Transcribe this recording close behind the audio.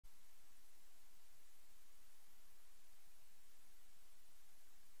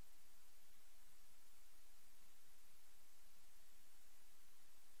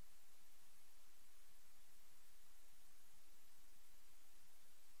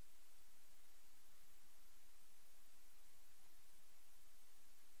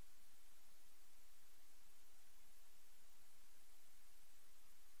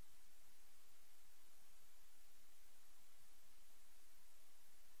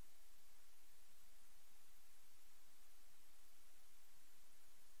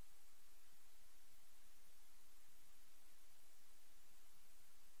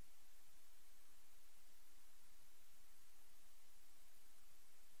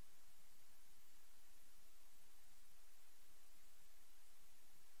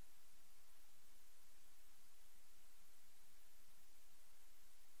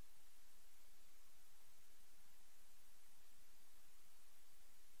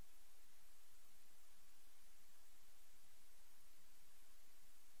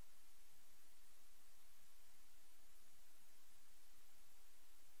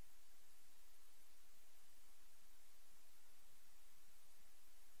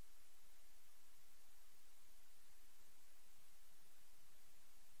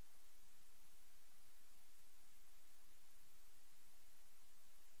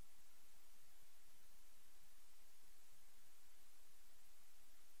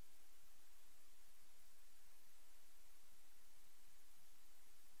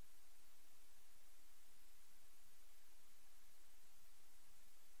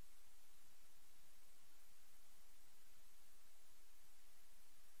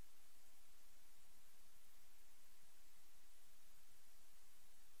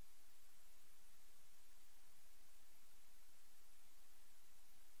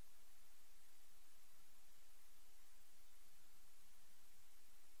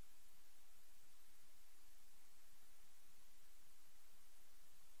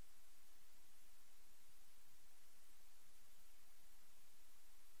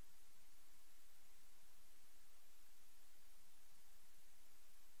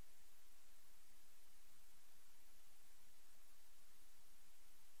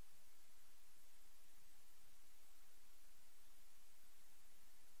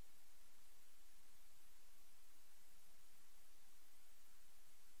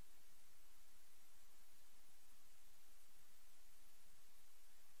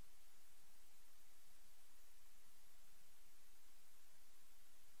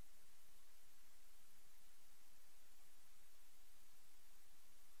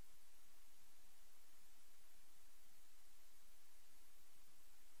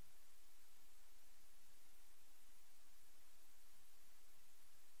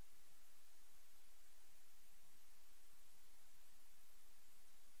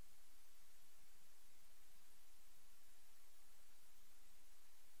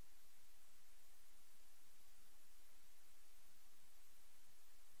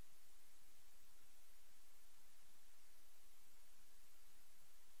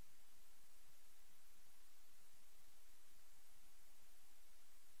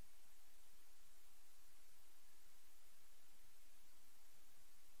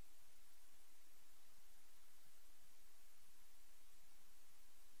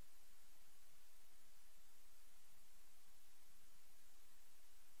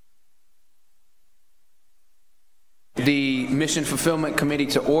Mission Fulfillment Committee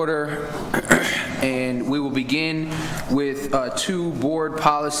to order, and we will begin with two board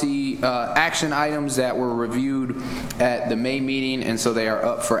policy action items that were reviewed at the May meeting, and so they are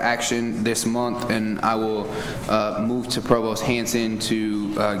up for action this month, and I will move to Provost Hanson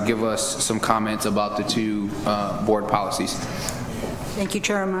to give us some comments about the two board policies. Thank you,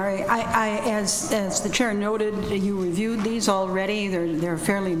 Chair Amari. As the Chair noted, you reviewed these already. They're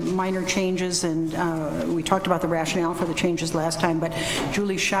fairly minor changes, and we talked about the rationale for the changes last time, but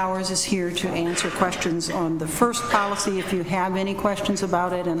Julie Showers is here to answer questions on the first policy if you have any questions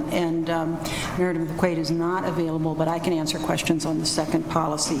about it, and Meredith McQuaid is not available, but I can answer questions on the second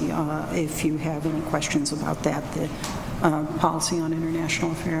policy if you have any questions about that, the policy on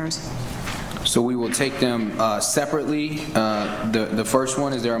international affairs. So we will take them separately. The first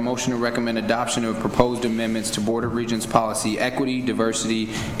one, is there a motion to recommend adoption of proposed amendments to Board of Regents policy, equity,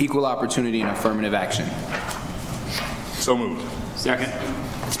 diversity, equal opportunity, and affirmative action? So moved. Second.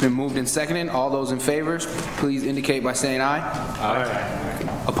 It's been moved and seconded. All those in favor, please indicate by saying aye.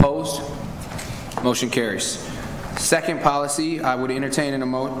 Aye. Opposed? Motion carries. Second policy, I would entertain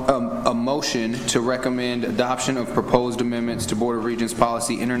a motion to recommend adoption of proposed amendments to Board of Regents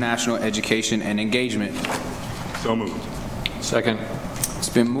policy, international education and engagement. So moved. Second. It's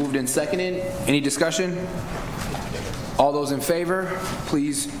been moved and seconded. Any discussion? All those in favor,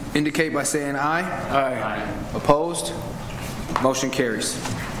 please indicate by saying aye. Aye. Opposed? Motion carries.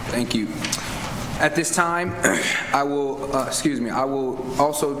 Thank you. At this time, I will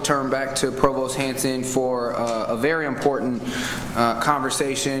also turn back to Provost Hanson for a very important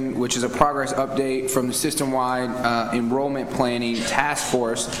conversation, which is a progress update from the system-wide enrollment planning task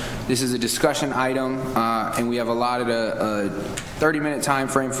force. This is a discussion item, and we have allotted a 30-minute time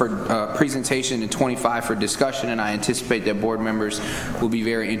frame for presentation and 25 for discussion, and I anticipate that board members will be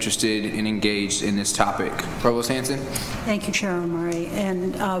very interested and engaged in this topic. Provost Hanson? Thank you, Chair Omari,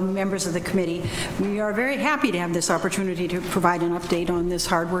 and members of the committee. We are very happy to have this opportunity to provide an update on this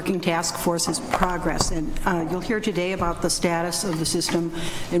hardworking task force's progress. And you'll hear today about the status of the system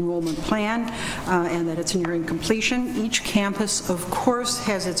enrollment plan and that it's nearing completion. Each campus, of course,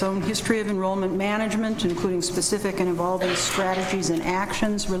 has its own history of enrollment management, including specific and evolving strategies and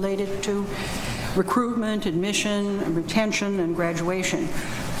actions related to recruitment, admission, retention, and graduation.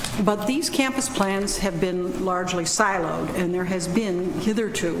 But these campus plans have been largely siloed, and there has been,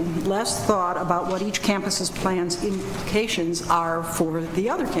 hitherto, less thought about what each campus's plan's implications are for the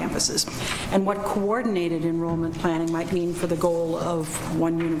other campuses, and what coordinated enrollment planning might mean for the goal of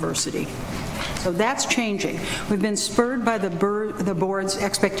one university. So that's changing. We've been spurred by the board's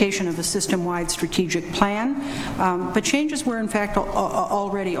expectation of a system-wide strategic plan, but changes were in fact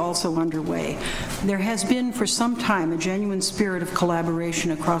already also underway. There has been for some time a genuine spirit of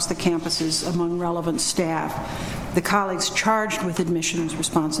collaboration across the campuses among relevant staff, the colleagues charged with admissions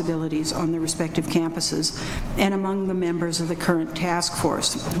responsibilities on their respective campuses, and among the members of the current task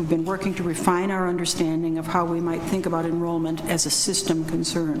force. We've been working to refine our understanding of how we might think about enrollment as a system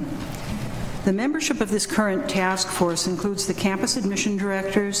concern. The membership of this current task force includes the campus admission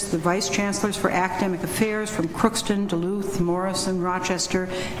directors, the vice chancellors for academic affairs from Crookston, Duluth, Morris, and Rochester,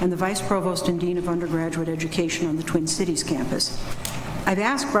 and the vice provost and dean of undergraduate education on the Twin Cities campus. I've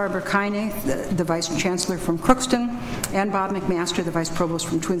asked Barbara Kaine, the vice chancellor from Crookston, and Bob McMaster, the vice provost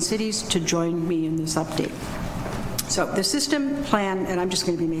from Twin Cities, to join me in this update. So the system plan, and I'm just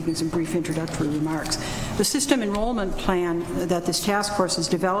going to be making some brief introductory remarks. The system enrollment plan that this task force is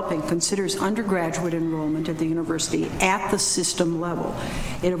developing considers undergraduate enrollment at the university at the system level.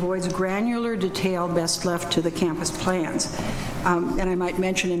 It avoids granular detail best left to the campus plans. And I might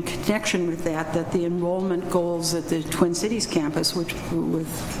mention in connection with that the enrollment goals at the Twin Cities campus, which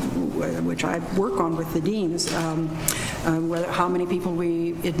I work on with the deans, how many people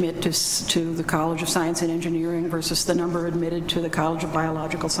we admit to the College of Science and Engineering versus the number admitted to the College of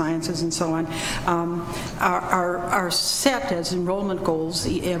Biological Sciences and so on, are set as enrollment goals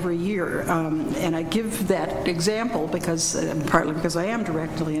every year. And I give that example because, partly because I am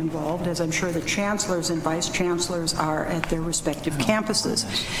directly involved, as I'm sure the chancellors and vice chancellors are at their respective campuses.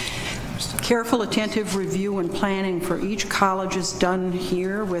 Careful, attentive review and planning for each college is done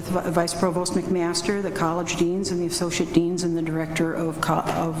here with Vice Provost McMaster, the college deans and the associate deans and the director of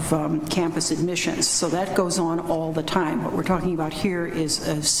campus admissions. So that goes on all the time. What we're talking about here is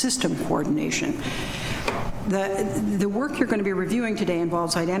a system coordination. The work you're going to be reviewing today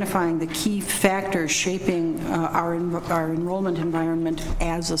involves identifying the key factors shaping our enrollment environment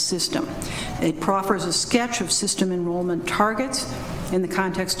as a system. It proffers a sketch of system enrollment targets in the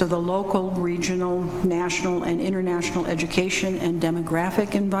context of the local, regional, national, and international education and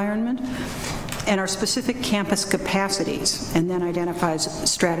demographic environment, and our specific campus capacities, and then identifies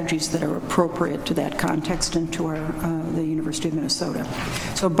strategies that are appropriate to that context and to the University of Minnesota.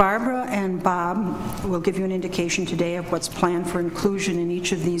 So Barbara and Bob will give you an indication today of what's planned for inclusion in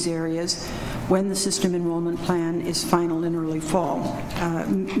each of these areas when the system enrollment plan is final in early fall.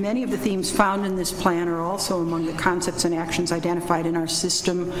 Many of the themes found in this plan are also among the concepts and actions identified in our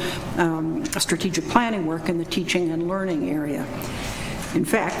system strategic planning work in the teaching and learning area. In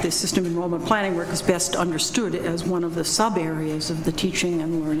fact, this system enrollment planning work is best understood as one of the sub-areas of the teaching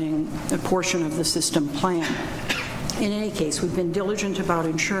and learning portion of the system plan. In any case, we've been diligent about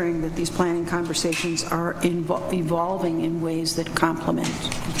ensuring that these planning conversations are evolving in ways that complement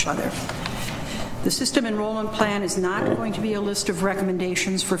each other. The system enrollment plan is not going to be a list of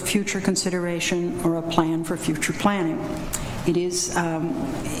recommendations for future consideration or a plan for future planning. It is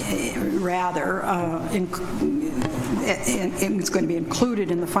rather, it's going to be included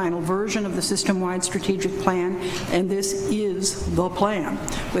in the final version of the system-wide strategic plan, and this is the plan,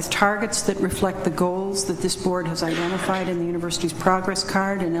 with targets that reflect the goals that this board has identified in the university's progress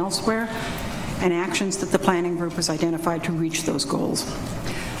card and elsewhere, and actions that the planning group has identified to reach those goals.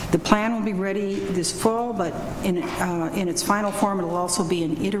 The plan will be ready this fall, but in its final form, it will also be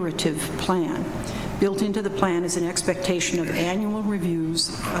an iterative plan. Built into the plan is an expectation of annual reviews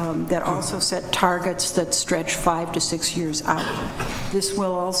that also set targets that stretch 5 to 6 years out. This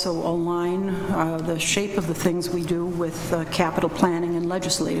will also align the shape of the things we do with capital planning and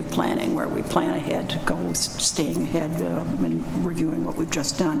legislative planning, where we plan ahead, staying ahead and reviewing what we've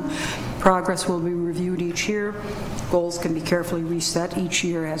just done. Progress will be reviewed each year. Goals can be carefully reset each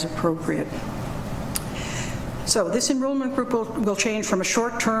year as appropriate. So this enrollment group will change from a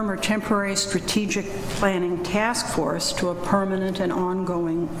short-term or temporary strategic planning task force to a permanent and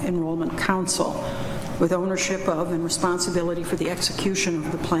ongoing enrollment council with ownership of and responsibility for the execution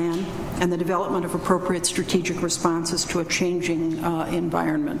of the plan and the development of appropriate strategic responses to a changing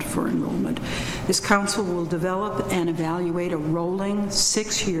environment for enrollment. This council will develop and evaluate a rolling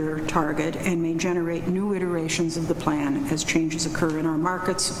 6-year target and may generate new iterations of the plan as changes occur in our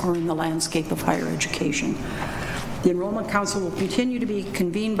markets or in the landscape of higher education. The Enrollment Council will continue to be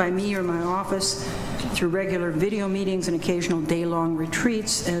convened by me or my office through regular video meetings and occasional day-long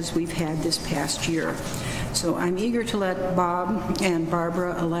retreats as we've had this past year. So I'm eager to let Bob and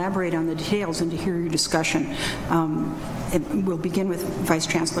Barbara elaborate on the details and to hear your discussion. We'll begin with Vice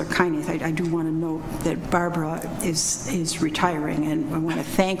Chancellor Keineth. I do want to note that Barbara is retiring, and I want to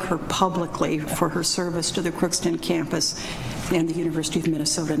thank her publicly for her service to the Crookston campus and the University of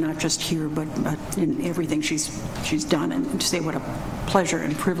Minnesota, not just here, but in everything she's done, and to say what a pleasure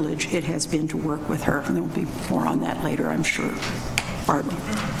and privilege it has been to work with her. And there will be more on that later, I'm sure. Barbara.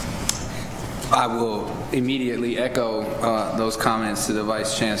 I will immediately echo those comments to the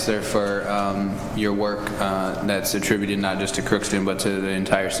Vice Chancellor for your work that's attributed not just to Crookston but to the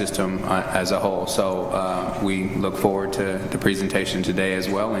entire system as a whole. So we look forward to the presentation today as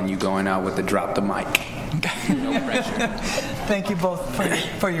well, and you going out with the drop the mic. No pressure. Thank you both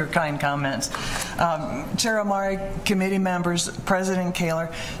for your kind comments. Chair Omari, committee members, President Kaler,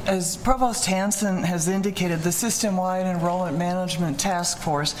 as Provost Hanson has indicated, the System-Wide Enrollment Management Task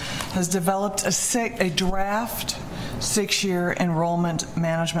Force has developed a draft 6-year enrollment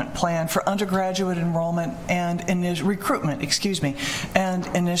management plan for undergraduate enrollment and recruitment, and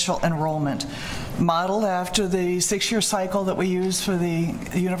initial enrollment. Modeled after the 6-year cycle that we use for the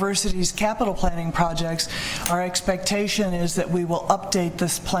university's capital planning projects, our expectation is that we will update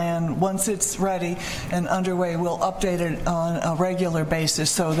this plan once it's ready and underway. We'll update it on a regular basis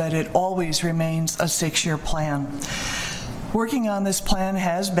so that it always remains a 6-year plan. Working on this plan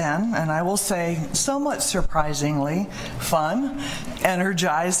has been, and I will say somewhat surprisingly, fun,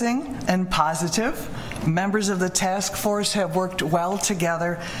 energizing, and positive. Members of the task force have worked well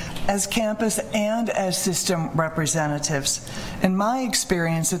together as campus and as system representatives. In my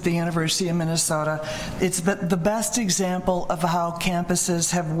experience at the University of Minnesota, it's the best example of how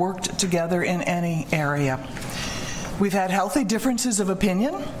campuses have worked together in any area. We've had healthy differences of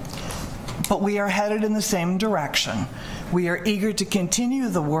opinion, but we are headed in the same direction. We are eager to continue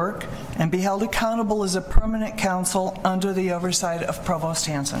the work and be held accountable as a permanent council under the oversight of Provost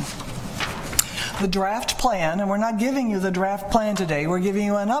Hanson. The draft plan, and we're not giving you the draft plan today, we're giving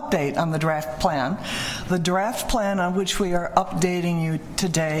you an update on the draft plan. The draft plan on which we are updating you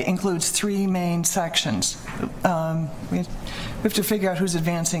today includes 3 main sections. We have to figure out who's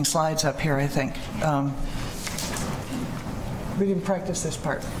advancing slides up here, I think. We didn't practice this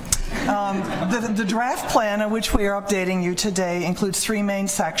part. The draft plan on which we are updating you today includes 3 main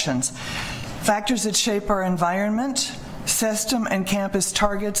sections: factors that shape our environment, system and campus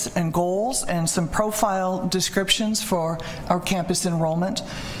targets and goals, and some profile descriptions for our campus enrollment,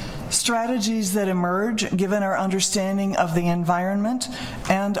 strategies that emerge given our understanding of the environment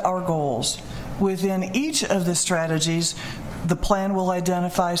and our goals. Within each of the strategies, the plan will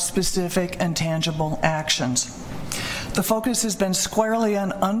identify specific and tangible actions. The focus has been squarely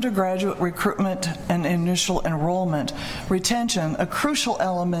on undergraduate recruitment and initial enrollment. Retention, a crucial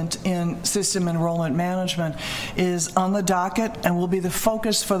element in system enrollment management, is on the docket and will be the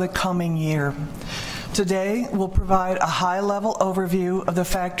focus for the coming year. Today, we'll provide a high-level overview of the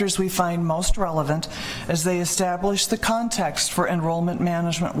factors we find most relevant as they establish the context for enrollment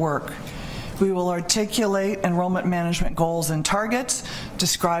management work. We will articulate enrollment management goals and targets,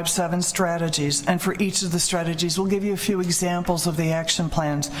 describe 7 strategies, and for each of the strategies, we'll give you a few examples of the action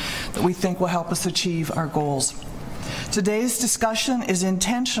plans that we think will help us achieve our goals. Today's discussion is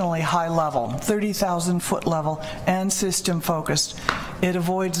intentionally high level, 30,000-foot level, and system focused. It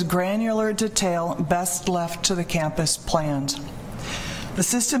avoids granular detail best left to the campus plans. The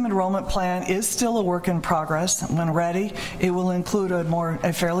system enrollment plan is still a work in progress. When ready, it will include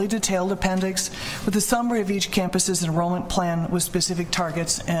a fairly detailed appendix with a summary of each campus's enrollment plan with specific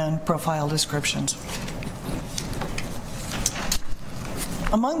targets and profile descriptions.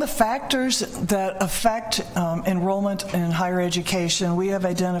 Among the factors that affect enrollment in higher education, we have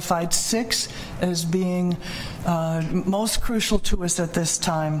identified 6 as being most crucial to us at this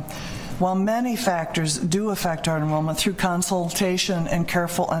time. While many factors do affect our enrollment, through consultation and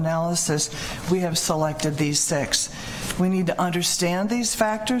careful analysis, we have selected these 6. We need to understand these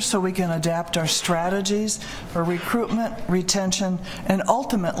factors so we can adapt our strategies for recruitment, retention, and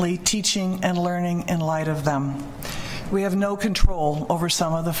ultimately teaching and learning in light of them. We have no control over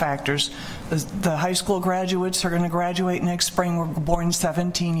some of the factors. The high school graduates are going to graduate next spring, were born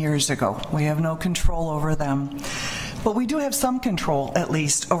 17 years ago. We have no control over them. But we do have some control, at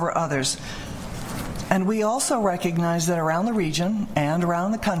least, over others. And we also recognize that around the region and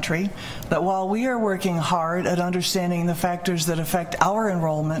around the country, that while we are working hard at understanding the factors that affect our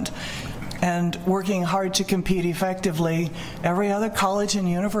enrollment and working hard to compete effectively, every other college and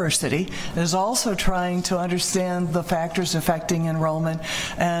university is also trying to understand the factors affecting enrollment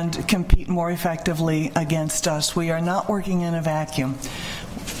and compete more effectively against us. We are not working in a vacuum.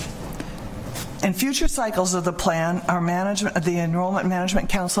 In future cycles of the plan, the Enrollment Management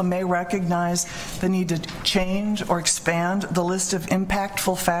Council may recognize the need to change or expand the list of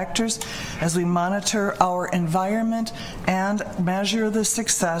impactful factors as we monitor our environment and measure the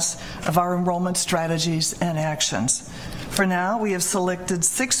success of our enrollment strategies and actions. For now, we have selected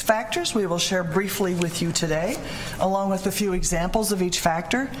 6 factors we will share briefly with you today, along with a few examples of each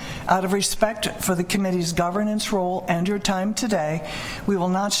factor. Out of respect for the committee's governance role and your time today, we will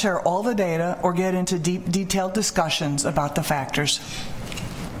not share all the data or get into detailed discussions about the factors.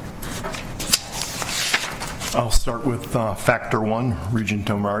 I'll start with Factor 1, Regent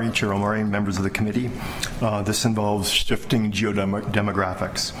Omari, Chair Omari, members of the committee. This involves shifting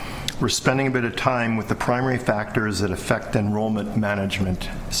geodemographics. We're spending a bit of time with the primary factors that affect enrollment management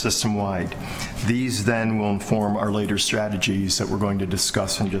system-wide. These then will inform our later strategies that we're going to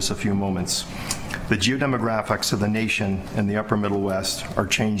discuss in just a few moments. The geodemographics of the nation and the upper Middle West are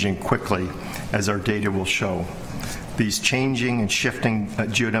changing quickly, as our data will show. These changing and shifting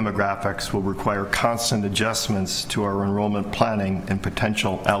geodemographics will require constant adjustments to our enrollment planning and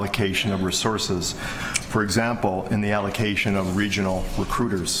potential allocation of resources. For example, in the allocation of regional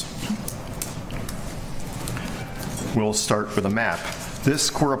recruiters. We'll start with a map.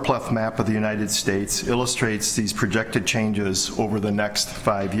 This choropleth map of the United States illustrates these projected changes over the next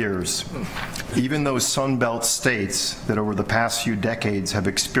 5 years. Even those Sun Belt states that over the past few decades have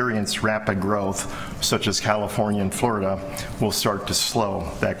experienced rapid growth, such as California and Florida, will start to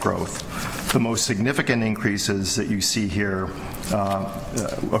slow that growth. The most significant increases that you see here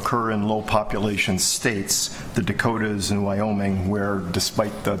occur in low population states, the Dakotas and Wyoming, where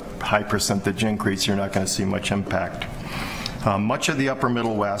despite the high percentage increase, you're not going to see much impact. Much of the upper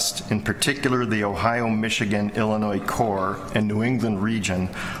Middle West, in particular the Ohio, Michigan, Illinois core, and New England region,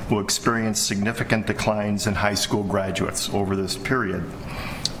 will experience significant declines in high school graduates over this period.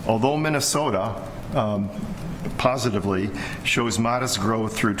 Although Minnesota positively shows modest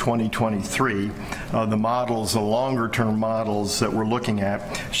growth through 2023, the longer-term models that we're looking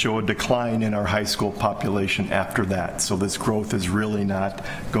at show a decline in our high school population after that. So this growth is really not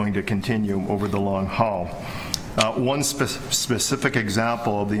going to continue over the long haul. One specific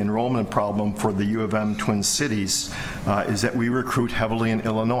example of the enrollment problem for the U of M Twin Cities is that we recruit heavily in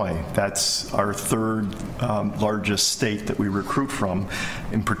Illinois. That's our third largest state that we recruit from.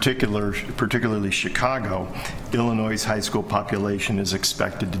 In particularly Chicago, Illinois' high school population is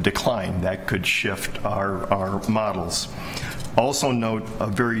expected to decline. That could shift our models. Also note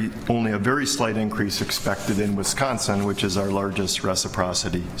only a very slight increase expected in Wisconsin, which is our largest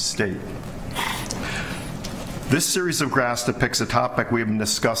reciprocity state. This series of graphs depicts a topic we have been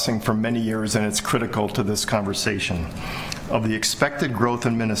discussing for many years, and it's critical to this conversation. Of the expected growth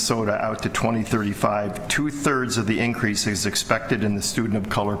in Minnesota out to 2035, 2/3 of the increase is expected in the student of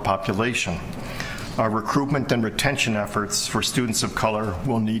color population. Our recruitment and retention efforts for students of color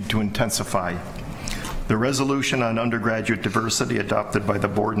will need to intensify. The resolution on undergraduate diversity adopted by the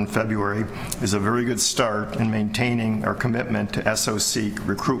board in February is a very good start in maintaining our commitment to SOC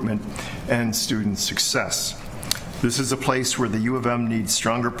recruitment and student success. This is a place where the U of M needs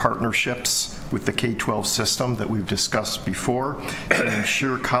stronger partnerships with the K-12 system that we've discussed before to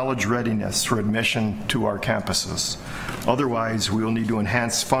ensure college readiness for admission to our campuses. Otherwise, we will need to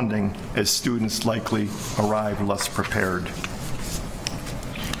enhance funding as students likely arrive less prepared.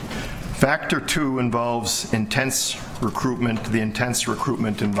 Factor 2 involves the intense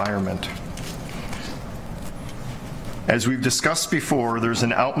recruitment environment. As we've discussed before, there's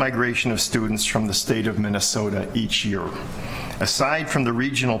an outmigration of students from the state of Minnesota each year. Aside from the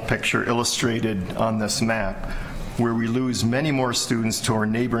regional picture illustrated on this map, where we lose many more students to our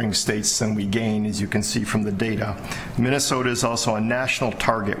neighboring states than we gain, as you can see from the data, Minnesota is also a national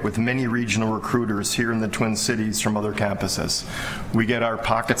target with many regional recruiters here in the Twin Cities from other campuses. We get our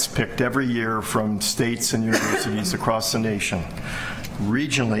pockets picked every year from states and universities across the nation.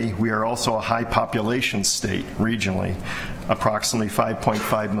 Regionally, we are also a high population state, regionally, approximately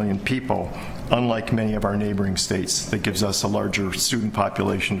 5.5 million people, unlike many of our neighboring states. That gives us a larger student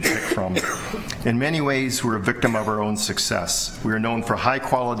population to pick from. In many ways, we're a victim of our own success. We are known for high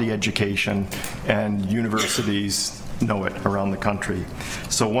quality education, and universities know it around the country.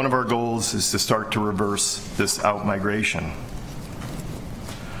 So one of our goals is to start to reverse this outmigration.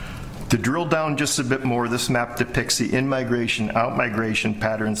 To drill down just a bit more, this map depicts the in-migration, out-migration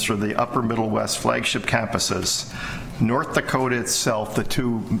patterns for the Upper Middle West flagship campuses. North Dakota itself, the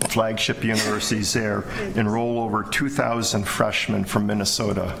two flagship universities there, enroll over 2,000 freshmen from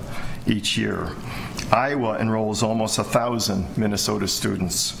Minnesota each year. Iowa enrolls almost 1,000 Minnesota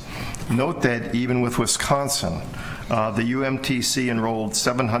students. Note that even with Wisconsin, the UMTC enrolled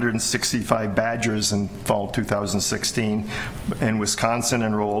 765 Badgers in fall 2016, and Wisconsin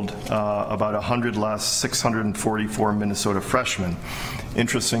enrolled about 100 less, 644 Minnesota freshmen.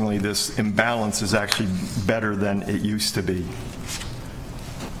 Interestingly, this imbalance is actually better than it used to be.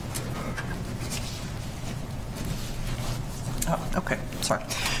 Okay, sorry.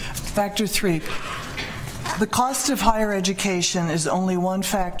 Factor 3. The cost of higher education is only one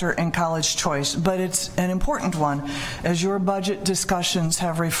factor in college choice, but it's an important one, as your budget discussions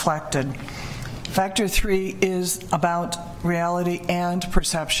have reflected. Factor 3 is about reality and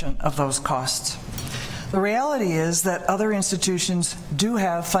perception of those costs. The reality is that other institutions do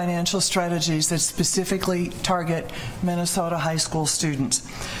have financial strategies that specifically target Minnesota high school students.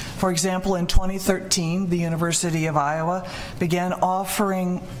 For example, in 2013, the University of Iowa began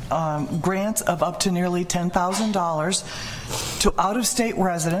offering grants of up to nearly $10,000 to out-of-state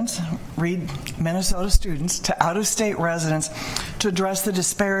residents, read Minnesota students, to out-of-state residents to address the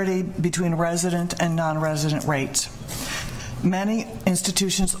disparity between resident and non-resident rates. Many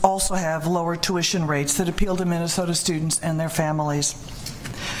institutions also have lower tuition rates that appeal to Minnesota students and their families.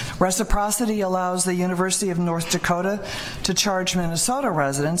 Reciprocity allows the University of North Dakota to charge Minnesota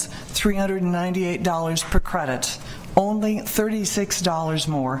residents $398 per credit, only $36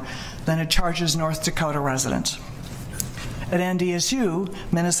 more than it charges North Dakota residents. At NDSU,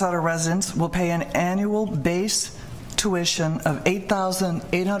 Minnesota residents will pay an annual base tuition of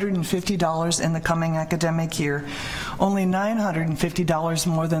 $8,850 in the coming academic year, only $950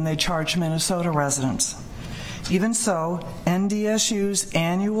 more than they charge Minnesota residents. Even so, NDSU's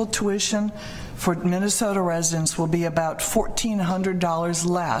annual tuition for Minnesota residents will be about $1,400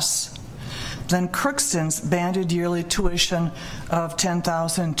 less than Crookston's banded yearly tuition of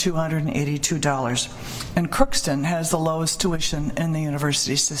 $10,282. And Crookston has the lowest tuition in the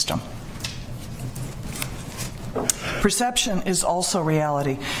university system. Perception is also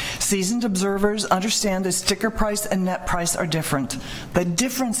reality. Seasoned observers understand that sticker price and net price are different. The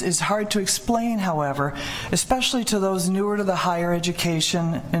difference is hard to explain, however, especially to those newer to the higher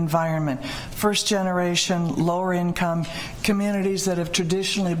education environment, first generation, lower income, communities that have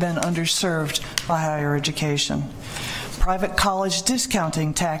traditionally been underserved by higher education. Private college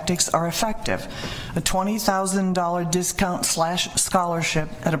discounting tactics are effective. A $20,000 discount/scholarship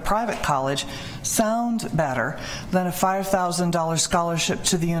at a private college sounds better than a $5,000 scholarship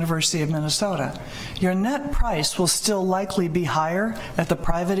to the University of Minnesota. Your net price will still likely be higher at the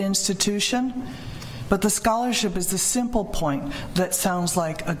private institution, but the scholarship is the simple point that sounds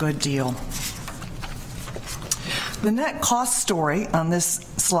like a good deal. The net cost story on this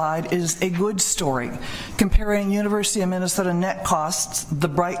slide is a good story, comparing University of Minnesota net costs, the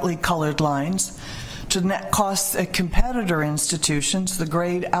brightly colored lines, to net costs at competitor institutions, the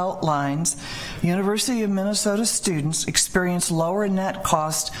grayed outlines. University of Minnesota students experience lower net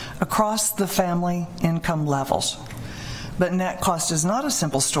cost across the family income levels. But net cost is not a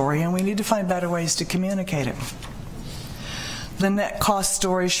simple story, and we need to find better ways to communicate it. The net cost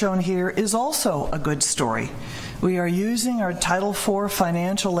story shown here is also a good story. We are using our Title IV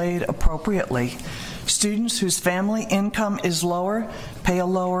financial aid appropriately. Students whose family income is lower pay a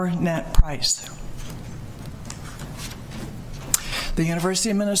lower net price. The University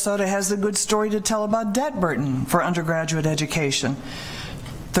of Minnesota has a good story to tell about debt burden for undergraduate education.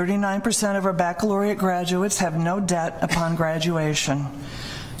 39% of our baccalaureate graduates have no debt upon graduation.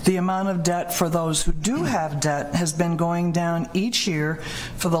 The amount of debt for those who do have debt has been going down each year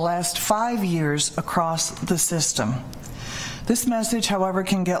for the last 5 years across the system. This message, however,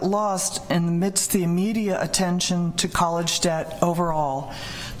 can get lost amidst the immediate attention to college debt overall.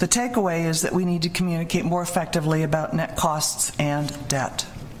 The takeaway is that we need to communicate more effectively about net costs and debt.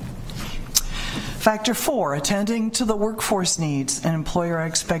 Factor 4, attending to the workforce needs and employer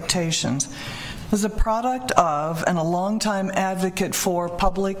expectations. As a product of and a longtime advocate for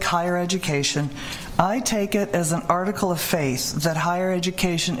public higher education, I take it as an article of faith that higher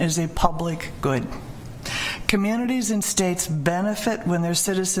education is a public good. Communities and states benefit when their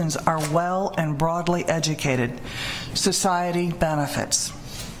citizens are well and broadly educated. Society benefits.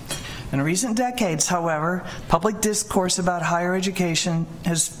 In recent decades, however, public discourse about higher education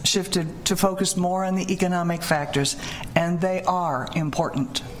has shifted to focus more on the economic factors, and they are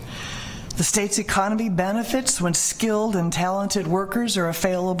important. The state's economy benefits when skilled and talented workers are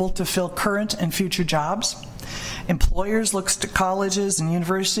available to fill current and future jobs. Employers look to colleges and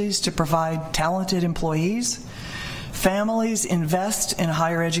universities to provide talented employees. Families invest in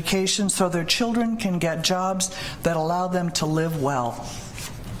higher education so their children can get jobs that allow them to live well.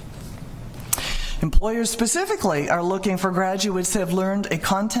 Employers specifically are looking for graduates that have learned a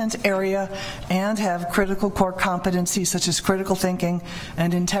content area and have critical core competencies such as critical thinking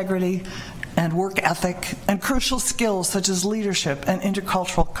and integrity and work ethic, and crucial skills such as leadership and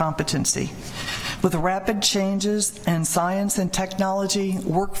intercultural competency. With rapid changes in science and technology,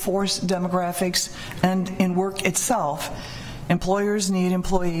 workforce demographics, and in work itself, employers need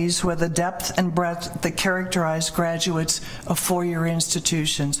employees who have the depth and breadth that characterize graduates of four-year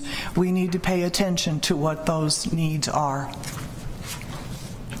institutions. We need to pay attention to what those needs are.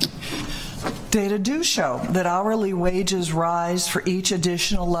 Data do show that hourly wages rise for each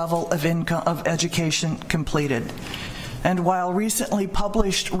additional level of income of education completed. And while recently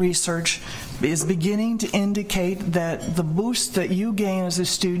published research is beginning to indicate that the boost that you gain as a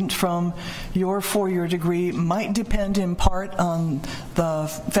student from your four-year degree might depend in part on the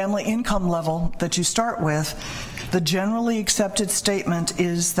family income level that you start with, the generally accepted statement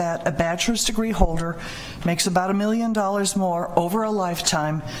is that a bachelor's degree holder makes about $1 million more over a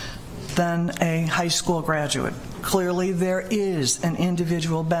lifetime than a high school graduate. Clearly, there is an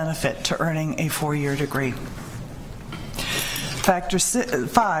individual benefit to earning a four-year degree. Factor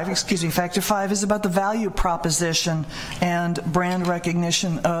 5 is about the value proposition and brand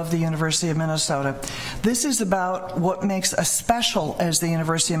recognition of the University of Minnesota. This is about what makes us special as the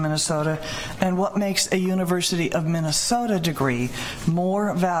University of Minnesota and what makes a University of Minnesota degree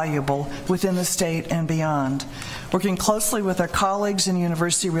more valuable within the state and beyond. Working closely with our colleagues in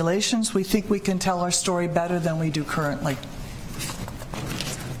university relations, we think we can tell our story better than we do currently.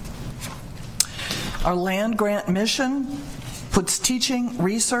 Our land grant mission puts teaching,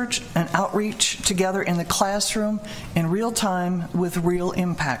 research, and outreach together in the classroom in real time with real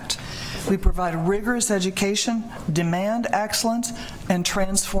impact. We provide rigorous education, demand excellence, and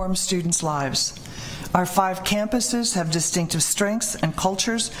transform students' lives. Our 5 campuses have distinctive strengths and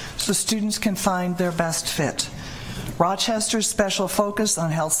cultures so students can find their best fit. Rochester's special focus on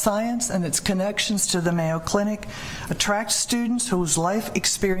health science and its connections to the Mayo Clinic attracts students whose life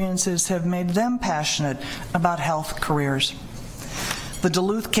experiences have made them passionate about health careers. The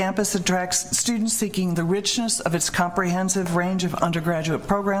Duluth campus attracts students seeking the richness of its comprehensive range of undergraduate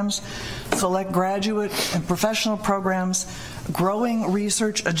programs, select graduate and professional programs, growing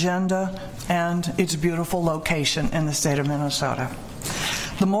research agenda, and its beautiful location in the state of Minnesota.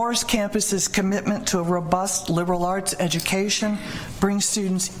 The Morris campus's commitment to a robust liberal arts education brings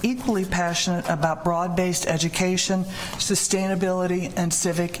students equally passionate about broad-based education, sustainability, and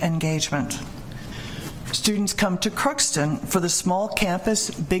civic engagement. Students come to Crookston for the small campus,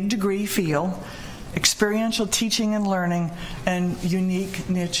 big degree feel, experiential teaching and learning, and unique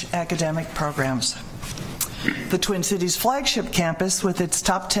niche academic programs. The Twin Cities flagship campus, with its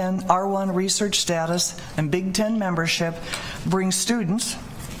top 10 R1 research status and Big Ten membership, brings students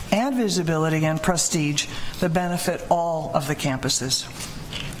and visibility and prestige that benefit all of the campuses.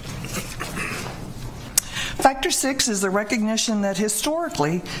 Factor 6 is the recognition that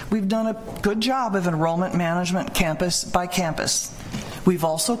historically we've done a good job of enrollment management campus by campus. We've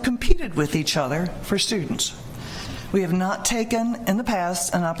also competed with each other for students. We have not taken in the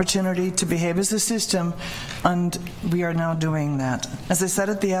past an opportunity to behave as a system, and we are now doing that. As I said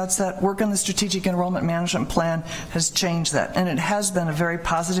at the outset, work on the Strategic Enrollment Management Plan has changed that, and it has been a very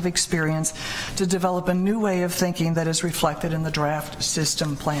positive experience to develop a new way of thinking that is reflected in the draft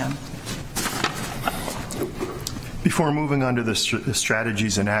system plan. Before moving on to the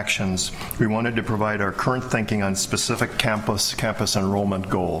strategies and actions, we wanted to provide our current thinking on specific campus enrollment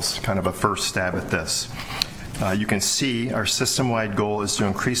goals, kind of a first stab at this. You can see our system-wide goal is to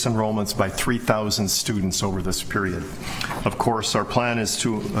increase enrollments by 3,000 students over this period. Of course, our plan is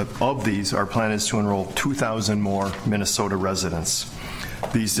to, our plan is to enroll 2,000 more Minnesota residents.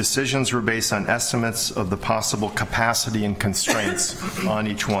 These decisions were based on estimates of the possible capacity and constraints on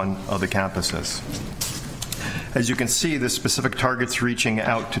each one of the campuses. As you can see, the specific targets reaching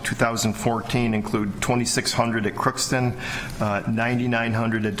out to 2014 include 2,600 at Crookston,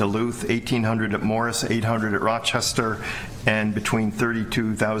 9,900 at Duluth, 1,800 at Morris, 800 at Rochester, and between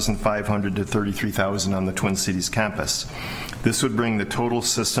 32,500 to 33,000 on the Twin Cities campus. This would bring the total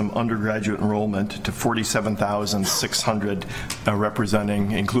system undergraduate enrollment to 47,600,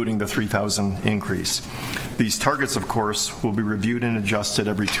 including the 3,000 increase. These targets, of course, will be reviewed and adjusted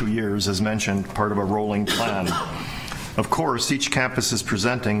every 2 years, as mentioned, part of a rolling plan. Of course, each campus is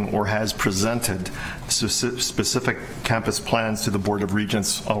presenting or has presented specific campus plans to the Board of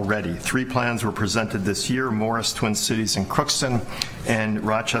Regents already. 3 plans were presented this year: Morris, Twin Cities, and Crookston, and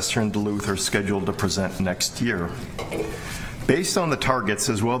Rochester and Duluth are scheduled to present next year. Based on the targets,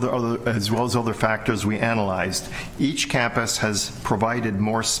 as well as other factors we analyzed, each campus has provided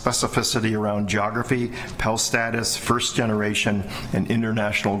more specificity around geography, Pell status, first generation, and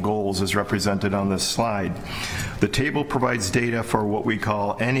international goals as represented on this slide. The table provides data for what we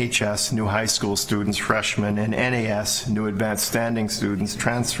call NHS, new high school students, freshmen, and NAS, new advanced standing students,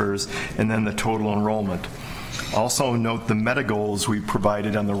 transfers, and then the total enrollment. Also note the meta goals we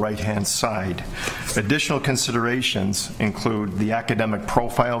provided on the right-hand side. Additional considerations include the academic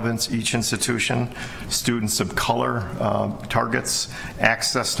profile of each institution, students of color targets,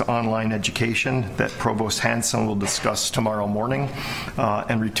 access to online education that Provost Hanson will discuss tomorrow morning,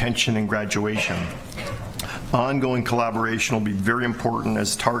 and retention and graduation. Ongoing collaboration will be very important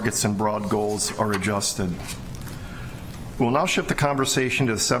as targets and broad goals are adjusted. We'll now shift the conversation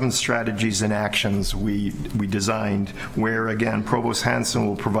to the 7 strategies and actions we designed, where, again, Provost Hanson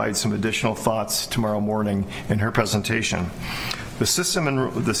will provide some additional thoughts tomorrow morning in her presentation. The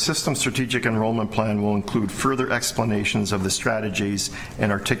system strategic enrollment plan will include further explanations of the strategies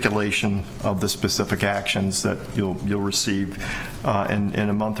and articulation of the specific actions that you'll receive in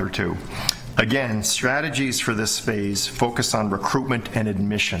a month or 2. Again, strategies for this phase focus on recruitment and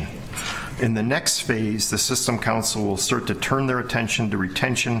admission. In the next phase, the System Council will start to turn their attention to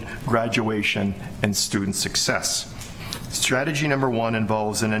retention, graduation, and student success. Strategy number 1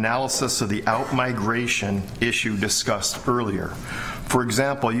 involves an analysis of the out-migration issue discussed earlier. For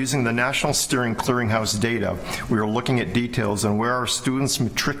example, using the National Steering Clearinghouse data, we are looking at details on where our students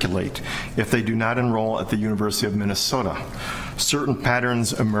matriculate if they do not enroll at the University of Minnesota. Certain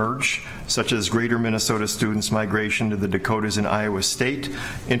patterns emerge, such as greater Minnesota students' migration to the Dakotas and Iowa State.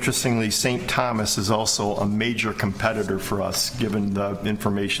 Interestingly, St. Thomas is also a major competitor for us, given the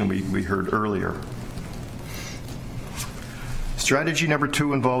information we heard earlier. Strategy number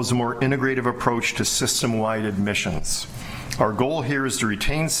 2 involves a more integrative approach to system-wide admissions. Our goal here is to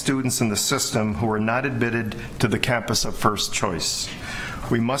retain students in the system who are not admitted to the campus of first choice.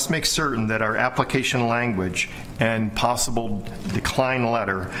 We must make certain that our application language and possible decline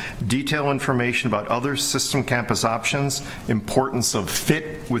letter detail information about other system campus options, importance of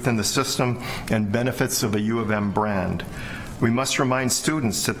fit within the system, and benefits of a U of M brand. We must remind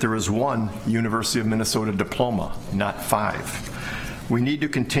students that there is one University of Minnesota diploma, not 5. We need to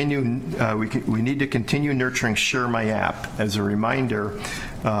continue. We need to continue nurturing Share My App. As a reminder,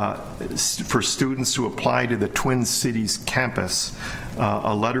 for students who apply to the Twin Cities campus,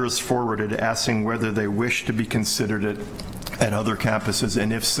 a letter is forwarded asking whether they wish to be considered at other campuses,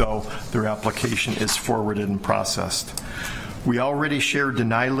 and if so, their application is forwarded and processed. We already share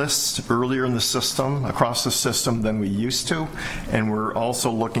deny lists earlier in the system, across the system, than we used to, and we're also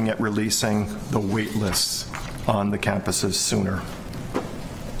looking at releasing the wait lists on the campuses sooner.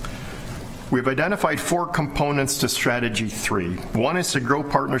 We've identified 4 components to Strategy 3. One is to grow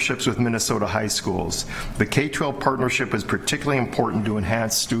partnerships with Minnesota high schools. The K-12 partnership is particularly important to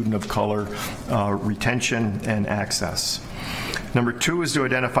enhance student of color retention and access. Number 2 is to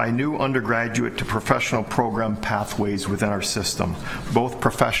identify new undergraduate to professional program pathways within our system, both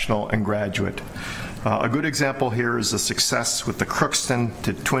professional and graduate. A good example here is the success with the Crookston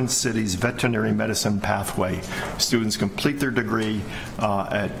to Twin Cities veterinary medicine pathway. Students complete their degree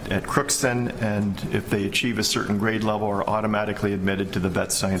at Crookston, and if they achieve a certain grade level, are automatically admitted to the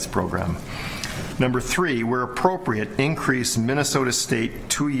vet science program. Number 3, where appropriate, increase Minnesota State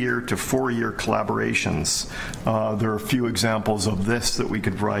 2-year to 4-year collaborations. There are a few examples of this that we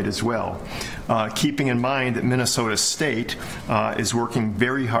could provide as well. Keeping in mind that Minnesota State is working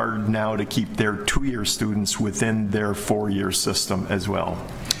very hard now to keep their 2-year students within their 4-year system as well.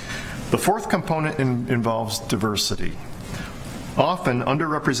 The 4th component involves diversity. Often,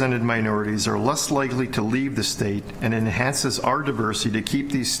 underrepresented minorities are less likely to leave the state, and it enhances our diversity to keep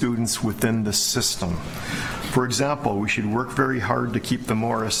these students within the system. For example, we should work very hard to keep the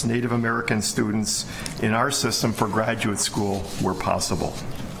Morris Native American students in our system for graduate school where possible.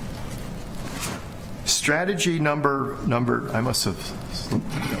 Strategy number I must have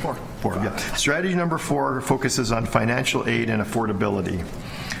four. Yeah. Strategy number 4 focuses on financial aid and affordability.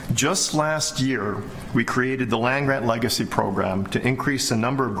 Just last year, we created the Land Grant Legacy Program to increase the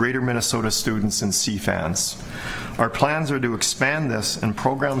number of Greater Minnesota students in CFANS. Our plans are to expand this in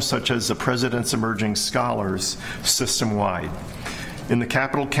programs such as the President's Emerging Scholars system-wide. In the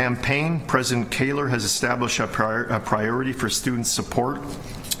capital campaign, President Kaler has established a priority for student support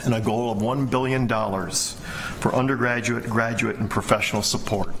and a goal of $1 billion for undergraduate, graduate, and professional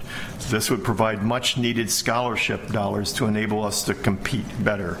support. This would provide much-needed scholarship dollars to enable us to compete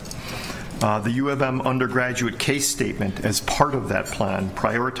better. The U of M undergraduate case statement, as part of that plan,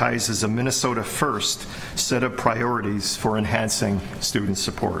 prioritizes a Minnesota First set of priorities for enhancing student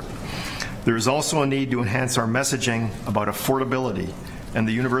support. There is also a need to enhance our messaging about affordability and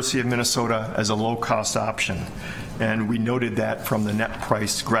the University of Minnesota as a low-cost option. And we noted that from the net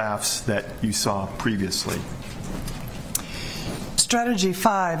price graphs that you saw previously. Strategy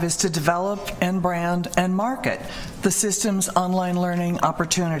 5 is to develop and brand and market the system's online learning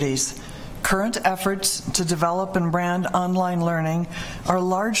opportunities. Current efforts to develop and brand online learning are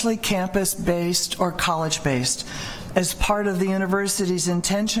largely campus-based or college-based. As part of the university's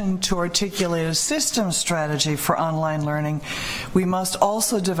intention to articulate a system strategy for online learning, we must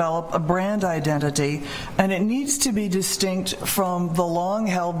also develop a brand identity, and it needs to be distinct from the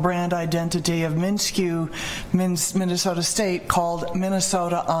long-held brand identity of MnSCU, Minnesota State, called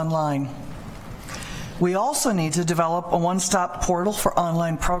Minnesota Online. We also need to develop a one-stop portal for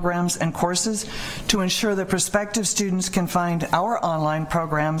online programs and courses to ensure that prospective students can find our online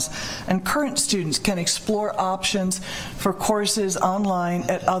programs and current students can explore options for courses online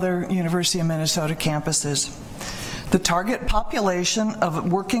at other University of Minnesota campuses. The target population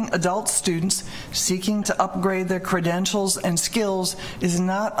of working adult students seeking to upgrade their credentials and skills is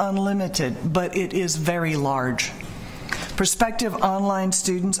not unlimited, but it is very large. Prospective online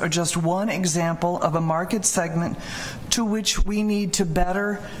students are just one example of a market segment to which we need to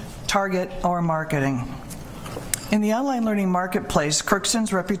better target our marketing. In the online learning marketplace,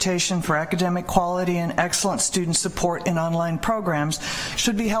 Crookston's reputation for academic quality and excellent student support in online programs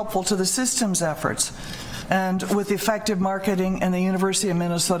should be helpful to the system's efforts. And with effective marketing and the University of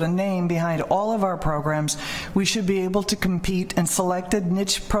Minnesota name behind all of our programs, we should be able to compete in selected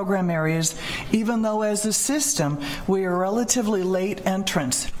niche program areas, even though as a system, we are relatively late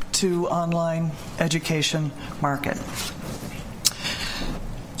entrants to online education market.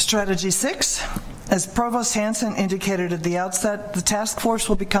 Strategy 6 As Provost Hansen indicated at the outset, the task force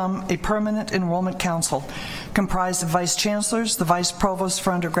will become a permanent enrollment council comprised of vice chancellors, the vice provost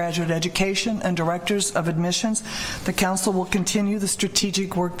for undergraduate education, and directors of admissions. The council will continue the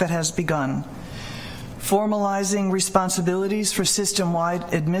strategic work that has begun. Formalizing responsibilities for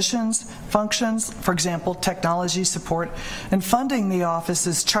system-wide admissions functions, for example, technology support, and funding the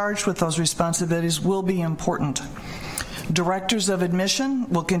offices charged with those responsibilities will be important. Directors of admission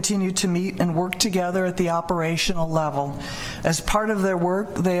will continue to meet and work together at the operational level. As part of their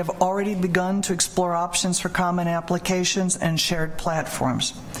work, they have already begun to explore options for common applications and shared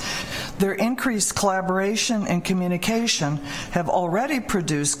platforms. Their increased collaboration and communication have already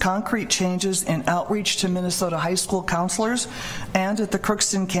produced concrete changes in outreach to Minnesota high school counselors and at the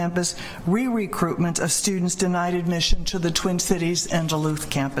Crookston campus, re-recruitment of students denied admission to the Twin Cities and Duluth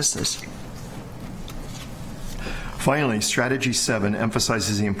campuses. Finally, Strategy 7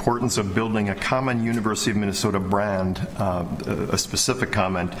 emphasizes the importance of building a common University of Minnesota brand, a specific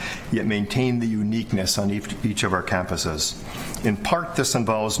comment, yet maintain the uniqueness on each of our campuses. In part, this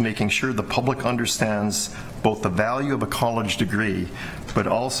involves making sure the public understands both the value of a college degree, but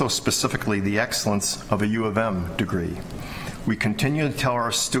also specifically the excellence of a U of M degree. We continue to tell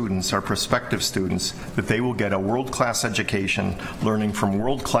our students, our prospective students, that they will get a world-class education, learning from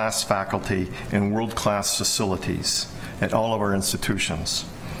world-class faculty and world-class facilities at all of our institutions.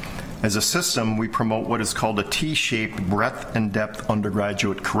 As a system, we promote what is called a T-shaped breadth and depth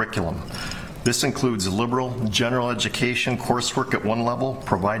undergraduate curriculum. This includes liberal general education coursework at one level,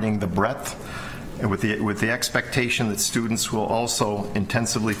 providing the breadth, and with the expectation that students will also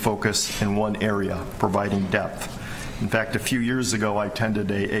intensively focus in one area, providing depth. In fact, a few years ago, I attended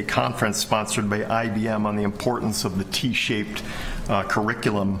a conference sponsored by IBM on the importance of the T-shaped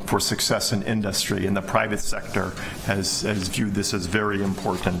curriculum for success in industry, and the private sector has viewed this as very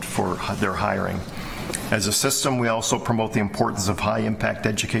important for their hiring. As a system, we also promote the importance of high-impact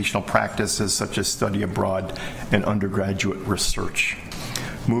educational practices such as study abroad and undergraduate research.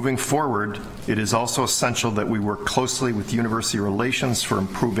 Moving forward, it is also essential that we work closely with university relations for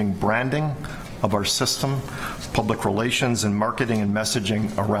improving branding of our system, public relations, and marketing and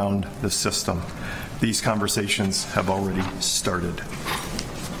messaging around the system. These conversations have already started.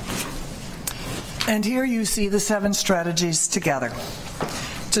 And here you see the 7 strategies together.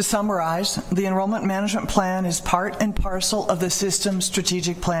 To summarize, the enrollment management plan is part and parcel of the system's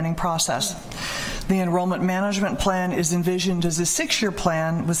strategic planning process. The enrollment management plan is envisioned as a 6-year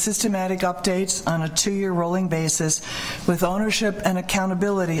plan with systematic updates on a 2-year rolling basis, with ownership and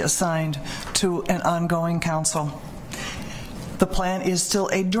accountability assigned to an ongoing council. The plan is still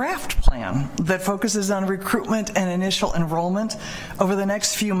a draft plan that focuses on recruitment and initial enrollment. Over the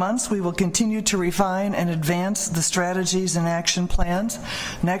next few months, we will continue to refine and advance the strategies and action plans.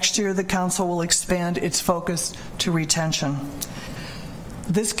 Next year, the council will expand its focus to retention.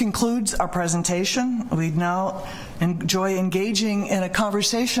 This concludes our presentation. We now enjoy engaging in a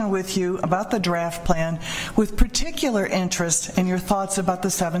conversation with you about the draft plan, with particular interest in your thoughts about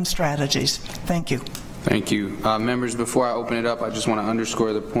the 7 strategies. Thank you. Thank you. Members, before I open it up, I just want to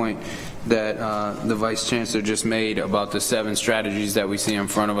underscore the point that the Vice Chancellor just made about the 7 strategies that we see in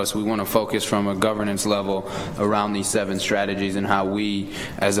front of us. We want to focus from a governance level around these 7 strategies and how we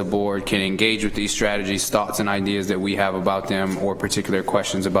as a board can engage with these strategies, thoughts and ideas that we have about them, or particular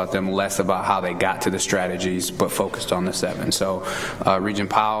questions about them, less about how they got to the strategies, but focused on the 7. So Regent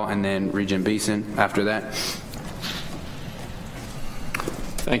Powell and then Regent Beeson after that.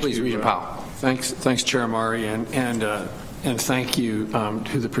 Thank Please, you, Regent Powell. Thanks, Chair Amari, and thank you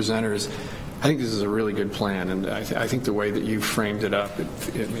to the presenters. I think this is a really good plan, and I think the way that you framed it up,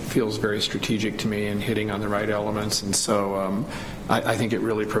 it feels very strategic to me and hitting on the right elements, and so I think it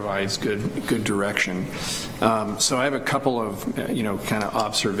really provides good direction. So I have a couple of kind of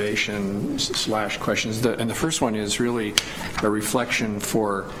observations / questions, and the first one is really a reflection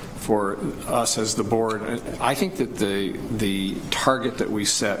for us as the board. I think that the target that we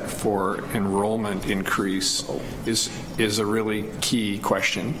set for enrollment increase is a really key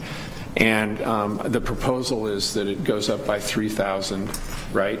question. And the proposal is that it goes up by 3,000,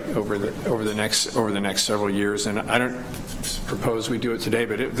 right, over the next several years. And I don't propose we do it today,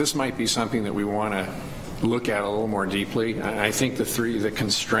 but this might be something that we want to look at a little more deeply. I think the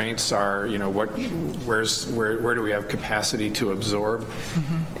constraints are, where do we have capacity to absorb,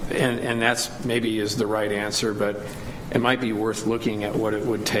 and that's maybe is the right answer, but it might be worth looking at what it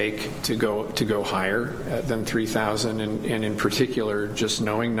would take to go higher than 3,000, and in particular, just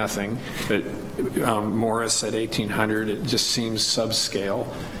knowing nothing. But Morris at 1,800, it just seems subscale.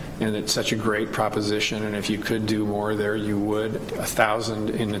 and it's such a great proposition, and if you could do more there, you would. 1,000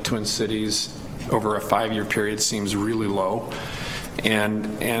 in the Twin Cities over a 5-year period seems really low.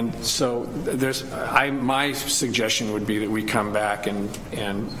 And so my suggestion would be that we come back and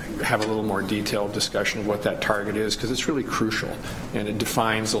have a little more detailed discussion of what that target is, because it's really crucial, and it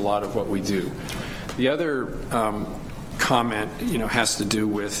defines a lot of what we do. The other comment, has to do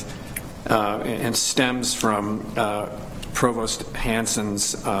with and stems from Provost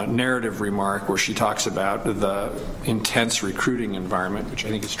Hansen's narrative remark, where she talks about the intense recruiting environment, which I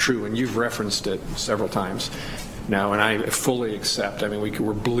think is true, and you've referenced it several times now, and I fully accept. I mean,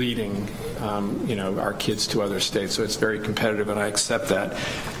 we're bleeding, our kids to other states, so it's very competitive, and I accept that.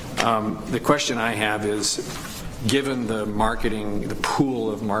 The question I have is, given the pool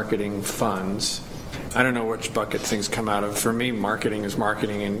of marketing funds, I don't know which bucket things come out of. For me, marketing is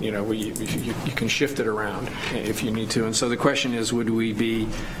marketing, and you can shift it around if you need to. And so the question is,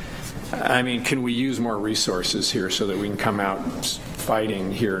 can we use more resources here so that we can come out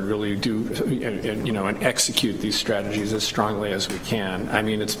fighting here and really do and execute these strategies as strongly as we can? I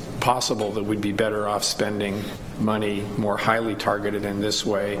mean, it's possible that we'd be better off spending money more highly targeted in this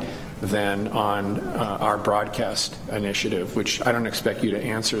way than on our broadcast initiative, which I don't expect you to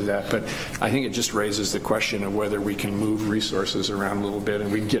answer that, but I think it just raises the question of whether we can move resources around a little bit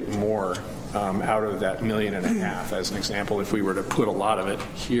and we get more out of that $1.5 million, as an example, if we were to put a lot of it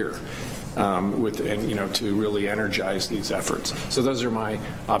here. To really energize these efforts. So those are my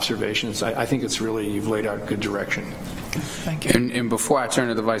observations. I think you've laid out good direction. Thank you. And before I turn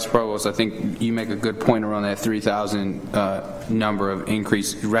to the Vice Provost, I think you make a good point around that 3,000 number of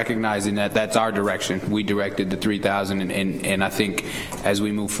increase, recognizing that that's our direction. We directed the 3,000, and I think as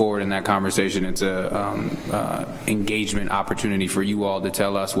we move forward in that conversation, it's a engagement opportunity for you all to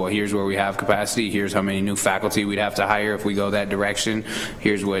tell us, well, here's where we have capacity, here's how many new faculty we'd have to hire if we go that direction,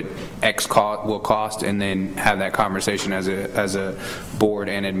 here's what X will cost, and then have that conversation as a board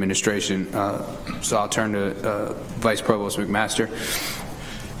and administration. So I'll turn to Vice Provost McMaster.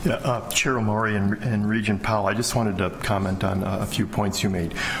 Yeah, Chair Omari and Regent Powell, I just wanted to comment on a few points you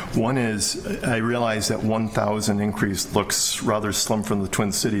made. One is, I realize that 1,000 increase looks rather slim from the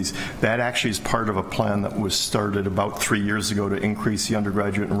Twin Cities. That actually is part of a plan that was started about 3 years ago to increase the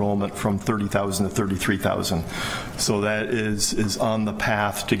undergraduate enrollment from 30,000 to 33,000. So that is on the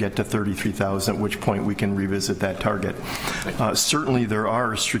path to get to 33,000, at which point we can revisit that target. Certainly there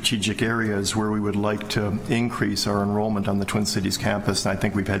are strategic areas where we would like to increase our enrollment on the Twin Cities campus, and I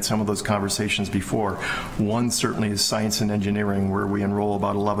think we've had some of those conversations before. One certainly is science and engineering, where we enroll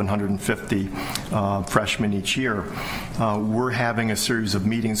about 1,150 freshmen each year. We're having a series of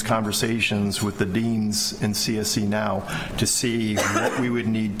meetings, conversations with the deans in CSE now to see what we would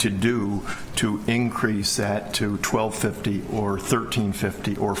need to do to increase that to 1,250 or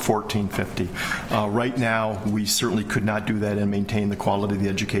 1,350 or 1,450. Right now, we certainly could not do that and maintain the quality of the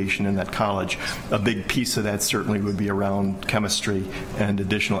education in that college. A big piece of that certainly would be around chemistry and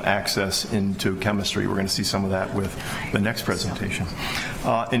additional access into chemistry. We're going to see some of that with the next presentation.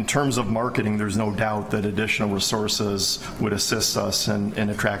 In terms of marketing, there's no doubt that additional resources would assist us in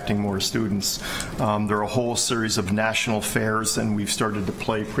attracting more students. There are a whole series of national fairs, and we've started to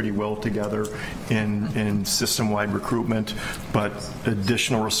play pretty well together in system-wide recruitment, but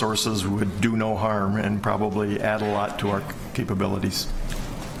additional resources would do no harm and probably add a lot to our capabilities.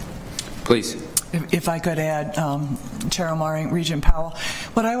 Please. If I could add, Chair Omari, Regent Powell,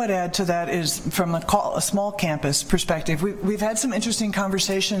 what I would add to that is from a small campus perspective, we've had some interesting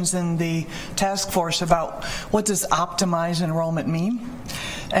conversations in the task force about what does optimize enrollment mean.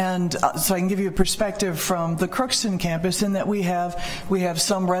 And so I can give you a perspective from the Crookston campus in that we have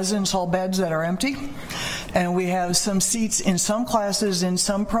some residence hall beds that are empty, and we have some seats in some classes in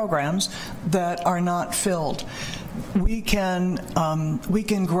some programs that are not filled. We can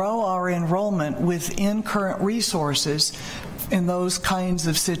grow our enrollment within current resources in those kinds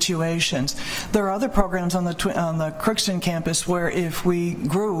of situations. There are other programs on the Crookston campus where if we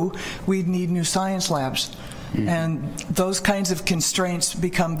grew, we'd need new science labs. And those kinds of constraints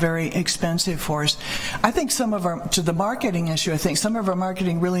become very expensive for us. I think to the marketing issue, I think some of our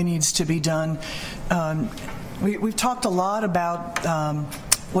marketing really needs to be done. We've talked a lot about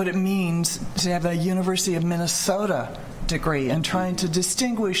what it means to have a University of Minnesota degree and trying to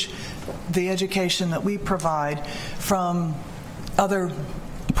distinguish the education that we provide from other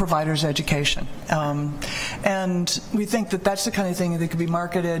providers' education. And we think that that's the kind of thing that could be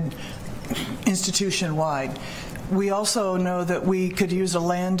marketed institution-wide. We also know that we could use a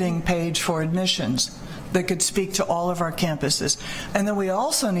landing page for admissions that could speak to all of our campuses. And then we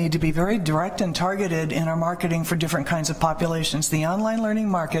also need to be very direct and targeted in our marketing for different kinds of populations. The online learning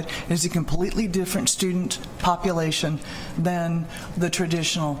market is a completely different student population than the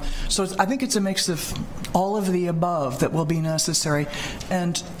traditional. So I think it's a mix of all of the above that will be necessary,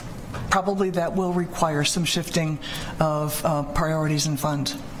 and probably that will require some shifting of priorities and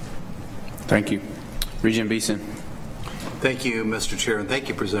funds. Thank you. Regent Beeson. Thank you, Mr. Chair, and thank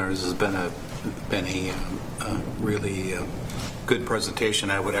you, presenters. This has been a really good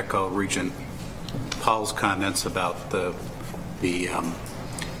presentation. I would echo Regent Paul's comments about the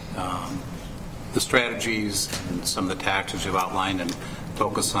strategies and some of the tactics you've outlined, and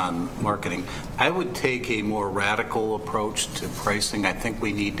focus on marketing. I would take a more radical approach to pricing. I think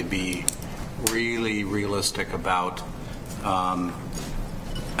we need to be really realistic about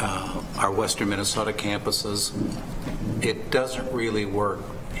our Western Minnesota campuses. It doesn't really work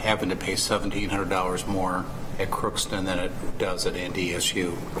having to pay $1,700 more at Crookston than it does at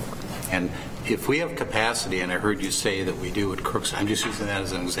NDSU. And if we have capacity, and I heard you say that we do at Crookston, I'm just using that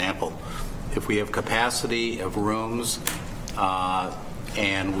as an example. If we have capacity of rooms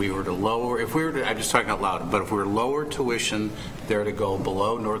and we were to lower, I'm just talking out loud, but if we were to lower tuition there to go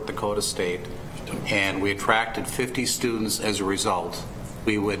below North Dakota State, and we attracted 50 students as a result,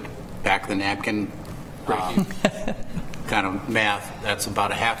 we would, back the napkin kind of math, that's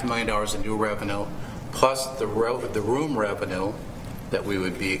about $500,000 in new revenue, plus the room revenue that we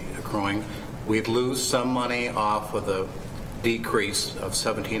would be accruing. We'd lose some money off of the decrease of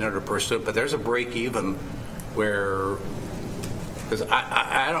 $1,700 per student, but there's a break even where, because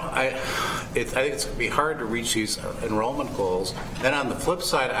I think it's going to be hard to reach these enrollment goals. Then on the flip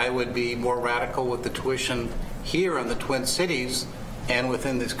side, I would be more radical with the tuition here in the Twin Cities and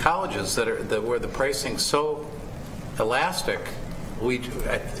within these colleges where the pricing's so elastic. It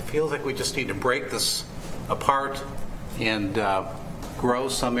feels like we just need to break this apart and grow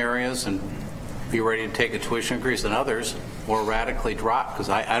some areas and be ready to take a tuition increase, and others more radically drop, because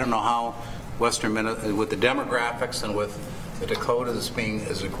I don't know how Western Minnesota, with the demographics and with the Dakotas being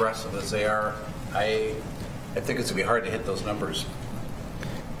as aggressive as they are, I think it's going to be hard to hit those numbers.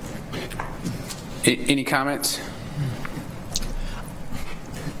 Any comments?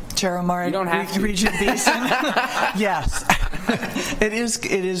 Chair Omari, you don't have to. Regent Beeson. Yes, it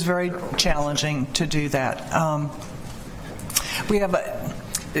is very challenging to do that. We have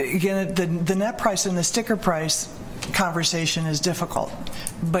again the net price and the sticker price conversation is difficult,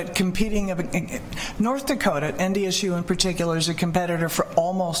 but competing, North Dakota, NDSU in particular, is a competitor for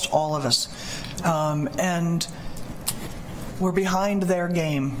almost all of us, and we're behind their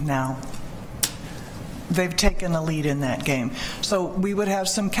game now. They've taken the lead in that game. So we would have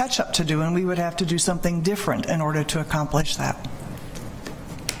some catch up to do, and we would have to do something different in order to accomplish that.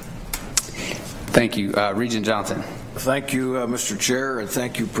 Thank you. Regent Johnson. Thank you, Mr. Chair, and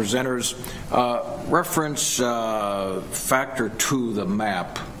thank you, presenters. Reference factor 2, the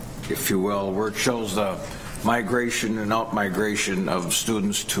map, if you will, where it shows the migration and out-migration of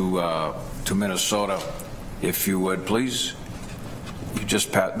students to Minnesota, if you would, please. You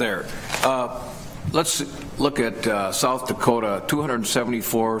just pat there. Let's look at South Dakota.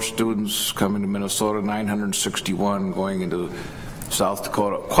 274 students coming to Minnesota, 961 going into South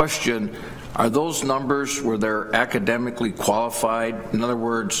Dakota. Question, are those numbers where they're academically qualified? In other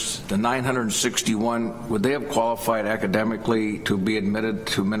words, the 961, would they have qualified academically to be admitted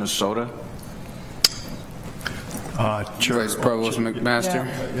to Minnesota? Chair, Vice Provost McMaster.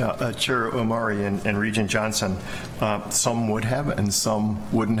 Yeah, Chair Omari and Regent Johnson, some would have and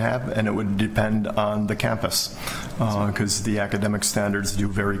some wouldn't have, and it would depend on the campus, because the academic standards do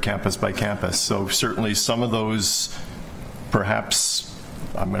vary campus by campus. So certainly some of those, perhaps,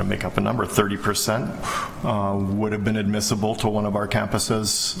 I'm going to make up a number, 30% would have been admissible to one of our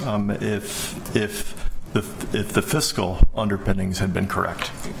campuses if the fiscal underpinnings had been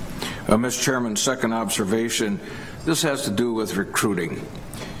correct. Mr. Chairman, second observation, this has to do with recruiting.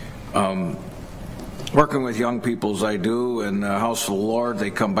 Working with young people as I do in the House of the Lord, they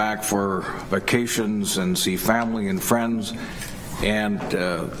come back for vacations and see family and friends, and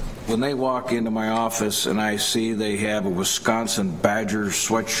when they walk into my office and I see they have a Wisconsin Badgers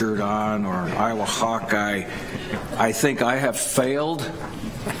sweatshirt on or an Iowa Hawkeye, I think I have failed,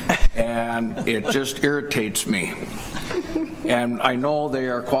 and it just irritates me. And I know they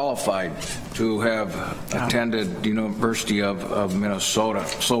are qualified to have attended the University of Minnesota.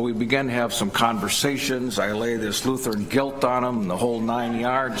 So we began to have some conversations. I lay this Lutheran guilt on them, the whole 9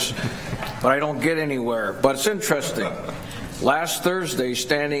 yards, but I don't get anywhere. But it's interesting. Last Thursday,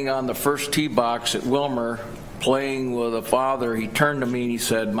 standing on the first tee box at Wilmer playing with a father, he turned to me and he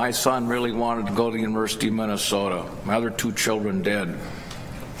said, my son really wanted to go to the University of Minnesota. My other 2 children did.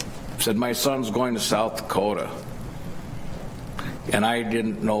 He said, my son's going to South Dakota. And I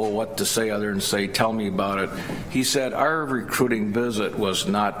didn't know what to say other than say, tell me about it. He said, our recruiting visit was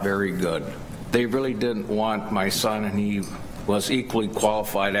not very good. They really didn't want my son, and he was equally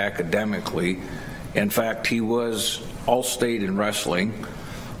qualified academically. In fact, he was all-state in wrestling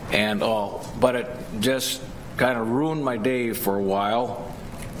and all, but it just kind of ruined my day for a while,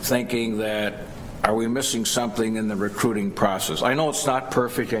 thinking that, are we missing something in the recruiting process? I know it's not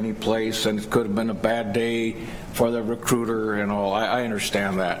perfect any place, and it could have been a bad day for the recruiter and all. I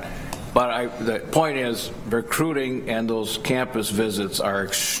understand that. But the point is, recruiting and those campus visits are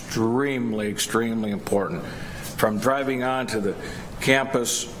extremely, extremely important. From driving on to the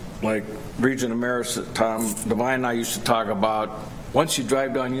campus, like Regent Emeritus Tom Devine and I used to talk about, once you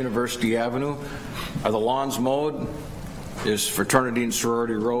drive down University Avenue, are the lawns mowed? Is Fraternity and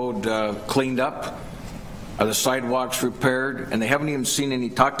Sorority Road cleaned up? Are the sidewalks repaired? And they haven't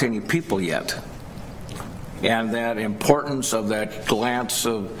even talked to any people yet. And that importance of that glance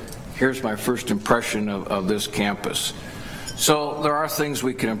of, here's my first impression of this campus. So there are things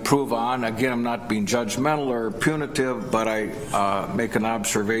we can improve on. Again, I'm not being judgmental or punitive, but I make an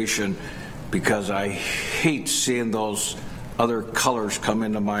observation because I hate seeing those other colors come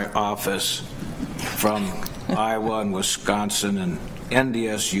into my office from Iowa and Wisconsin and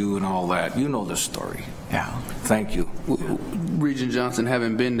NDSU and all that. You know the story. Yeah. Thank you. Regent Johnson,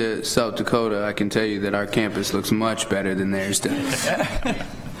 having been to South Dakota, I can tell you that our campus looks much better than theirs does.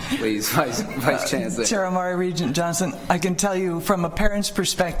 Please, Vice Chancellor. Chair Omari, Regent Johnson, I can tell you from a parent's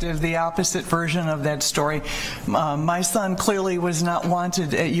perspective the opposite version of that story. My son clearly was not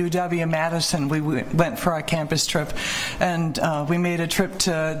wanted at UW-Madison. We went for our campus trip, and we made a trip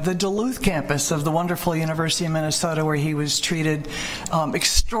to the Duluth campus of the wonderful University of Minnesota, where he was treated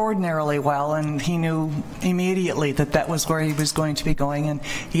extraordinarily well, and he knew immediately that that was where he was going to be going, and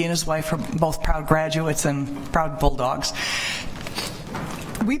he and his wife are both proud graduates and proud Bulldogs.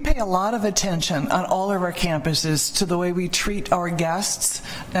 We pay a lot of attention on all of our campuses to the way we treat our guests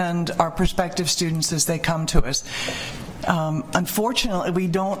and our prospective students as they come to us. Unfortunately, we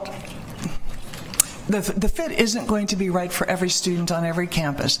don't. The fit isn't going to be right for every student on every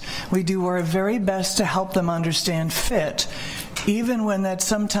campus. We do our very best to help them understand fit, even when that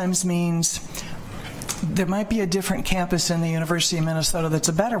sometimes means there might be a different campus in the University of Minnesota that's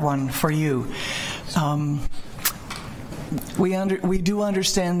a better one for you. We do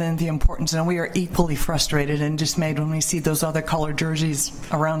understand then the importance, and we are equally frustrated and dismayed when we see those other colored jerseys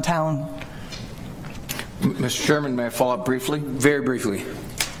around town. Mr. Chairman, may I follow up briefly? Very briefly.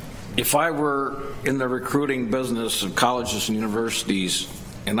 If I were in the recruiting business of colleges and universities,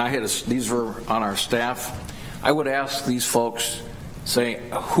 and these were on our staff, I would ask these folks, say,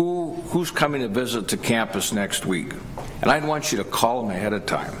 who's coming to visit the campus next week? And I'd want you to call them ahead of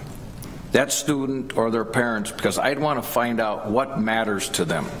time. That student or their parents, because I'd want to find out what matters to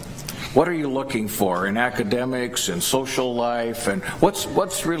them. What are you looking for in academics and social life, and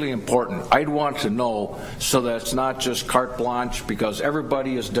what's really important? I'd want to know, so that it's not just carte blanche, because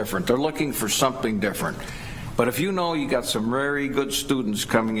everybody is different. They're looking for something different. But if you know you got some very good students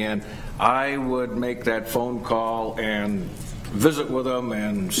coming in, I would make that phone call and visit with them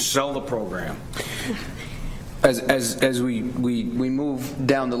and sell the program. As we move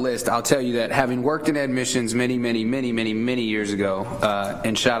down the list, I'll tell you that having worked in admissions many years ago,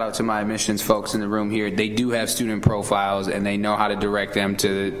 and shout out to my admissions folks in the room here, they do have student profiles and they know how to direct them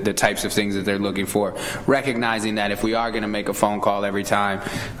to the types of things that they're looking for, recognizing that if we are going to make a phone call every time,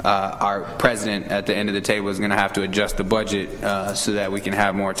 our president at the end of the table is going to have to adjust the budget so that we can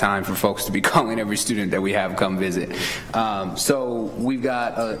have more time for folks to be calling every student that we have come visit. So we've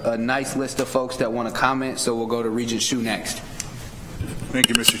got a nice list of folks that want to comment, so we'll go to Regent Hsu next. Thank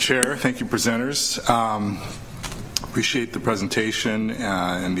you, Mr. Chair. Thank you, presenters. Appreciate the presentation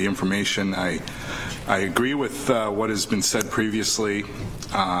and the information. I agree with what has been said previously.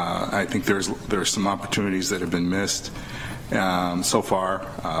 I think there are some opportunities that have been missed so far,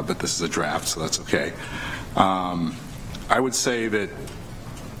 but this is a draft, so that's okay. I would say that,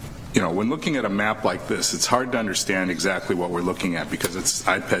 when looking at a map like this, it's hard to understand exactly what we're looking at, because it's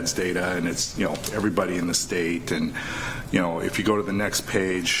IPEDS data and it's, everybody in the state. And, if you go to the next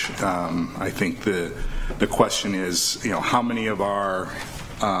page, I think the question is, how many of our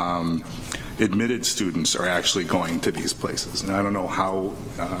admitted students are actually going to these places? And I don't know how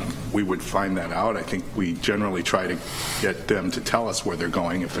we would find that out. I think we generally try to get them to tell us where they're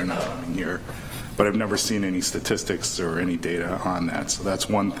going if they're not coming here. But I've never seen any statistics or any data on that. So that's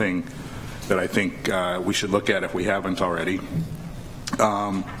one thing that I think we should look at if we haven't already.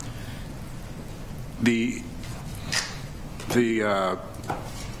 The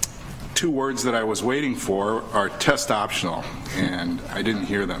two words that I was waiting for are test optional, and I didn't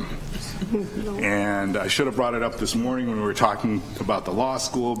hear them. And I should have brought it up this morning when we were talking about the law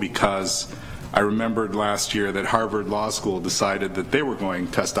school, because I remembered last year that Harvard Law School decided that they were going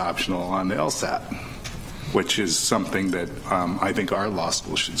test optional on the LSAT, which is something that I think our law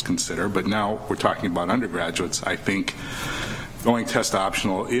school should consider. But now we're talking about undergraduates. I think going test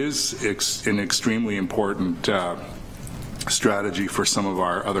optional is an extremely important strategy for some of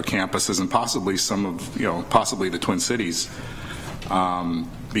our other campuses, and possibly some of, possibly the Twin Cities,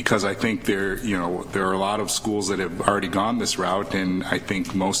 because I think there are a lot of schools that have already gone this route, and I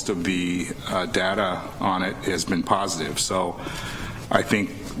think most of the data on it has been positive. So I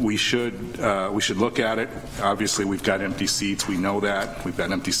think we should look at it. Obviously, we've got empty seats. We know that we've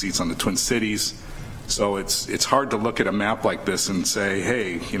got empty seats on the Twin Cities. So it's hard to look at a map like this and say,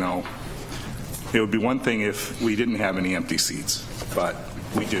 hey, it would be one thing if we didn't have any empty seats, but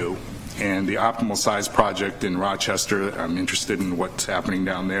we do. And the optimal size project in Rochester, I'm interested in what's happening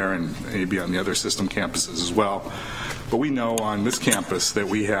down there and maybe on the other system campuses as well. But we know on this campus that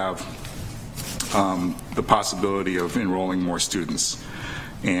we have the possibility of enrolling more students.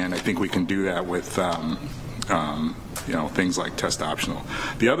 And I think we can do that with things like test optional.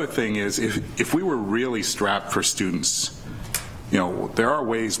 The other thing is, if we were really strapped for students, there are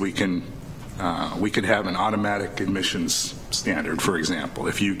ways we could have an automatic admissions standard. For example,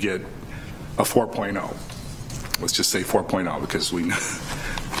 if you get a 4.0, let's just say 4.0, because we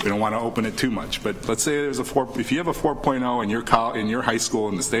don't want to open it too much, but let's say there's if you have a 4.0 in your high school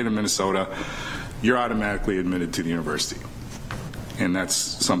in the state of Minnesota, you're automatically admitted to the university. And that's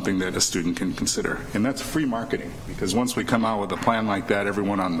something that a student can consider. And that's free marketing, because once we come out with a plan like that,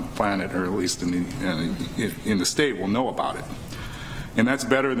 everyone on the planet, or at least in the state, will know about it. And that's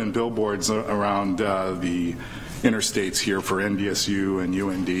better than billboards around the interstates here for NDSU and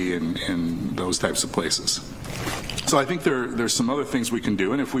UND and those types of places. So I think there's some other things we can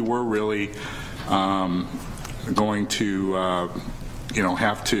do. And if we were really going to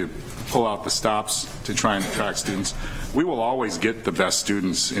have to pull out the stops to try and attract students, we will always get the best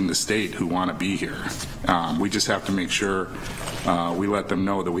students in the state who want to be here. We just have to make sure we let them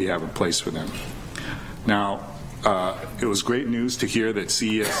know that we have a place for them. Now, it was great news to hear that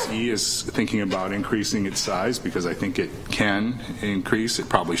CESE is thinking about increasing its size, because I think it can increase. It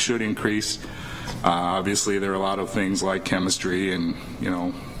probably should increase. Obviously, there are a lot of things like chemistry and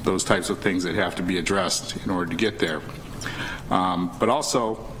those types of things that have to be addressed in order to get there. But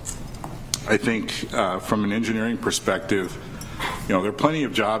also, I think from an engineering perspective, there are plenty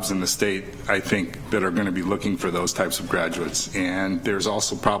of jobs in the state, I think, that are going to be looking for those types of graduates. And there's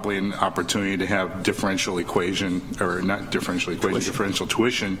also probably an opportunity to have differential equation, or not differential equation, differential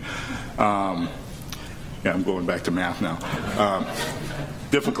tuition. Yeah, I'm going back to math now.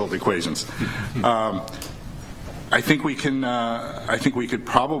 Difficult equations. I think we can. I think we could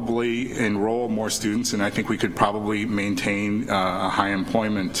probably enroll more students, and I think we could probably maintain a high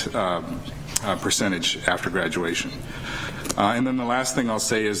employment percentage after graduation. And then the last thing I'll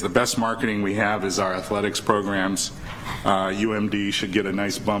say is the best marketing we have is our athletics programs. UMD should get a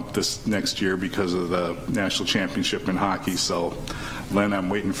nice bump this next year because of the national championship in hockey. So, Len, I'm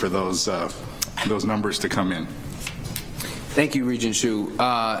waiting for those numbers to come in. Thank you, Regent Hsu.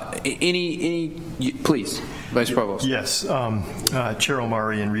 Please, Vice Provost. Yes, Chair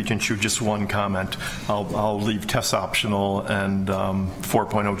Omari and Regent Hsu, just one comment. I'll leave test optional and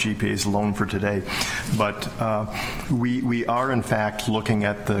 4.0 GPAs alone for today. But we are, in fact, looking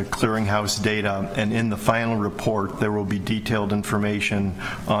at the clearinghouse data, and in the final report, there will be detailed information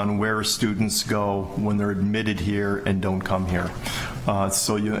on where students go when they're admitted here and don't come here.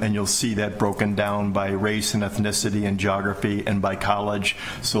 So you'll see that broken down by race and ethnicity and geography and by college.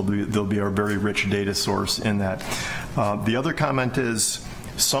 So there'll be a very rich data source in that. The other comment is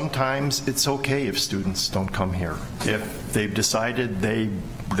sometimes it's okay if students don't come here. If they've decided they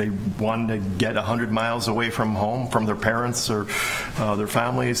want to get 100 miles away from home, from their parents or their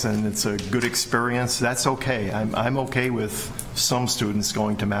families, and it's a good experience, that's okay. I'm okay with some students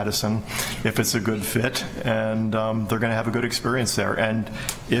going to Madison if it's a good fit, and they're going to have a good experience there. And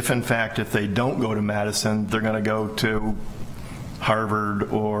if, in fact, if they don't go to Madison, they're going to go to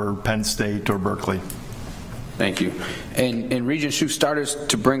Harvard or Penn State or Berkeley. Thank you. And Regents, you started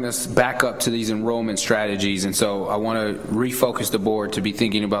to bring us back up to these enrollment strategies, and so I want to refocus the board to be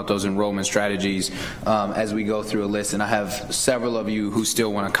thinking about those enrollment strategies as we go through a list. And I have several of you who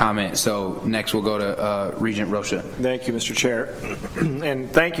still want to comment. So next we'll go to Regent Rocha. Thank you, Mr. Chair. And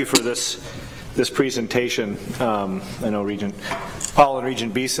thank you for this presentation. I know Regent Paul and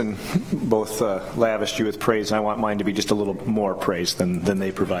Regent Beeson both lavished you with praise, and I want mine to be just a little more praise than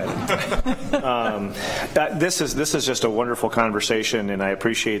they provided. This is just a wonderful conversation, and I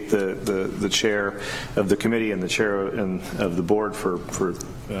appreciate the chair of the committee and the chair of the board for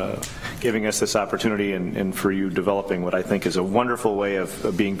giving us this opportunity and for you developing what I think is a wonderful way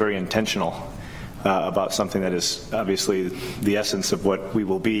of being very intentional about something that is obviously the essence of what we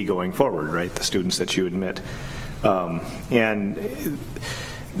will be going forward, right? The students that you admit. And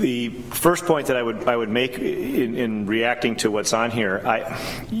the first point that I would make in reacting to what's on here,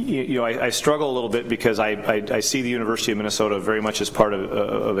 I struggle a little bit because I see the University of Minnesota very much as part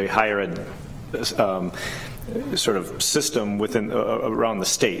of a higher ed sort of system within around the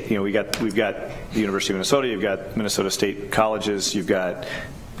state. You know, we've got the University of Minnesota, you've got Minnesota State colleges, you've got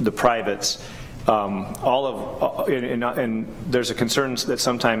the privates. And there's a concern that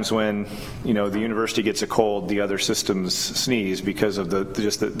sometimes when the university gets a cold, the other systems sneeze because of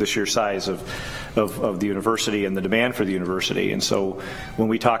the sheer size of the university and the demand for the university. And so when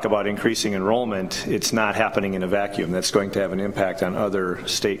we talk about increasing enrollment, it's not happening in a vacuum. That's going to have an impact on other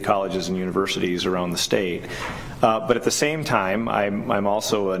state colleges and universities around the state. But at the same time, I'm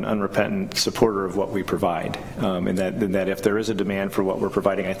also an unrepentant supporter of what we provide, in that if there is a demand for what we're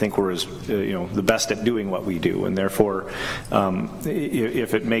providing, I think we're the best at doing what we do, and therefore,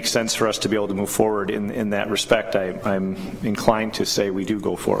 if it makes sense for us to be able to move forward in that respect, I'm inclined to say we do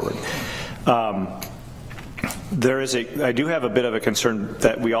go forward. I do have a bit of a concern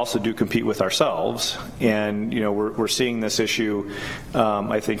that we also do compete with ourselves, and we're seeing this issue,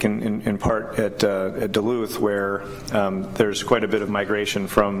 I think in part at Duluth, where there's quite a bit of migration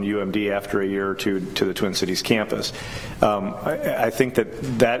from UMD after a year or two to the Twin Cities campus. I think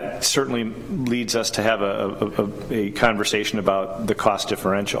that certainly leads us to have a conversation about the cost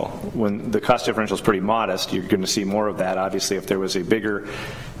differential. When the cost differential is pretty modest, you're going to see more of that. Obviously, if there was a bigger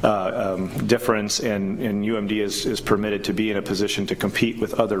difference and UMD is permitted to be in a position to compete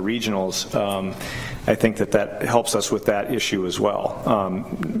with other regionals, I think that helps us with that issue as well.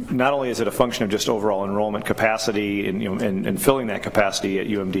 Not only is it a function of just overall enrollment capacity and filling that capacity at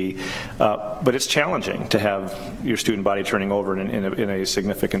UMD, but it's challenging to have your student body turning over in a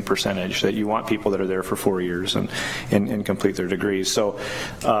significant percentage, that you want people that are there for 4 years and complete their degrees. So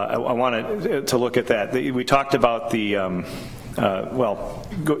I wanted to look at that. We talked about the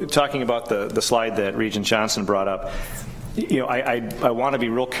talking about the slide that Regent Johnson brought up, I want to be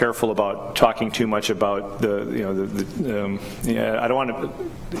real careful about talking too much about I don't want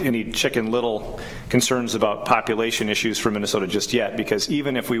any Chicken Little concerns about population issues for Minnesota just yet, because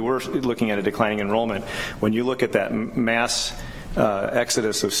even if we were looking at a declining enrollment, when you look at that mass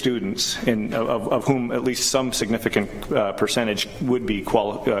exodus of students, of whom at least some significant percentage would be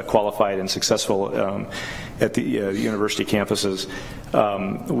qualified and successful at the university campuses,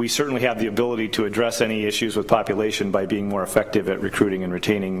 we certainly have the ability to address any issues with population by being more effective at recruiting and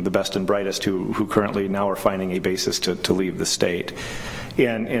retaining the best and brightest who currently now are finding a basis to leave the state.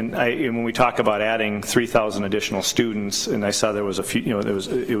 And when we talk about adding 3,000 additional students, and I saw there was a few,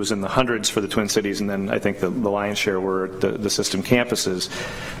 it was in the hundreds for the Twin Cities, and then I think the lion's share were the system campuses.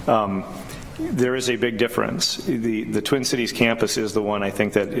 There is a big difference. The Twin Cities campus is the one, I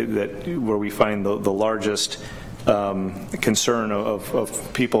think, that where we find the largest concern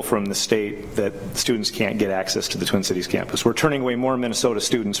of people from the state that students can't get access to the Twin Cities campus. We're turning away more Minnesota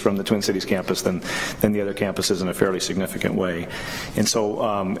students from the Twin Cities campus than the other campuses in a fairly significant way. And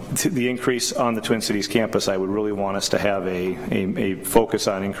so the increase on the Twin Cities campus, I would really want us to have a focus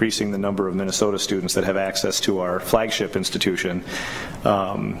on increasing the number of Minnesota students that have access to our flagship institution.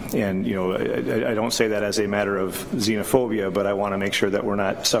 And I don't say that as a matter of xenophobia, but I want to make sure that we're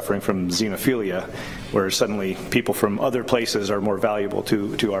not suffering from xenophilia, where suddenly people from other places are more valuable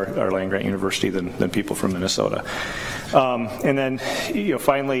to our land-grant university than people from Minnesota. And then,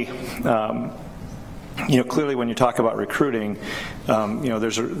 finally, clearly when you talk about recruiting,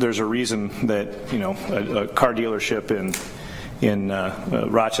 there's a reason that, a car dealership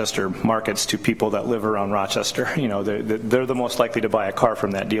Rochester markets to people that live around Rochester. You know, they're the most likely to buy a car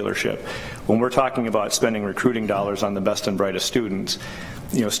from that dealership. When we're talking about spending recruiting dollars on the best and brightest students,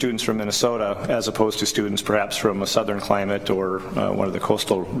 you know, students from Minnesota as opposed to students perhaps from a southern climate or one of the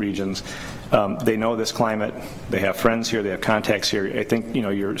coastal regions, they know this climate, they have friends here, they have contacts here. I think, you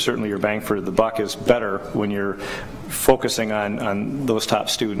know, certainly your bang for the buck is better when you're focusing on those top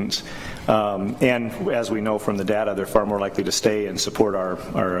students. And as we know from the data, they're far more likely to stay and support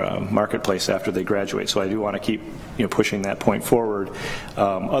our marketplace after they graduate. So I do want to keep, you know, pushing that point forward.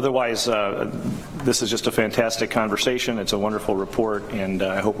 Otherwise, this is just a fantastic conversation. It's a wonderful report, and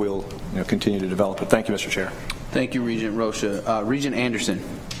I hope we'll, you know, continue to develop it. Thank you, Mr. Chair. Thank you, Regent Rocha. Regent Anderson.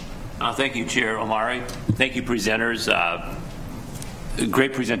 Thank you, Chair Omari. Thank you, presenters.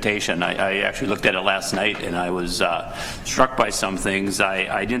 Great presentation. I actually looked at it last night, and I was struck by some things.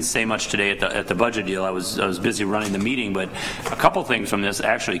 I didn't say much today at the budget deal. I was busy running the meeting, but a couple things from this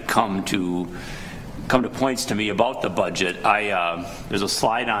actually come to points to me about the budget. There's a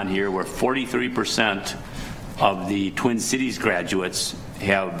slide on here where 43% of the Twin Cities graduates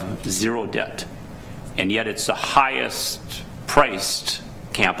have zero debt, and yet it's the highest priced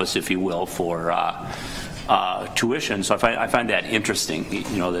campus, if you will, for tuition. So I find that interesting,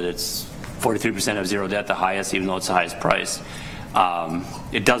 you know, that it's 43% of zero debt, the highest, even though it's the highest price.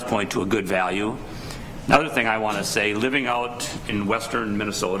 It does point to a good value. Another thing I want to say, living out in western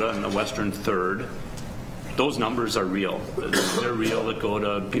Minnesota in the western third, those numbers are real. They're real that go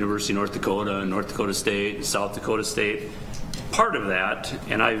to University of North Dakota, North Dakota State, South Dakota State. Part of that,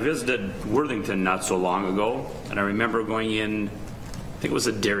 and I visited Worthington not so long ago, and I remember going in, I think it was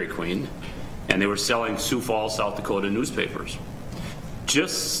a Dairy Queen, and they were selling Sioux Falls, South Dakota newspapers.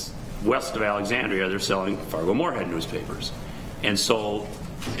 Just west of Alexandria, they're selling Fargo-Moorhead newspapers. And so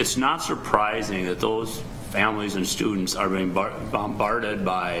it's not surprising that those families and students are being bombarded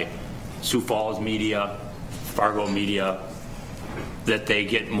by Sioux Falls media, Fargo media, that they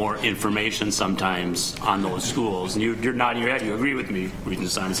get more information sometimes on those schools. And you're nodding your head, you agree with me, Regent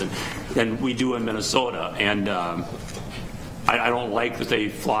Simonson, than we do in Minnesota. And I don't like that they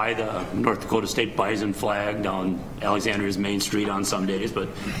fly the North Dakota State Bison flag down Alexandria's Main Street on some days, but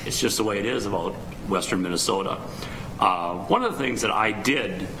it's just the way it is about western Minnesota. One of the things that I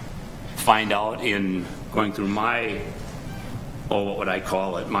did find out in going through my, what would I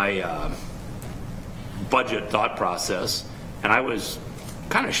call it, my budget thought process, and I was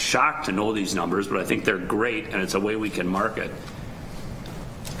kind of shocked to know these numbers, but I think they're great, and it's a way we can market.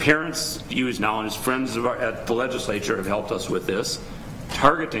 Parents use now, and his friends at the legislature have helped us with this,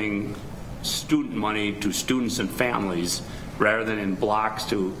 targeting student money to students and families rather than in blocks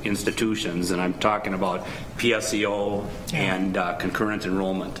to institutions, and I'm talking about PSEO and concurrent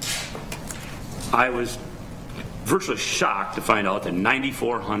enrollment. I was virtually shocked to find out that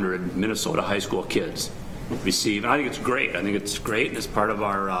 9,400 Minnesota high school kids receive, and I think it's great. I think it's great as part of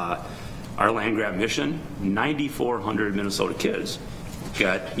our land grab mission. 9,400 Minnesota kids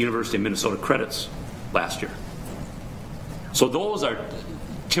got University of Minnesota credits last year. So those are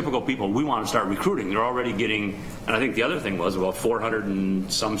typical people we want to start recruiting. They're already getting, and I think the other thing was about 400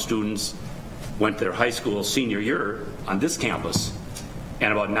 and some students went their high school senior year on this campus,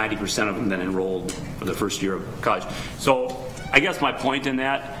 and about 90% of them then enrolled for the first year of college. So I guess my point in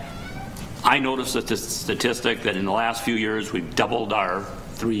that, I noticed that this statistic that in the last few years we've doubled our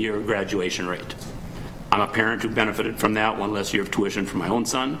 3-year graduation rate. I'm a parent who benefited from that, one less year of tuition for my own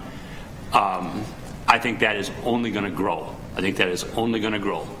son. I think that is only going to grow. I think that is only going to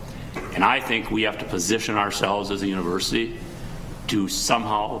grow. And I think we have to position ourselves as a university to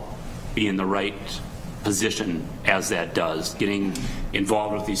somehow be in the right position as that does, getting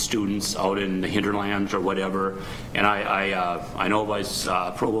involved with these students out in the hinterlands or whatever. And I know Vice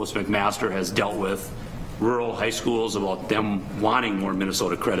Provost McMaster has dealt with rural high schools about them wanting more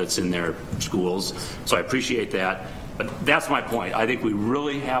Minnesota credits in their schools, so I appreciate that. But that's my point. I think we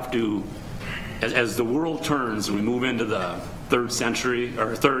really have to, as the world turns and we move into the third century,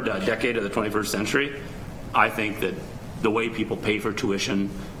 or third decade of the 21st century, I think that the way people pay for tuition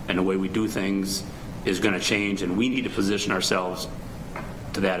and the way we do things is going to change, and we need to position ourselves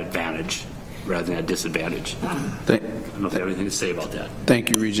to that advantage rather than a disadvantage. I don't know if they have anything to say about that. Thank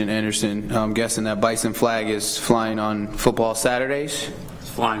you, Regent Anderson. I'm guessing that Bison flag is flying on football Saturdays? It's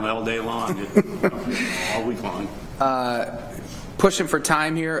flying all day long, all week long. Pushing for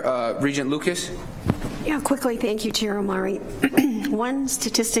time here, Regent Lucas. Yeah, quickly, thank you, Chair Omari. One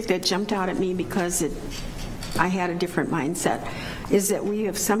statistic that jumped out at me because I had a different mindset is that we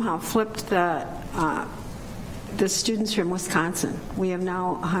have somehow flipped the the students from Wisconsin. We have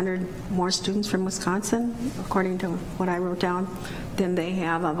now 100 more students from Wisconsin, according to what I wrote down, than they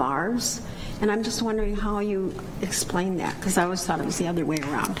have of ours. And I'm just wondering how you explain that, because I always thought it was the other way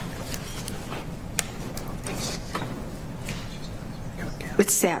around.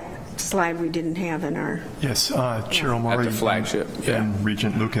 It's that slide we didn't have in our... Yes, Chair Omari At the flagship, and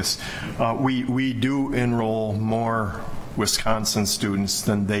Regent Lucas. We do enroll more Wisconsin students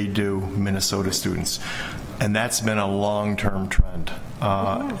than they do Minnesota students. And that's been a long-term trend.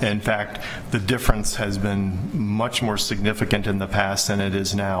 In fact, the difference has been much more significant in the past than it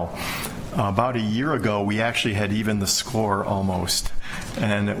is now. About a year ago, we actually had even the score almost,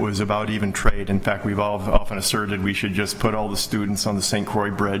 and it was about even trade. In fact, we've often asserted we should just put all the students on the St. Croix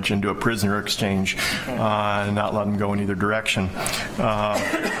Bridge and do a prisoner exchange and not let them go in either direction,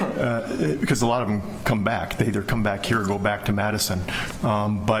 because a lot of them come back. They either come back here or go back to Madison.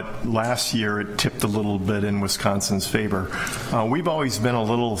 But last year, it tipped a little bit in Wisconsin's favor. We've always been a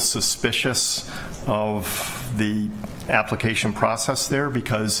little suspicious of the application process there,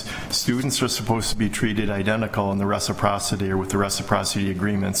 because students are supposed to be treated identical in the reciprocity or with the reciprocity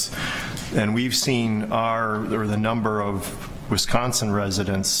agreements. And we've seen the number of Wisconsin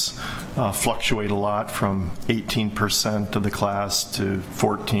residents fluctuate a lot, from 18% of the class to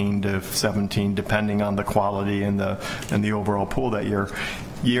 14 to 17, depending on the quality and the overall pool that year.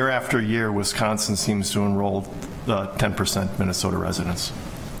 Year after year, Wisconsin seems to enroll 10% Minnesota residents.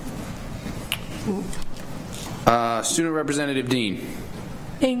 Student Representative Dean.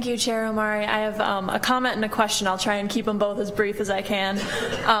 Thank you, Chair Omari. I have a comment and a question. I'll try and keep them both as brief as I can.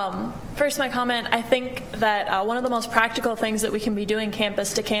 First, my comment, I think that one of the most practical things that we can be doing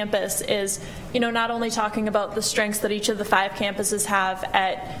campus to campus is, not only talking about the strengths that each of the 5 campuses have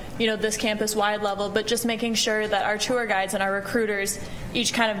at, this campus-wide level, but just making sure that our tour guides and our recruiters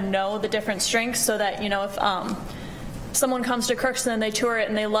each kind of know the different strengths, so that, if someone comes to Crookston and they tour it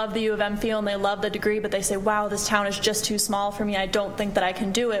and they love the U of M feel and they love the degree, but they say, wow, this town is just too small for me, I don't think that I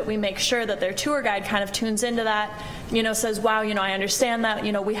can do it, we make sure that their tour guide kind of tunes into that, says, wow, I understand that,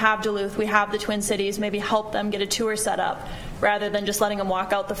 we have Duluth, we have the Twin Cities, maybe help them get a tour set up, rather than just letting them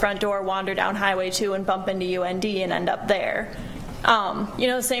walk out the front door, wander down Highway 2 and bump into UND and end up there.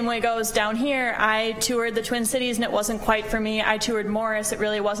 The same way goes down here. I toured the Twin Cities and it wasn't quite for me. I toured Morris, it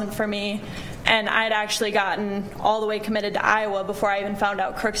really wasn't for me. And I'd actually gotten all the way committed to Iowa before I even found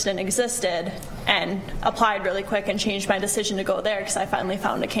out Crookston existed, and applied really quick and changed my decision to go there because I finally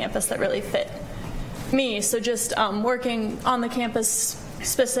found a campus that really fit me. So just working on the campus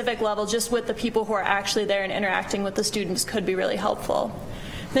specific level, just with the people who are actually there and interacting with the students, could be really helpful.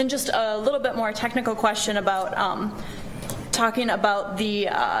 Then just a little bit more technical question about talking about the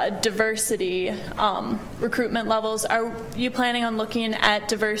diversity recruitment levels. Are you planning on looking at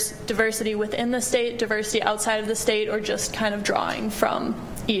diversity within the state, diversity outside of the state, or just kind of drawing from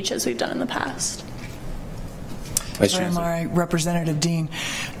each as we've done in the past? Vice Chancellor. Representative Dean,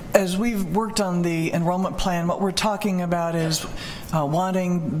 as we've worked on the enrollment plan, what we're talking about is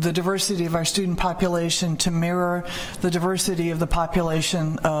wanting the diversity of our student population to mirror the diversity of the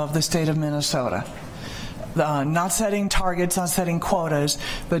population of the state of Minnesota. Not setting targets, not setting quotas,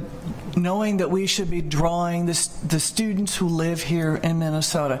 but knowing that we should be drawing the students who live here in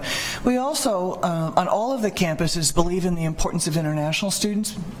Minnesota. We also, on all of the campuses, believe in the importance of international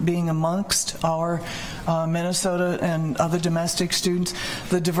students being amongst our Minnesota and other domestic students.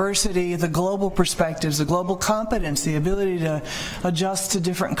 The diversity, the global perspectives, the global competence, the ability to adjust to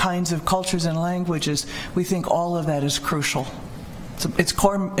different kinds of cultures and languages, we think all of that is crucial. It's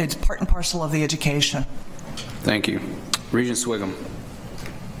part and parcel of the education. Thank you. Regent Swigum.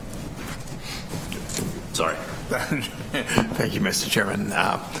 Sorry. Thank you, Mr. Chairman.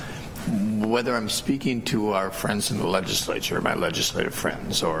 Whether I'm speaking to our friends in the legislature, my legislative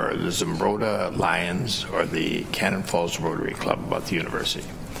friends, or the Zumbrota Lions, or the Cannon Falls Rotary Club about the university,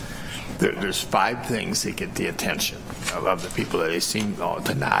 there's 5 things that get the attention of the people that they seem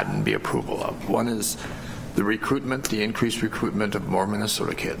to nod and be approval of. One is the recruitment, the increased recruitment of more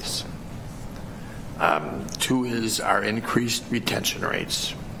Minnesota kids. 2 is our increased retention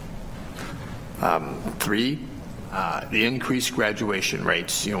rates. 3, the increased graduation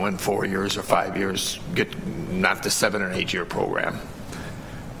rates, in 4 years or 5 years, get not the 7 or 8 year program.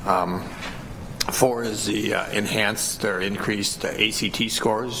 4 is the enhanced or increased ACT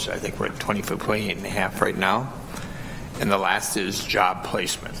scores. I think we're at 28.5 right now. And the last is job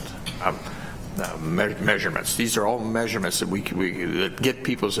placement. Measurements. These are all measurements that that get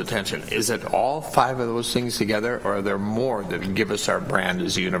people's attention. Is it all 5 of those things together, or are there more that give us our brand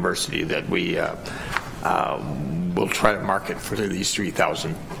as a university that we will try to market for these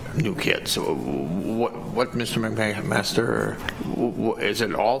 3,000 new kids. So what Mr. McMaster, is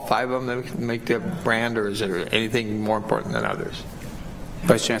it all 5 of them that make the brand, or is there anything more important than others?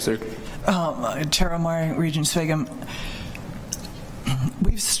 Vice Chancellor. Chair Omari, Regent Swigum,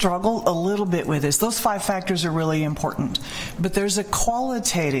 we've struggled a little bit with this. Those 5 factors are really important, but there's a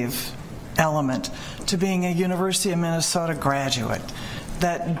qualitative element to being a University of Minnesota graduate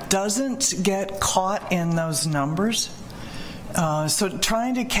that doesn't get caught in those numbers. So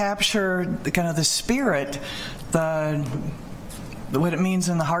trying to capture the spirit, what it means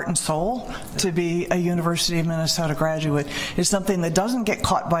in the heart and soul to be a University of Minnesota graduate is something that doesn't get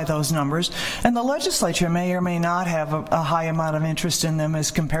caught by those numbers. And the legislature may or may not have a high amount of interest in them as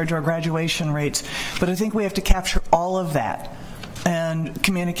compared to our graduation rates. But I think we have to capture all of that and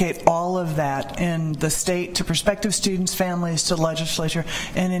communicate all of that in the state to prospective students, families, to the legislature,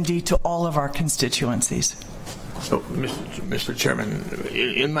 and indeed to all of our constituencies. So, Mr. Chairman,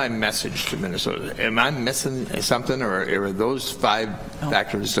 in my message to Minnesota, am I missing something, or are those 5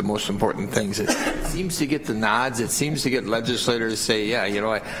 factors the most important things? It seems to get the nods. It seems to get legislators say, yeah,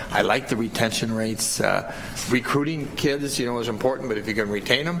 I like the retention rates. Recruiting kids, is important, but if you can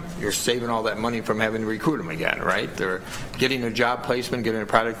retain them, you're saving all that money from having to recruit them again, right? They're getting a job placement, getting a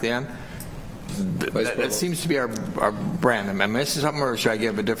product in. That seems to be our brand. Am I missing something, or should I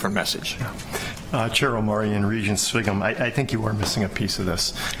give a different message? Chair Omari and Regent Swigum, I think you are missing a piece of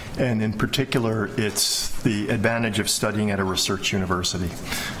this. And in particular, it's the advantage of studying at a research university.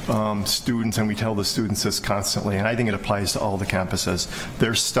 Students, and we tell the students this constantly, and I think it applies to all the campuses,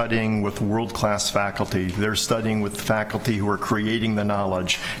 they're studying with world-class faculty. They're studying with faculty who are creating the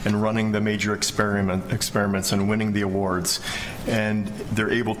knowledge and running the major experiments and winning the awards. And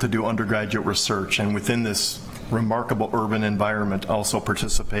they're able to do undergraduate research, and within this remarkable urban environment also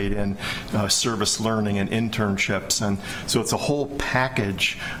participate in service learning and internships. And so it's a whole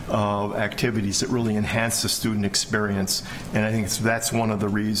package of activities that really enhance the student experience. And I think that's one of the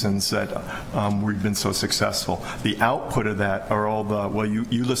reasons that we've been so successful. The output of that are all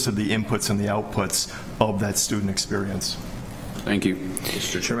you listed the inputs and the outputs of that student experience. Thank you.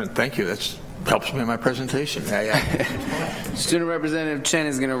 Mr. Chairman, thank you. That helps me in my presentation. Student Representative Chen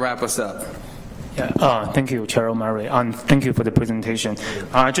is going to wrap us up. Thank you, Chair Omari, and thank you for the presentation.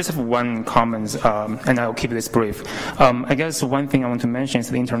 I just have one comment, and I'll keep this brief. I guess one thing I want to mention is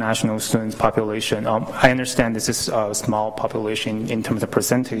the international student population. I understand this is a small population in terms of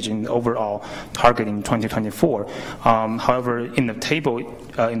percentage in overall target in 2024. However, in the table,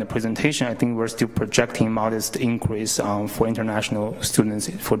 in the presentation, I think we're still projecting modest increase for international students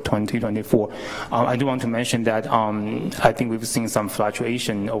for 2024. I do want to mention that I think we've seen some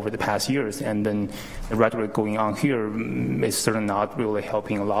fluctuation over the past years, and then the rhetoric going on here is certainly not really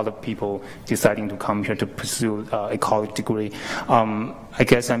helping a lot of people deciding to come here to pursue a college degree. I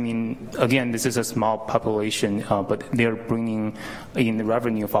guess, again, this is a small population, but they're bringing in the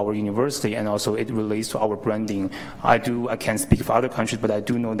revenue of our university, and also it relates to our branding. I can't speak for other countries, but I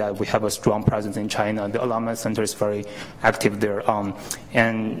do know that we have a strong presence in China. The Alumni Center is very active there.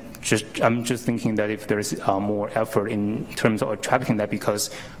 And I'm just thinking that if there's more effort in terms of attracting that, because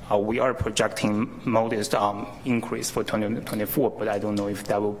we are projecting modest increase for 2024, but I don't know if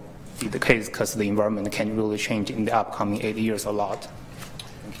that will be the case because the environment can really change in the upcoming 8 years a lot.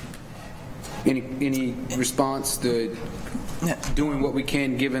 Any response to doing what we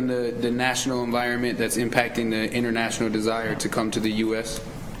can given the national environment that's impacting the international desire to come to the U.S.?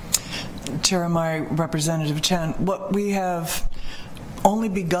 Chair Omari, Representative Chen, what we have only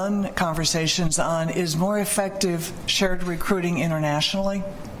begun conversations on is more effective shared recruiting internationally.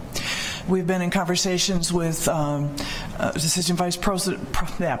 We've been in conversations with Assistant Vice President,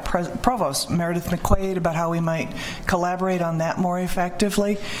 Provost Meredith McQuaid about how we might collaborate on that more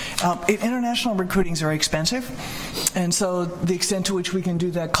effectively. International recruiting is very expensive, and so the extent to which we can do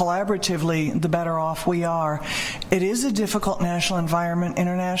that collaboratively, the better off we are. It is a difficult national environment.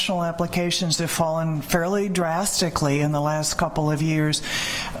 International applications have fallen fairly drastically in the last couple of years.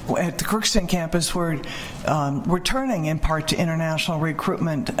 At the Crookston campus, we're turning in part to international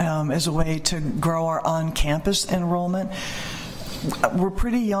recruitment as a way to grow our on-campus enrollment. We're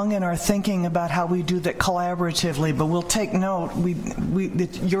pretty young in our thinking about how we do that collaboratively, but we'll take note.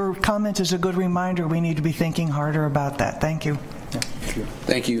 Your comment is a good reminder. We need to be thinking harder about that. Thank you.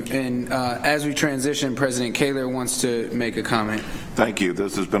 Thank you. And as we transition, President Kaler wants to make a comment. Thank you.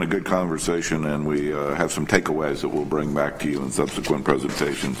 This has been a good conversation, and we have some takeaways that we'll bring back to you in subsequent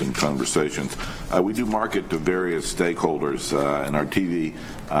presentations and conversations. We do market to various stakeholders, and our TV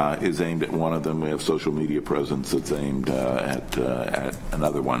is aimed at one of them. We have social media presence that's aimed at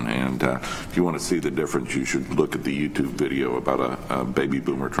another one. And if you want to see the difference, you should look at the YouTube video about a baby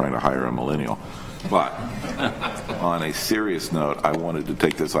boomer trying to hire a millennial. But on a serious note, I wanted to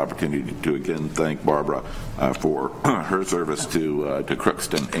take this opportunity to again thank Barbara for her service to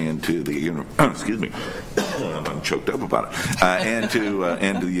Crookston and to the excuse me, I'm choked up about it, and to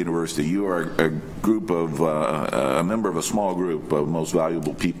the university. You are a group of a member of a small group of most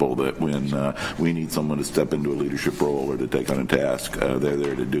valuable people that when we need someone to step into a leadership role or to take on a task, they're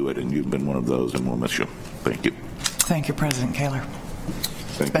there to do it, and you've been one of those, and we'll miss you. Thank you. Thank you, President Kaler.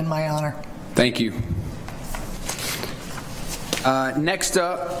 It's been my honor. Thank you. Next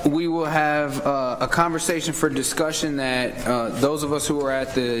up, we will have a conversation for discussion that those of us who were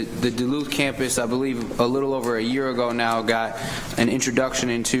at the Duluth campus, I believe a little over a year ago now, got an introduction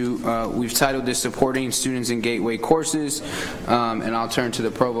into. We've titled this Supporting Students in Gateway Courses, and I'll turn to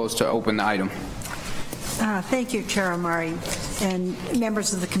the provost to open the item. Thank you, Chair Omari, and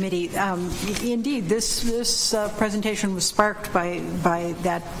members of the committee. Indeed, this presentation was sparked by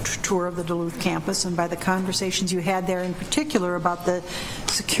that tour of the Duluth campus and by the conversations you had there, in particular about the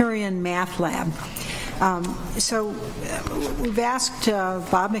Securian Math Lab. So we've asked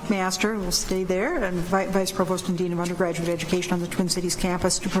Bob McMaster, who will stay there, and Vice Provost and Dean of Undergraduate Education on the Twin Cities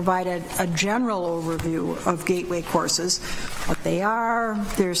campus, to provide a general overview of gateway courses, what they are,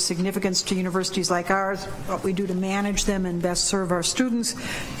 their significance to universities like ours, what we do to manage them and best serve our students.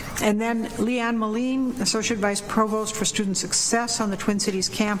 And then Leanne Moline, Associate Vice Provost for Student Success on the Twin Cities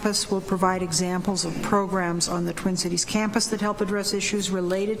campus, will provide examples of programs on the Twin Cities campus that help address issues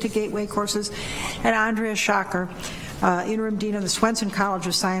related to gateway courses. And Andrea Schocker, Interim Dean of the Swenson College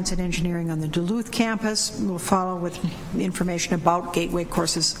of Science and Engineering on the Duluth campus, will follow with information about gateway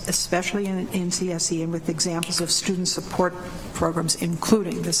courses, especially in CSE, and with examples of student support programs,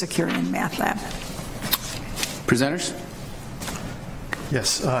 including the Securian Math Lab. Presenters?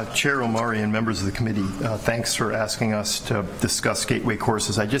 Yes, Chair Omari and members of the committee, thanks for asking us to discuss gateway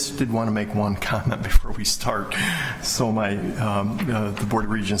courses. I just did want to make one comment before we start, so the Board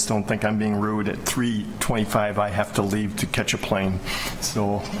of Regents don't think I'm being rude. At 3:25, I have to leave to catch a plane.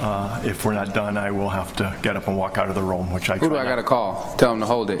 So if we're not done, I will have to get up and walk out of the room, which I try. Who do I got to call? Tell them to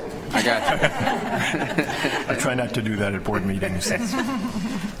hold it. I got you. I try not to do that at board meetings.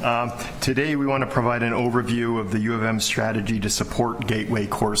 Today, we want to provide an overview of the U of M strategy to support gateway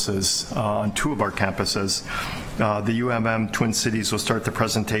courses on two of our campuses. The U of M Twin Cities will start the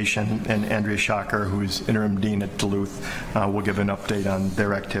presentation, and Andrea Schocker, who is Interim Dean at Duluth, will give an update on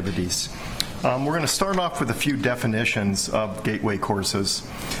their activities. We're going to start off with a few definitions of gateway courses.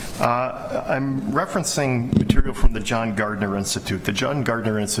 I'm referencing material from the John Gardner Institute. The John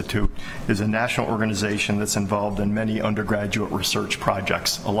Gardner Institute is a national organization that's involved in many undergraduate research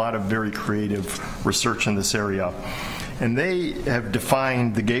projects, a lot of very creative research in this area. And they have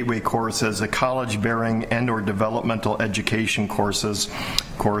defined the gateway course as a college-bearing and/or developmental education course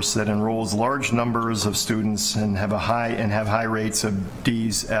that enrolls large numbers of students and have high rates of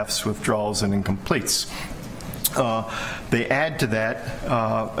D's, F's, withdrawals, and incompletes. They add to that,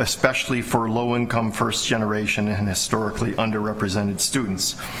 especially for low-income first-generation and historically underrepresented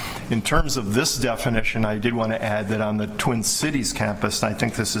students. In terms of this definition, I did want to add that on the Twin Cities campus, and I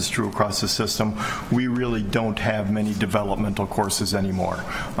think this is true across the system, we really don't have many developmental courses anymore.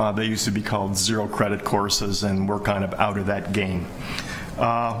 They used to be called zero-credit courses, and we're kind of out of that game.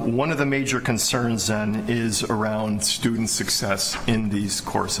 One of the major concerns then is around student success in these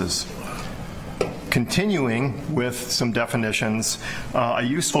courses. Continuing with some definitions, a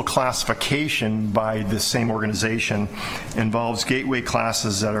useful classification by the same organization involves gateway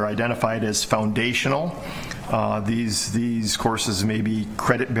classes that are identified as foundational. These courses may be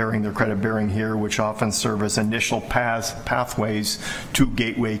credit-bearing. They're credit-bearing here, which often serve as initial pathways to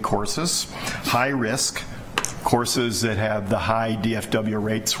gateway courses. High risk, courses that have the high DFW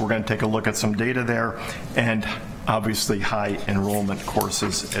rates. We're going to take a look at some data there, and obviously high enrollment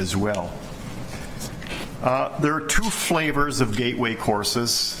courses as well. There are two flavors of gateway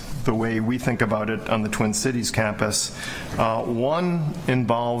courses, the way we think about it on the Twin Cities campus. One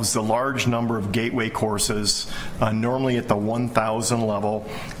involves a large number of gateway courses, normally at the 1,000 level,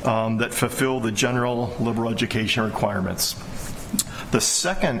 that fulfill the general liberal education requirements. The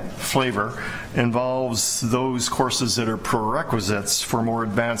second flavor involves those courses that are prerequisites for more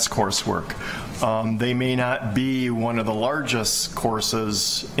advanced coursework. They may not be one of the largest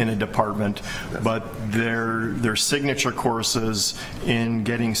courses in a department, but they're signature courses in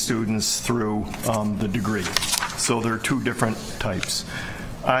getting students through the degree. So there are two different types.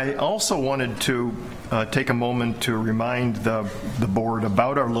 I also wanted to take a moment to remind the board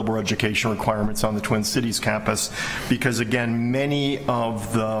about our liberal education requirements on the Twin Cities campus, because again, many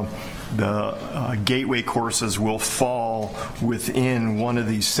of the gateway courses will fall within one of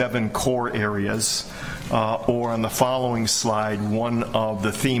these 7 core areas, or on the following slide, one of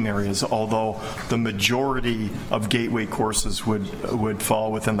the theme areas, although the majority of gateway courses would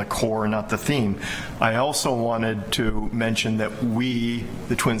fall within the core, not the theme. I also wanted to mention that we,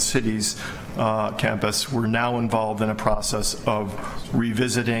 the Twin Cities campus, we're now involved in a process of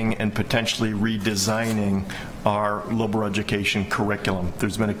revisiting and potentially redesigning our liberal education curriculum.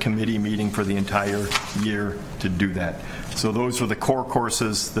 There's been a committee meeting for the entire year to do that. So those are the core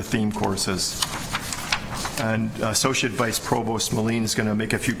courses, the theme courses. And Associate Vice Provost Moline is going to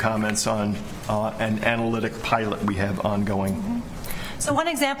make a few comments on an analytic pilot we have ongoing. Mm-hmm. So one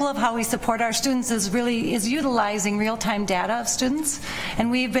example of how we support our students is utilizing real-time data of students, and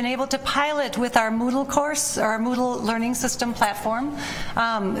we've been able to pilot with our Moodle course, our Moodle learning system platform,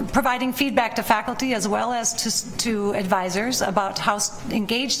 providing feedback to faculty as well as to advisors about how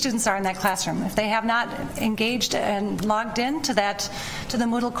engaged students are in that classroom. If they have not engaged and logged in to the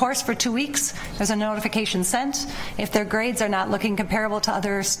Moodle course for 2 weeks, there's a notification sent. If their grades are not looking comparable to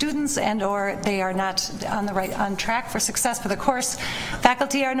other students and/or they are not on track for success for the course,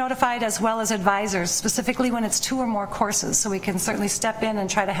 faculty are notified as well as advisors, specifically when it's 2 or more courses, so we can certainly step in and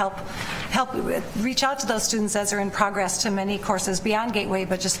try to help reach out to those students as they're in progress to many courses beyond Gateway,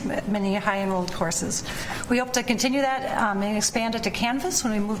 but just many high-enrolled courses. We hope to continue that and expand it to Canvas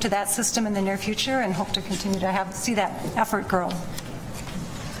when we move to that system in the near future, and hope to continue to see that effort grow.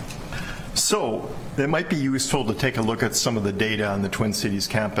 So it might be useful to take a look at some of the data on the Twin Cities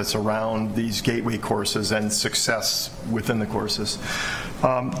campus around these gateway courses and success within the courses.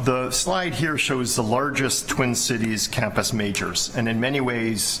 The slide here shows the largest Twin Cities campus majors, and in many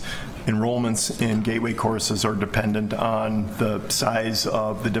ways enrollments in gateway courses are dependent on the size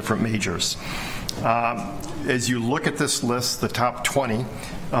of the different majors. As you look at this list, the top 20,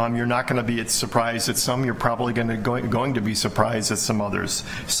 you're not going to be surprised at some. You're probably going to be surprised at some others.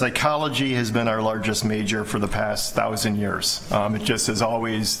 Psychology has been our largest major for the past 1,000 years. It just is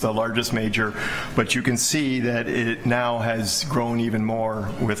always the largest major, but you can see that it now has grown even more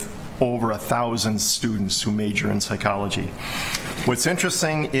with over 1,000 students who major in psychology. What's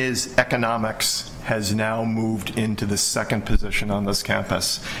interesting is economics has now moved into the second position on this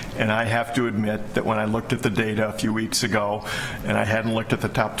campus. And I have to admit that when I looked at the data a few weeks ago, and I hadn't looked at the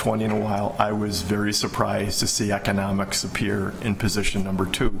top 20 in a while, I was very surprised to see economics appear in position number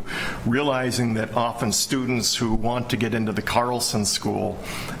 2, realizing that often students who want to get into the Carlson School,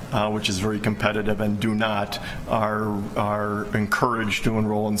 which is very competitive, and do not, are encouraged to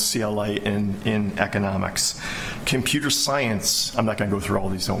enroll in CLA in economics. Computer science, I'm not going to go through all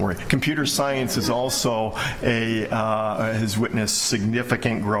these, don't worry. Computer science is also has witnessed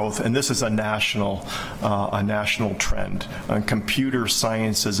significant growth, and this is a national trend. Computer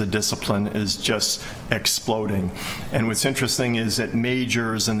science as a discipline is just exploding. And what's interesting is that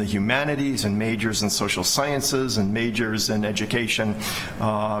majors in the humanities and majors in social sciences and majors in education,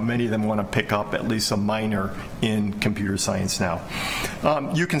 many of them want to pick up at least a minor in computer science now.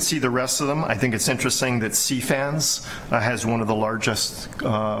 You can see the rest of them. I think it's interesting that CFANS has one of the largest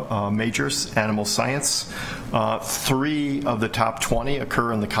majors, animal science. 3 of the top 20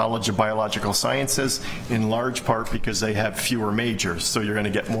 occur in the College of Biological Sciences, in large part because they have fewer majors, so you're going to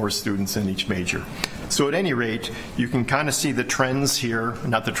get more students in each major. So at any rate, you can kind of see the trends here,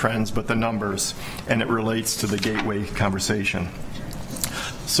 not the trends, but the numbers, and it relates to the gateway conversation.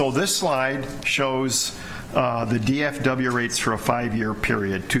 So this slide shows the DFW rates for a 5-year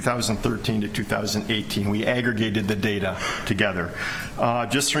period, 2013 to 2018. We aggregated the data together.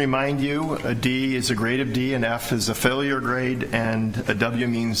 Just to remind you, a D is a grade of D and F is a failure grade, and a W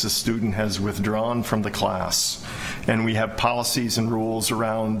means the student has withdrawn from the class. And we have policies and rules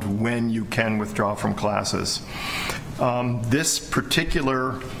around when you can withdraw from classes. This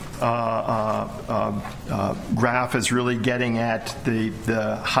particular graph is really getting at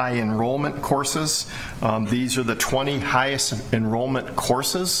the high enrollment courses. These are the 20 highest enrollment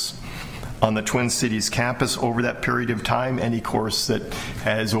courses on the Twin Cities campus over that period of time. Any course that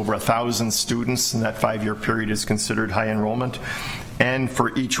has over 1,000 students in that 5-year period is considered high enrollment. And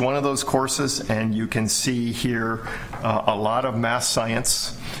for each one of those courses, and you can see here a lot of math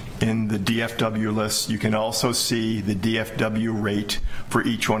science in the DFW list. You can also see the DFW rate for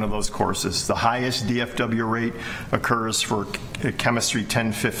each one of those courses. The highest DFW rate occurs for Chemistry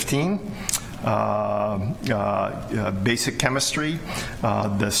 1015. Basic chemistry.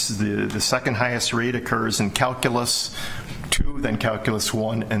 The second highest rate occurs in Calculus 2, then Calculus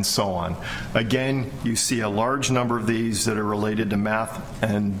 1, and so on. Again, you see a large number of these that are related to math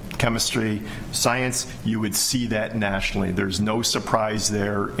and chemistry, science. You would see that nationally. There's no surprise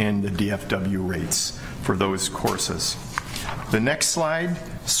there in the DFW rates for those courses. The next slide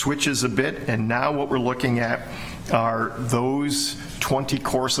switches a bit, and now what we're looking at are those 20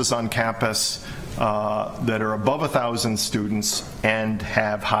 courses on campus that are above 1,000 students and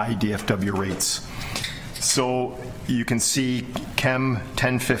have high DFW rates. So you can see Chem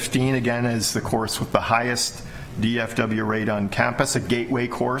 1015 again is the course with the highest DFW rate on campus, a gateway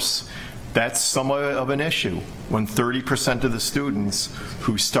course. That's somewhat of an issue when 30% of the students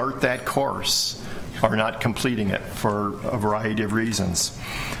who start that course are not completing it for a variety of reasons.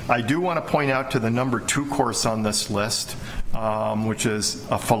 I do want to point out to the number 2 course on this list, which is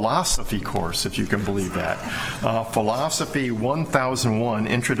a philosophy course, if you can believe that. Philosophy 1001,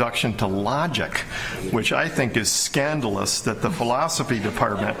 Introduction to Logic, which I think is scandalous that the philosophy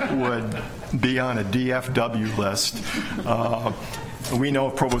department would be on a DFW list. We know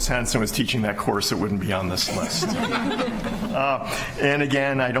if Provost Hansen was teaching that course, it wouldn't be on this list. And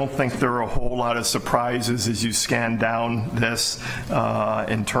again, I don't think there are a whole lot of surprises as you scan down this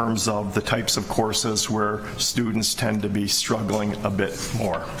in terms of the types of courses where students tend to be struggling a bit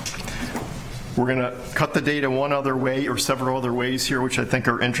more. We're going to cut the data one other way, or several other ways here, which I think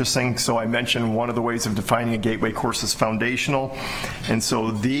are interesting. So I mentioned one of the ways of defining a gateway course is foundational. And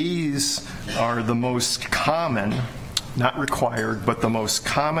so these are the most common, not required, but the most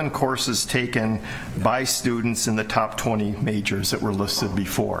common courses taken by students in the top 20 majors that were listed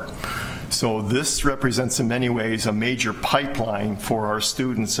before. So this represents in many ways a major pipeline for our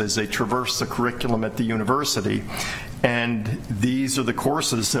students as they traverse the curriculum at the university. And these are the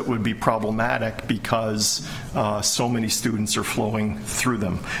courses that would be problematic because so many students are flowing through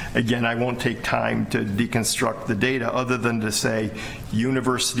them. Again, I won't take time to deconstruct the data other than to say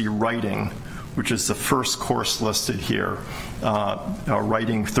university writing, which is the first course listed here,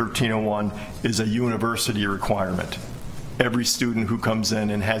 Writing 1301, is a university requirement. Every student who comes in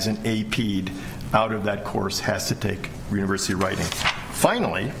and has an AP'd out of that course has to take university writing.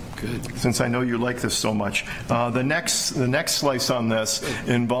 Finally, since I know you like this so much, the next slice on this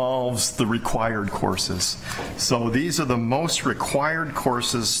involves the required courses. So these are the most required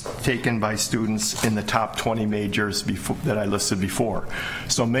courses taken by students in the top 20 majors that I listed before.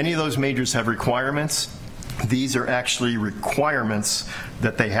 So many of those majors have requirements. These are actually requirements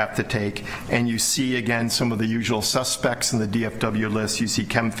that they have to take, and you see again some of the usual suspects in the DFW list. You see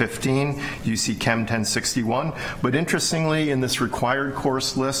Chem 15, you see Chem 1061, but interestingly in this required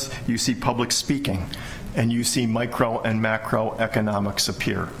course list you see public speaking, and you see micro and macroeconomics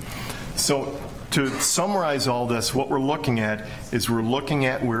appear. So to summarize all this, what we're looking at is we're looking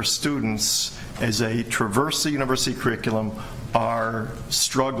at where students, as they traverse the university curriculum, are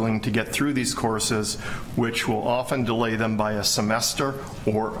struggling to get through these courses, which will often delay them by a semester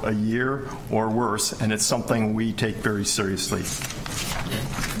or a year or worse, and it's something we take very seriously.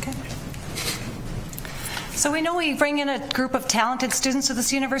 Okay. So we know we bring in a group of talented students to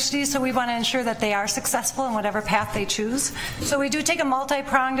this university, so we want to ensure that they are successful in whatever path they choose. So we do take a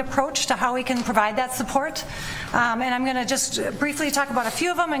multi-pronged approach to how we can provide that support. And I'm going to just briefly talk about a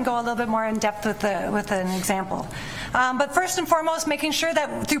few of them and go a little bit more in depth with an example. But first and foremost, making sure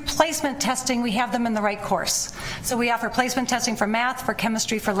that through placement testing we have them in the right course. So we offer placement testing for math, for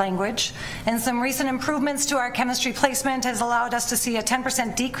chemistry, for language. And some recent improvements to our chemistry placement has allowed us to see a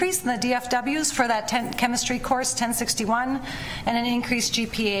 10% decrease in the DFWs for that chemistry course 1061 and an increased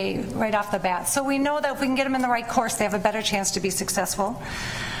GPA right off the bat. So we know that if we can get them in the right course, they have a better chance to be successful.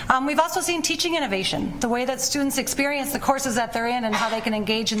 We've also seen teaching innovation, the way that students experience the courses that they're in and how they can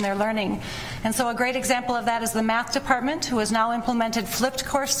engage in their learning. And so a great example of that is the math department, who has now implemented flipped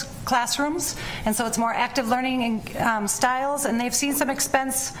course classrooms. And so it's more active learning styles, and they've seen some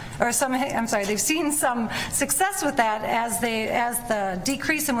they've seen some success with that as the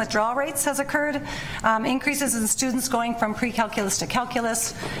decrease in withdrawal rates has occurred, increases in students going from pre-calculus to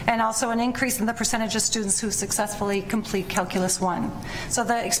calculus, and also an increase in the percentage of students who successfully complete Calculus 1. So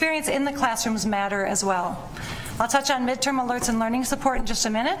the experience in the classrooms matter as well. I'll touch on midterm alerts and learning support in just a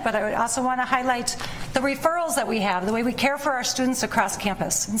minute, but I would also want to highlight the referrals that we have, the way we care for our students across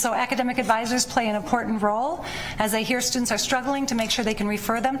campus. And so academic advisors play an important role as they hear students are struggling to make sure they can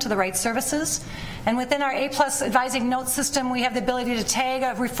refer them to the right services. And within our A+ advising note system, we have the ability to tag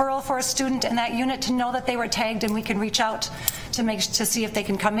a referral for a student in that unit to know that they were tagged, and we can reach out to see if they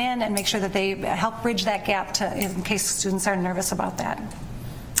can come in and make sure that they help bridge that gap in case students are nervous about that.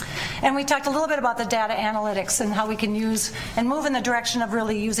 And we talked a little bit about the data analytics and how we can use and move in the direction of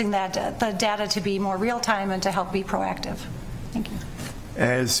really using the data to be more real-time and to help be proactive. Thank you.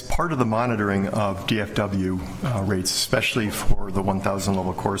 As part of the monitoring of DFW rates, especially for the 1,000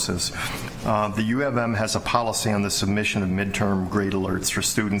 level courses, the U of M has a policy on the submission of midterm grade alerts for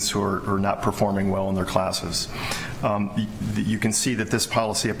students who are not performing well in their classes. You can see that this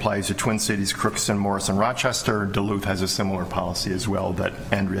policy applies to Twin Cities, Crookston, Morrison, Rochester. Duluth has a similar policy as well that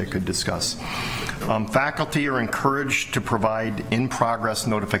Andrea could discuss. Faculty are encouraged to provide in-progress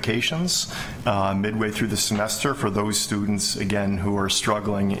notifications midway through the semester for those students, again, who are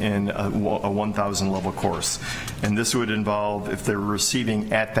struggling in a 1,000 level course. And this would involve, if they're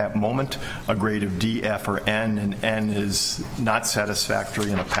receiving at that moment a grade of D, F, or N, and N is not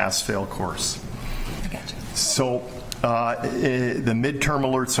satisfactory in a pass-fail course. So the midterm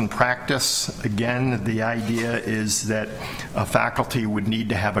alerts in practice, again, the idea is that a faculty would need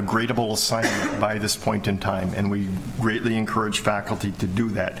to have a gradable assignment by this point in time, and we greatly encourage faculty to do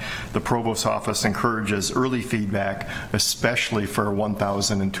that. The Provost's office encourages early feedback, especially for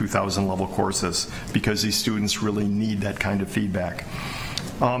 1,000 and 2,000 level courses, because these students really need that kind of feedback.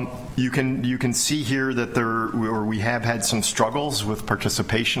 You can see here that we have had some struggles with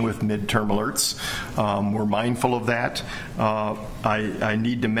participation with midterm alerts. We're mindful of that. I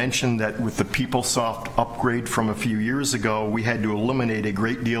need to mention that with the PeopleSoft upgrade from a few years ago, we had to eliminate a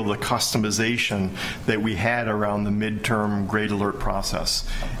great deal of the customization that we had around the midterm grade alert process,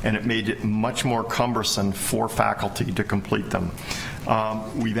 and it made it much more cumbersome for faculty to complete them.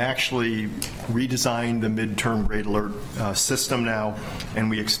 We've actually redesigned the midterm grade alert system now, and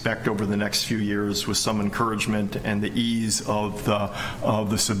we expect over the next few years, with some encouragement and the ease of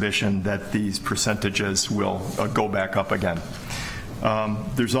the submission, that these percentages will go back up again.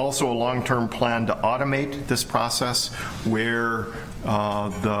 There's also a long-term plan to automate this process where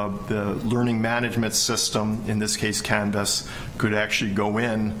the learning management system, in this case Canvas, could actually go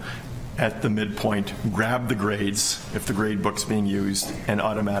in at the midpoint, grab the grades if the grade book's being used, and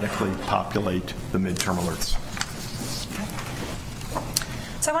automatically populate the midterm alerts.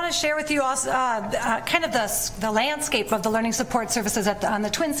 So I want to share with you also kind of the landscape of the learning support services on the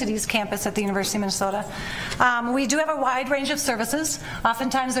Twin Cities campus at the University of Minnesota. We do have a wide range of services.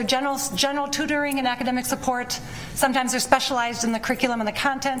 Oftentimes they're general tutoring and academic support. Sometimes they're specialized in the curriculum and the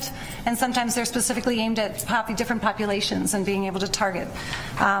content, and sometimes they're specifically aimed at different populations and being able to target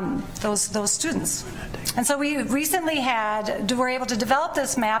those students. And so we recently were able to develop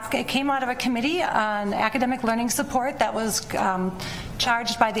this map. It came out of a committee on academic learning support that was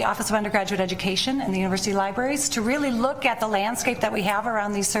charged by the Office of Undergraduate Education and the university libraries to really look at the landscape that we have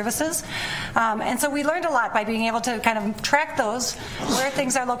around these services. And so we learned a lot by being able to kind of track those, where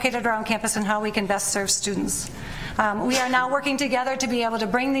things are located around campus and how we can best serve students. We are now working together to be able to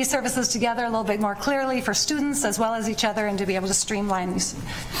bring these services together a little bit more clearly for students as well as each other, and to be able to streamline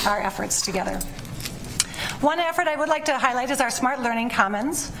our efforts together. One effort I would like to highlight is our Smart Learning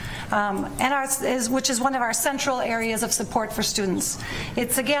Commons, which is one of our central areas of support for students.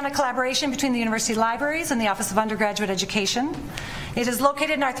 It's again a collaboration between the university libraries and the Office of Undergraduate Education. It is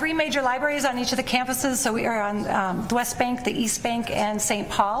located in our 3 major libraries on each of the campuses, so we are on the West Bank, the East Bank, and St.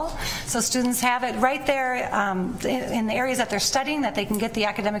 Paul. So students have it right there in the areas that they're studying, that they can get the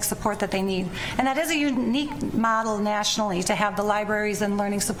academic support that they need. And that is a unique model nationally, to have the libraries and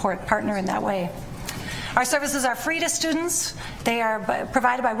learning support partner in that way. Our services are free to students. They are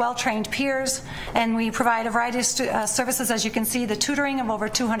provided by well-trained peers, and we provide a variety of services. As you can see, the tutoring of over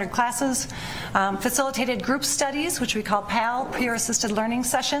 200 classes, facilitated group studies, which we call PAL, peer-assisted learning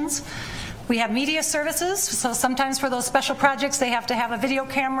sessions. We have media services, so sometimes for those special projects they have to have a video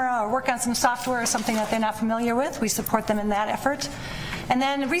camera or work on some software or something that they're not familiar with. We support them in that effort. And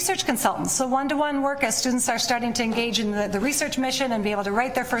then research consultants, so one-to-one work as students are starting to engage in the research mission and be able to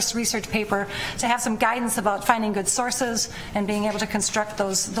write their first research paper, to have some guidance about finding good sources and being able to construct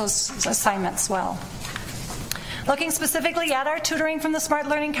those assignments well. Looking specifically at our tutoring from the Smart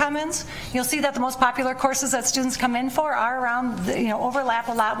Learning Commons, you'll see that the most popular courses that students come in for are around, overlap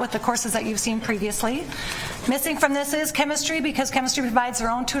a lot with the courses that you've seen previously. Missing from this is chemistry, because chemistry provides their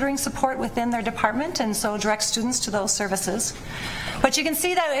own tutoring support within their department and so directs students to those services. But you can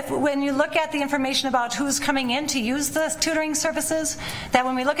see that when you look at the information about who's coming in to use the tutoring services, that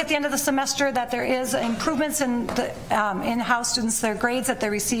when we look at the end of the semester that there is improvements in how students, their grades that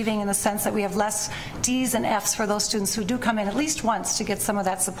they're receiving, in the sense that we have less D's and F's for those students who do come in at least once to get some of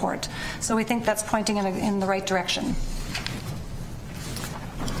that support. So we think that's pointing in the right direction.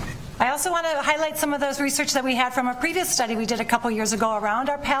 I also want to highlight some of those research that we had from a previous study we did a couple years ago around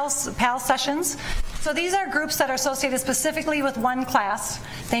our PAL sessions. So these are groups that are associated specifically with one class.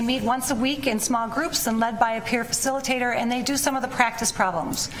 They meet once a week in small groups and led by a peer facilitator, and they do some of the practice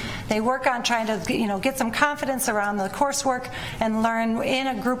problems. They work on trying to get some confidence around the coursework and learn in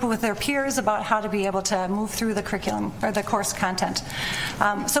a group with their peers about how to be able to move through the curriculum or the course content.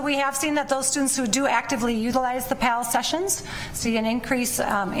 So we have seen that those students who do actively utilize the PAL sessions see an increase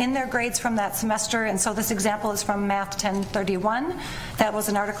in their grades from that semester, and so this example is from Math 1031. That was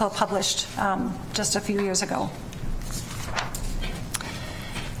an article published just a few years ago.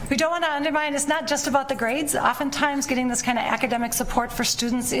 We don't want to undermine, it's not just about the grades. Oftentimes getting this kind of academic support for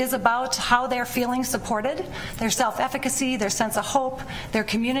students is about how they're feeling supported, their self-efficacy, their sense of hope, their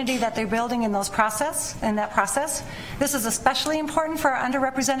community that they're building in that process. This is especially important for our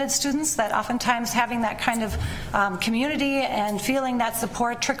underrepresented students, that oftentimes having that kind of community and feeling that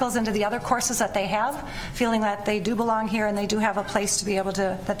support trickles into the other courses that they have, feeling that they do belong here and they do have a place to be able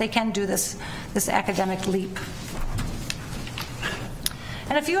to, that they can do this academic leap.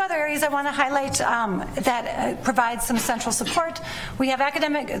 And a few other areas I want to highlight that provide some central support. We have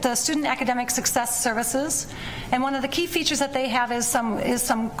the Student Academic Success Services, and one of the key features that they have is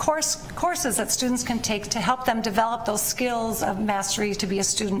some courses that students can take to help them develop those skills of mastery to be a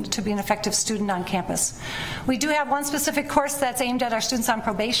student, to be an effective student on campus. We do have one specific course that's aimed at our students on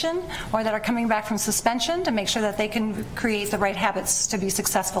probation or that are coming back from suspension to make sure that they can create the right habits to be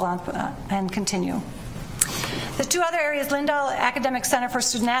successful and continue. The two other areas, Lindahl Academic Center for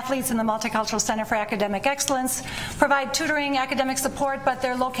Student Athletes and the Multicultural Center for Academic Excellence, provide tutoring, academic support, but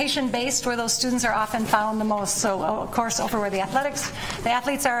they're location-based where those students are often found the most. So, of course, over where the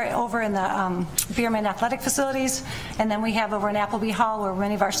athletes are over in the Bierman Athletic Facilities, and then we have over in Appleby Hall where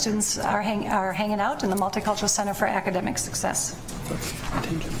many of our students are hanging out in the Multicultural Center for Academic Success.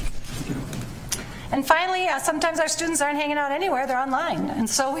 And finally, sometimes our students aren't hanging out anywhere, they're online. And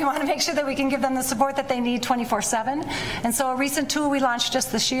so we want to make sure that we can give them the support that they need 24/7. And so a recent tool we launched just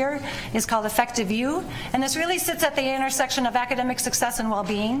this year is called Effective You. And this really sits at the intersection of academic success and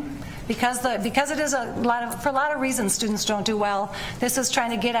well-being. Because it is for a lot of reasons students don't do well. This is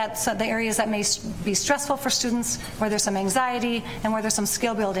trying to get at the areas that may be stressful for students, where there's some anxiety and where there's some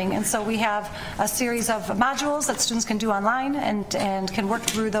skill building. And so we have a series of modules that students can do online and can work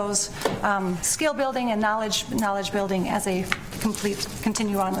through those skill building and knowledge building as they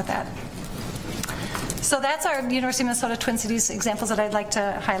continue on with that. So that's our University of Minnesota Twin Cities examples that I'd like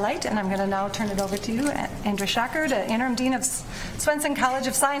to highlight, and I'm going to now turn it over to you, Andrea Schocker, the Interim Dean of Swenson College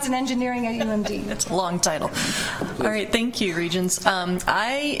of Science and Engineering at UMD. It's a long title. All right, thank you, Regents.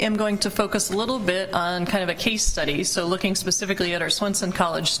 I am going to focus a little bit on kind of a case study, so looking specifically at our Swenson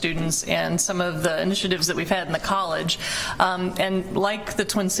College students and some of the initiatives that we've had in the college. And like the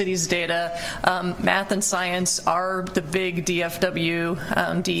Twin Cities data, math and science are the big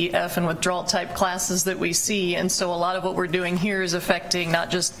DFW, DEF, and withdrawal type classes that we see, and so a lot of what we're doing here is affecting not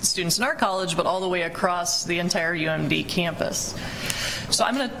just students in our college, but all the way across the entire UMD campus. So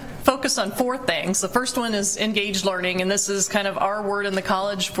I'm going to focus on four things. The first one is engaged learning, and this is kind of our word in the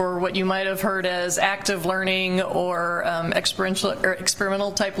college for what you might have heard as active learning or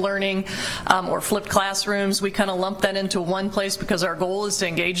experimental type learning or flipped classrooms. We kind of lump that into one place because our goal is to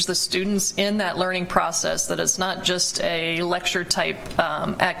engage the students in that learning process, that it's not just a lecture type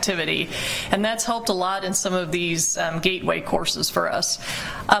activity. And that's helped a lot in some of these gateway courses for us.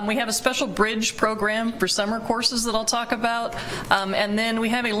 We have a special bridge program for summer courses that I'll talk about, and then we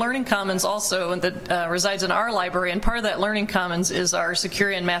have a Learning Commons also that resides in our library, and part of that Learning Commons is our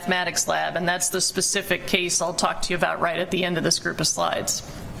Securian Mathematics Lab, and that's the specific case I'll talk to you about right at the end of this group of slides.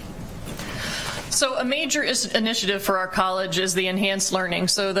 So a major initiative for our college is the enhanced learning.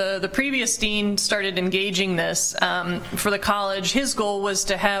 So the previous dean started engaging this for the college. His goal was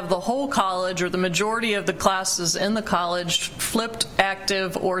to have the whole college or the majority of the classes in the college flipped,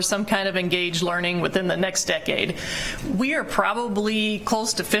 active, or some kind of engaged learning within the next decade. We are probably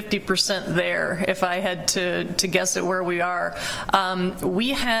close to 50% there, if I had to guess at where we are.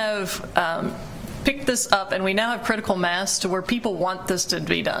 We have picked this up, and we now have critical mass to where people want this to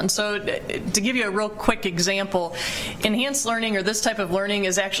be done. So to give you a real quick example, enhanced learning or this type of learning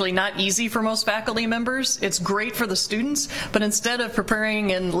is actually not easy for most faculty members. It's great for the students, but instead of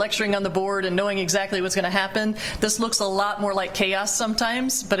preparing and lecturing on the board and knowing exactly what's going to happen, this looks a lot more like chaos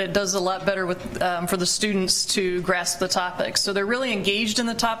sometimes, but it does a lot better with, for the students to grasp the topics. So they're really engaged in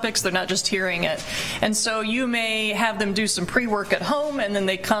the topics, they're not just hearing it. And so you may have them do some pre-work at home, and then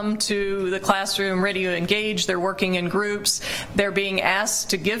they come to the classroom ready to engage. They're working in groups. They're being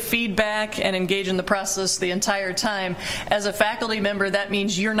asked to give feedback and engage in the process the entire time. As a faculty member, that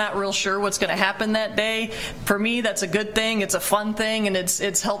means you're not real sure what's going to happen that day. For me, that's a good thing. It's a fun thing, and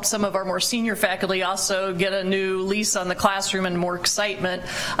it's helped some of our more senior faculty also get a new lease on the classroom and more excitement.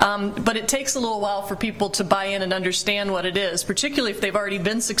 But it takes a little while for people to buy in and understand what it is, particularly if they've already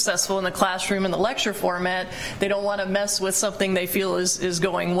been successful in the classroom in the lecture format. They don't want to mess with something they feel is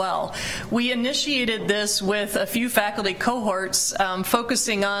going well. We initiated this with a few faculty cohorts,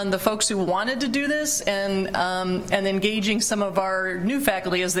 focusing on the folks who wanted to do this and engaging some of our new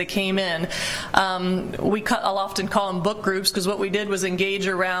faculty as they came in. I'll often call them book groups, because what we did was engage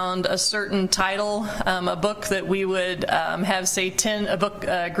around a certain title, a book that we would have, say,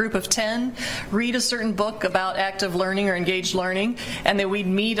 a group of 10 read a certain book about active learning or engaged learning, and then we'd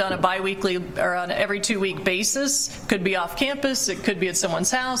meet on a bi-weekly or on every 2-week basis. Could be off campus, it could be at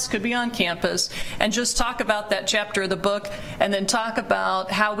someone's house, could be on campus, and just talk about that chapter of the book, and then talk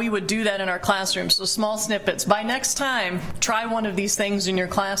about how we would do that in our classroom. So small snippets. By next time, try one of these things in your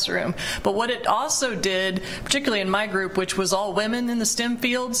classroom. But what it also did, particularly in my group, which was all women in the STEM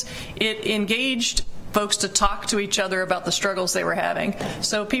fields, it engaged folks to talk to each other about the struggles they were having.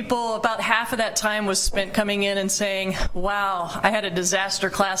 So people, about half of that time was spent coming in and saying, wow, I had a disaster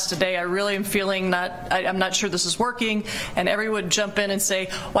class today. I really am feeling I'm not sure this is working. And everyone would jump in and say,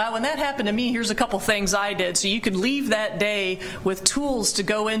 wow, when that happened to me, here's a couple things I did. So you could leave that day with tools to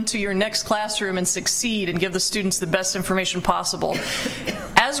go into your next classroom and succeed and give the students the best information possible.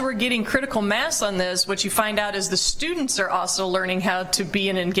 As we're getting critical mass on this, what you find out is the students are also learning how to be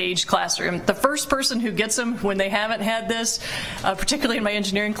an engaged classroom. The first person who gets them when they haven't had this, particularly in my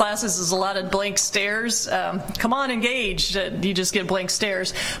engineering classes, is a lot of blank stares. Come on, engage. You just get blank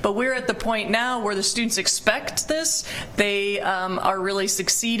stares. But we're at the point now where the students expect this. They are really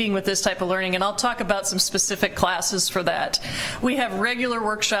succeeding with this type of learning, and I'll talk about some specific classes for that. We have regular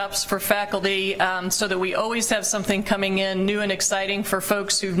workshops for faculty so that we always have something coming in new and exciting for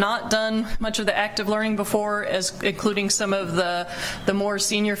folks who've not done much of the active learning before, including some of the more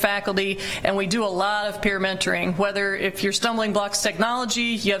senior faculty, and we do a lot of peer mentoring. Whether if you're stumbling blocks technology,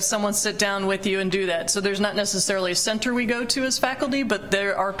 you have someone sit down with you and do that. So there's not necessarily a center we go to as faculty, but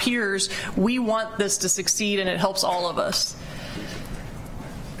there are peers. We want this to succeed, and it helps all of us.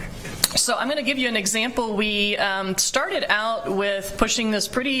 So I'm going to give you an example. We started out with pushing this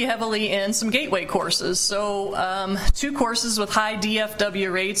pretty heavily in some gateway courses. So 2 courses with high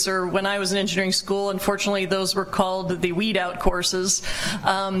DFW rates, or when I was in engineering school, unfortunately, those were called the weed out courses.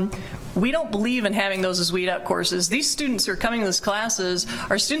 We don't believe in having those as weed out courses. These students who are coming to these classes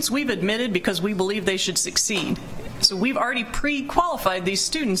are students we've admitted because we believe they should succeed. So we've already pre-qualified these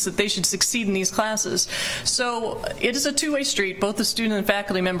students that they should succeed in these classes. So it is a two-way street. Both the student and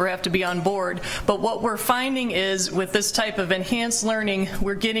faculty member have to be on board. But what we're finding is with this type of enhanced learning,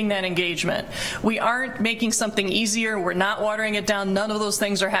 we're getting that engagement. We aren't making something easier. We're not watering it down. None of those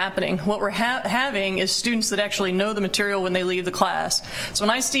things are happening. What we're having is students that actually know the material when they leave the class. So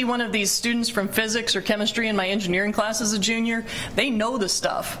when I see one of these students from physics or chemistry in my engineering class as a junior, they know the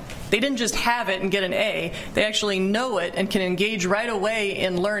stuff. They didn't just have it and get an A. They actually know it and can engage right away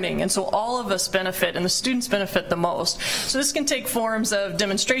in learning. And so all of us benefit, and the students benefit the most. So this can take forms of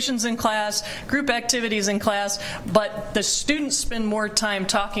demonstrations in class, group activities in class, but the students spend more time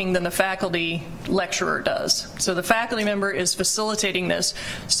talking than the faculty lecturer does. So the faculty member is facilitating this.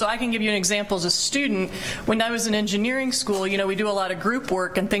 So I can give you an example as a student. When I was in engineering school, you know, we do a lot of group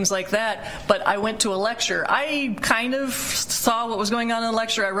work and things like that, but I went to a lecture. I kind of saw what was going on in the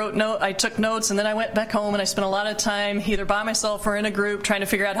lecture. I took notes, and then I went back home and I spent a lot of time either by myself or in a group trying to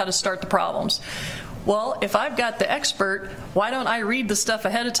figure out how to start the problems. Well, if I've got the expert, why don't I read the stuff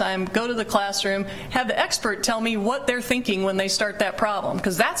ahead of time, go to the classroom, have the expert tell me what they're thinking when they start that problem,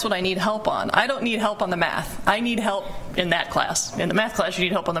 because that's what I need help on. I don't need help on the math. I need help in that class. In the math class, you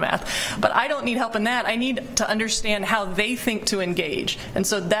need help on the math. But I don't need help in that. I need to understand how they think to engage. And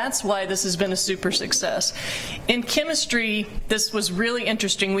so that's why this has been a super success. In chemistry, this was really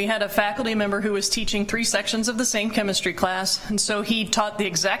interesting. We had a faculty member who was teaching 3 sections of the same chemistry class, and so he taught the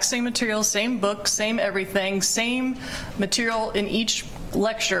exact same material, same book, same everything, same material in each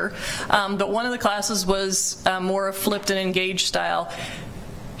lecture, but one of the classes was more a flipped and engaged style.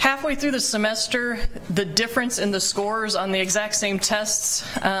 Halfway through the semester, the difference in the scores on the exact same tests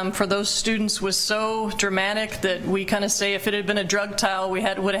for those students was so dramatic that we kind of say if it had been a drug trial, we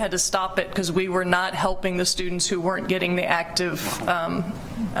would have had to stop it because we were not helping the students who weren't getting the active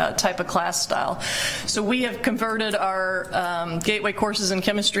type of class style. So we have converted our gateway courses in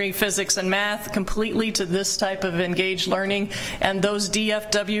chemistry, physics, and math completely to this type of engaged learning, and those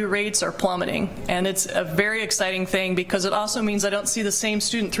DFW rates are plummeting. And it's a very exciting thing because it also means I don't see the same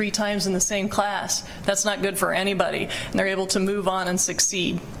student 3 times in the same class. That's not good for anybody, and they're able to move on and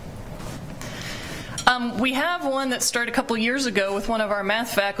succeed. We have one that started a couple years ago with one of our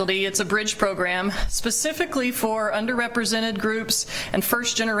math faculty. It's a bridge program specifically for underrepresented groups and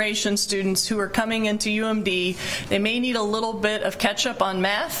first-generation students who are coming into UMD. They may need a little bit of catch-up on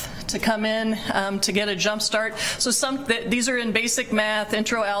math to come in to get a jump start. So these are in basic math,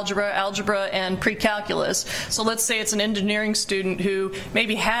 intro algebra, algebra, and pre-calculus. So let's say it's an engineering student who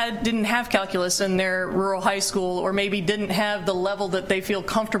maybe didn't have calculus in their rural high school, or maybe didn't have the level that they feel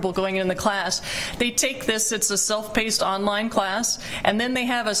comfortable going in the class. They take this, it's a self-paced online class, and then they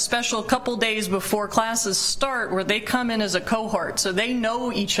have a special couple days before classes start where they come in as a cohort. So they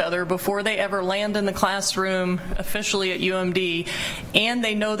know each other before they ever land in the classroom officially at UMD, and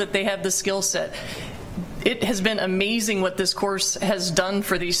they know that they have the skill set. It has been amazing what this course has done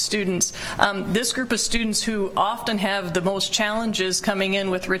for these students. This group of students who often have the most challenges coming in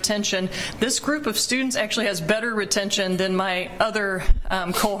with retention, this group of students actually has better retention than my other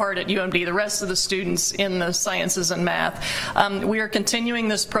cohort at UMD, the rest of the students in the sciences and math. We are continuing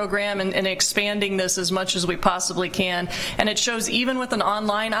this program and expanding this as much as we possibly can. And it shows even with an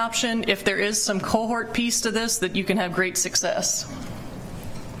online option, if there is some cohort piece to this, that you can have great success.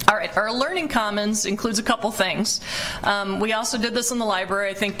 All right, our Learning Commons includes a couple things. We also did this in the library.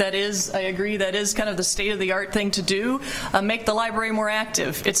 I think that is, I agree, that is kind of the state-of-the-art thing to do. Make the library more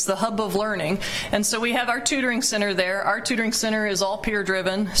active. It's the hub of learning. And so we have our tutoring center there. Our tutoring center is all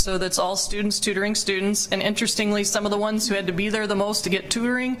peer-driven, so that's all students tutoring students. And interestingly, some of the ones who had to be there the most to get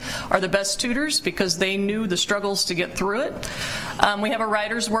tutoring are the best tutors because they knew the struggles to get through it. We have a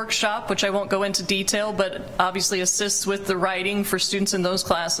writer's workshop, which I won't go into detail, but obviously assists with the writing for students in those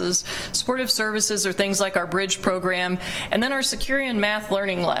classes. Supportive services are things like our bridge program, and then our Securian Math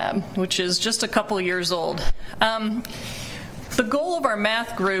Learning Lab, which is just a couple years old. The goal of our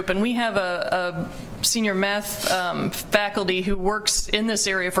math group, and we have a senior math faculty who works in this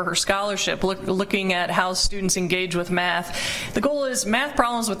area for her scholarship, looking at how students engage with math. The goal is math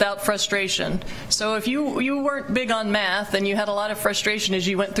problems without frustration. So if you weren't big on math and you had a lot of frustration as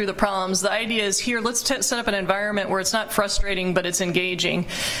you went through the problems, the idea is here, let's set up an environment where it's not frustrating, but it's engaging.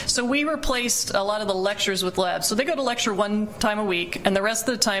 So we replaced a lot of the lectures with labs. So they go to lecture 1 time a week, and the rest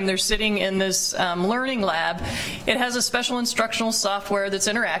of the time they're sitting in this learning lab. It has a special instructional software that's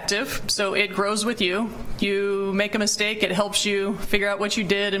interactive, so it grows with you. You make a mistake, it helps you figure out what you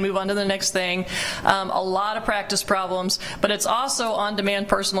did and move on to the next thing. A lot of practice problems, but it's also on-demand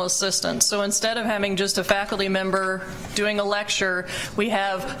personal assistance. So instead of having just a faculty member doing a lecture, we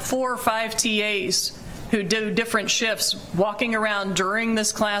have 4 or 5 TAs who do different shifts walking around during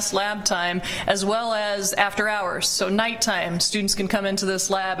this class lab time as well as after hours. So nighttime, students can come into this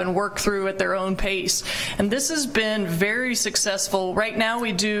lab and work through at their own pace. And this has been very successful. Right now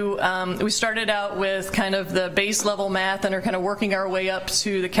we started out with kind of the base level math and are kind of working our way up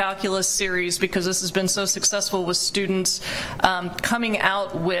to the calculus series because this has been so successful with students coming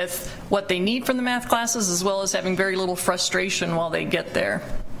out with what they need from the math classes as well as having very little frustration while they get there.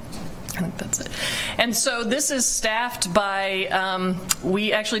 I think that's it. And so this is staffed by,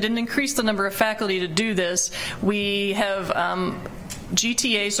 we actually didn't increase the number of faculty to do this. We have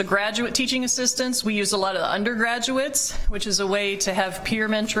GTA, so graduate teaching assistants. We use a lot of the undergraduates, which is a way to have peer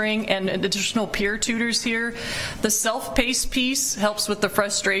mentoring and additional peer tutors here. The self-paced piece helps with the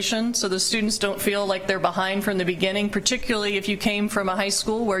frustration, so the students don't feel like they're behind from the beginning, particularly if you came from a high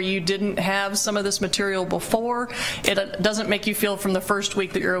school where you didn't have some of this material before. It doesn't make you feel from the first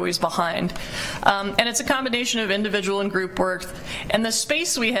week that you're always behind. And it's a combination of individual and group work. And the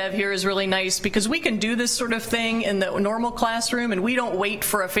space we have here is really nice because we can do this sort of thing in the normal classroom, and we don't wait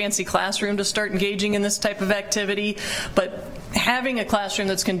for a fancy classroom to start engaging in this type of activity, but having a classroom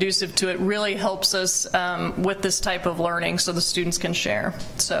that's conducive to it really helps us with this type of learning so the students can share.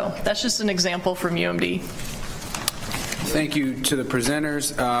 So that's just an example from UMD. Thank you to the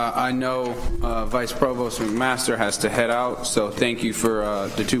presenters. I know Vice Provost McMaster has to head out, so thank you for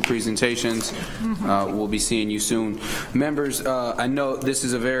the two presentations. We'll be seeing you soon. Members, I know this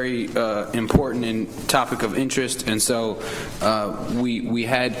is a very important topic of interest, and so we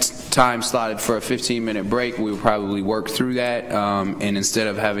had time slotted for a 15-minute break. We will probably work through that, and instead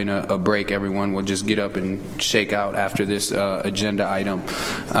of having a break, everyone will just get up and shake out after this agenda item.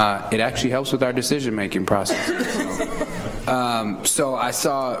 It actually helps with our decision-making process. So I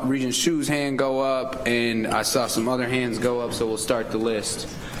saw Regent Shu's hand go up, and I saw some other hands go up, so we'll start the list.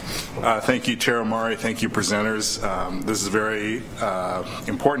 Thank you, Chair Omari. Thank you, presenters. This is a very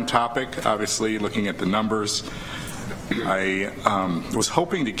important topic, obviously, looking at the numbers. I was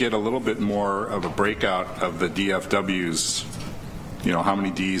hoping to get a little bit more of a breakout of the DFWs, you know, how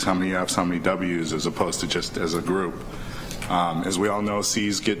many Ds, how many Fs, how many Ws, as opposed to just as a group. As we all know,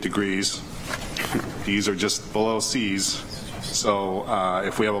 Cs get degrees. Ds are just below Cs. So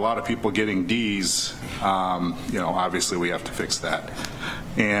if we have a lot of people getting Ds, you know, obviously we have to fix that.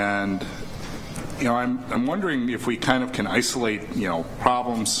 And, you know, I'm wondering if we kind of can isolate, you know,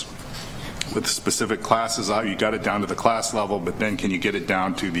 problems with specific classes. You got it down to the class level, but then can you get it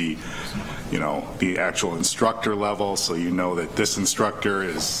down to the, you know, the actual instructor level, so you know that this instructor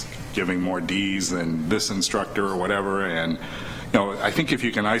is giving more Ds than this instructor or whatever. And you know, I think if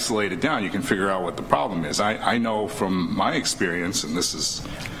you can isolate it down, you can figure out what the problem is. I know from my experience, and this is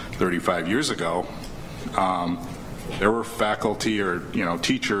 35 years ago, there were faculty or, you know,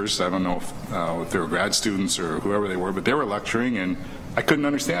 teachers, I don't know if they were grad students or whoever they were, but they were lecturing and I couldn't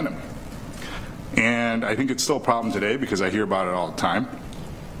understand them. And I think it's still a problem today because I hear about it all the time.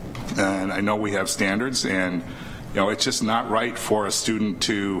 And I know we have standards, and you know, it's just not right for a student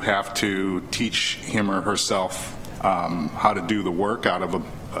to have to teach him or herself how to do the work out of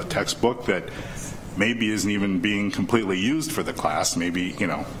a textbook that maybe isn't even being completely used for the class. Maybe, you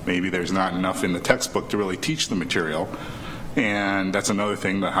know, maybe there's not enough in the textbook to really teach the material, and that's another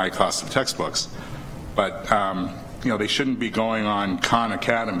thing, the high cost of textbooks. But you know, they shouldn't be going on Khan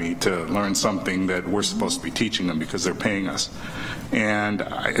Academy to learn something that we're supposed to be teaching them because they're paying us. And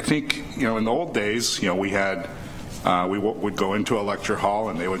I think, you know, in the old days, you know, we had we would go into a lecture hall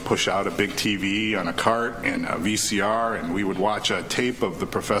and they would push out a big TV on a cart and a VCR, and we would watch a tape of the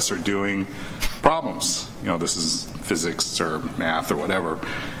professor doing problems. You know, this is physics or math or whatever,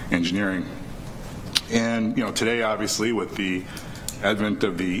 engineering. And, you know, today, obviously, with the advent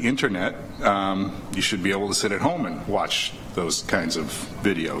of the internet, you should be able to sit at home and watch those kinds of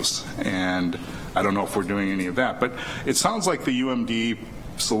videos. And I don't know if we're doing any of that, but it sounds like the UMD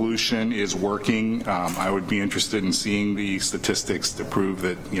solution is working. I would be interested in seeing the statistics to prove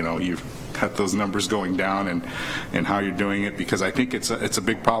that, you know, you've got those numbers going down and how you're doing it, because I think it's a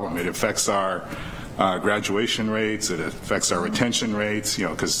big problem. It affects our graduation rates. It affects our retention rates. You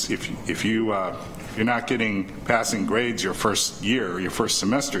know, because if you're not getting passing grades your first year or your first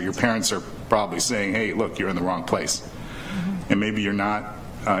semester, your parents are probably saying, hey, look, you're in the wrong place. And maybe you're not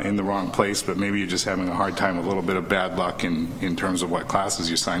in the wrong place, but maybe you're just having a hard time, a little bit of bad luck in terms of what classes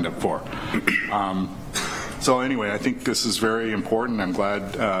you signed up for. So anyway, I think this is very important. I'm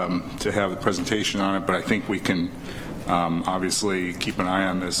glad to have the presentation on it, but I think we can obviously keep an eye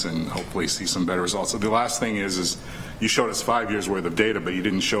on this and hopefully see some better results. So the last thing is you showed us 5 years worth of data, but you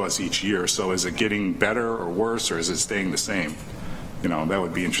didn't show us each year. So is it getting better or worse, or is it staying the same? You know, that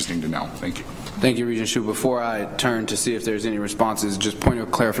would be interesting to know. Thank you. Thank you, Regent Shu. Before I turn to see if there's any responses, just point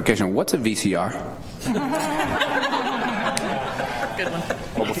of clarification, what's a VCR? Good one.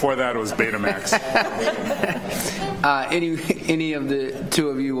 Well, before that, it was Betamax. Any of the two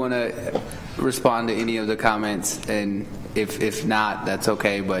of you want to respond to any of the comments? And if not, that's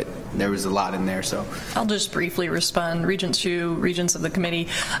okay, but there was a lot in there, so. I'll just briefly respond. Regent Shu, Regents of the committee.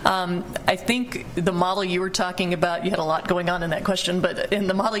 I think the model you were talking about, you had a lot going on in that question, but in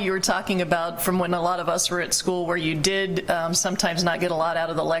the model you were talking about from when a lot of us were at school, where you did sometimes not get a lot out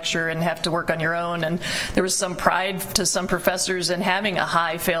of the lecture and have to work on your own, and there was some pride to some professors in having a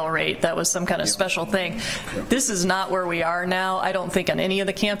high fail rate. That was some kind of special thing. This is not where we are now, I don't think, on any of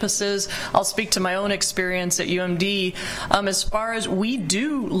the campuses. I'll speak to my own experience at UMD. As far as we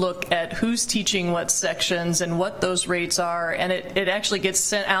do look at who's teaching what sections and what those rates are, and it actually gets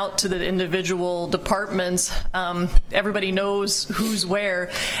sent out to the individual departments. Everybody knows who's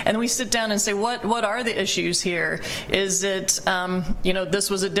where, and we sit down and say, what are the issues here? Is it, you know, this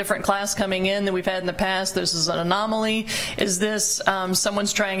was a different class coming in than we've had in the past, this is an anomaly? Is this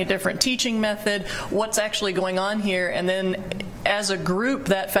someone's trying a different teaching method? What's actually going on here? And then as a group,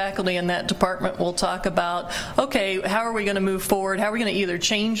 that faculty and that department will talk about, okay, how are we going to move forward? How are we going to either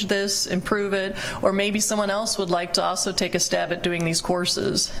change this, improve it, or maybe someone else would like to also take a stab at doing these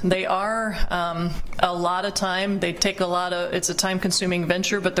courses. They are a lot of time. They take a lot of, it's a time-consuming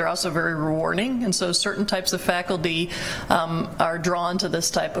venture, but they're also very rewarding. And so certain types of faculty are drawn to this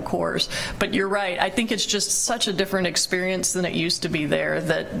type of course. But you're right. I think it's just such a different experience than it used to be there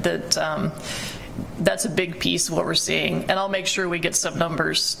that's a big piece of what we're seeing. And I'll make sure we get some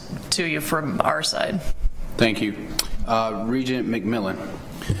numbers to you from our side. Thank you. Regent McMillan.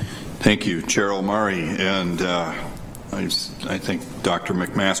 Thank you, Chair Omari. And I think Dr.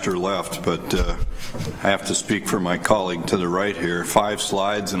 McMaster left, but I have to speak for my colleague to the right here. 5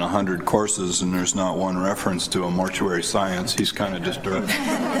 slides and 100 courses, and there's not one reference to a mortuary science. He's kind of disturbed.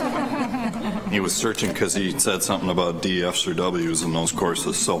 He was searching because he said something about DFs or Ws in those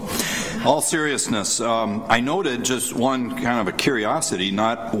courses. So, all seriousness, I noted just one kind of a curiosity.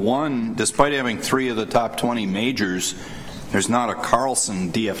 Not one, despite having 3 of the top 20 majors, there's not a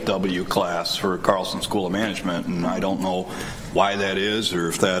Carlson DFW class for Carlson School of Management, and I don't know why that is or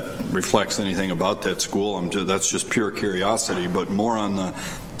if that reflects anything about that school. That's just pure curiosity. But more on the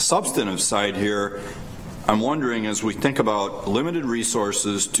substantive side here, I'm wondering, as we think about limited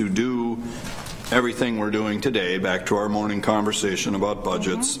resources to do everything we're doing today, back to our morning conversation about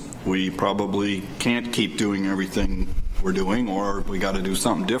budgets, we probably can't keep doing everything we're doing, or we got to do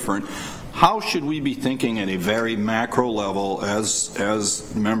something different. How should we be thinking at a very macro level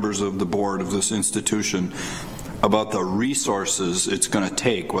as members of the board of this institution about the resources it's going to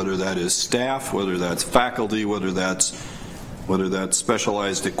take, whether that is staff, whether that's faculty, whether that's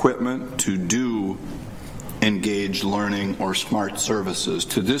specialized equipment to do engaged learning or smart services?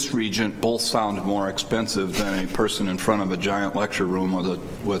 To this regent, both sound more expensive than a person in front of a giant lecture room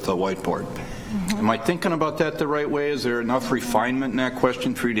with a whiteboard. Am I thinking about that the right way? Is there enough refinement in that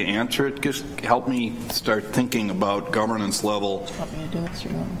question for you to answer it? Just help me start thinking about governance level,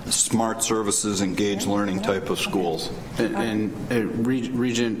 smart services, engaged learning type of schools. And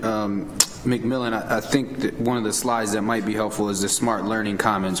Regent McMillan, I think that one of the slides that might be helpful is the smart learning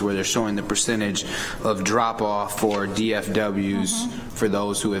comments, where they're showing the percentage of drop-off for DFWs for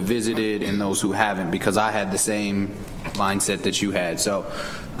those who have visited and those who haven't, because I had the same mindset that you had. So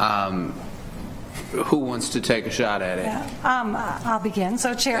who wants to take a shot at it? Yeah. I'll begin.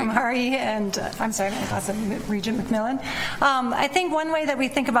 So Chair Omari and I'm sorry, Regent McMillan. I think one way that we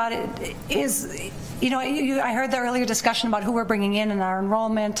think about it is, I heard the earlier discussion about who we're bringing in our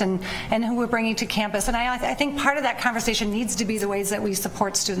enrollment and who we're bringing to campus. And I think part of that conversation needs to be the ways that we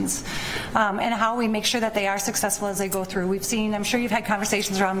support students and how we make sure that they are successful as they go through. We've seen, I'm sure you've had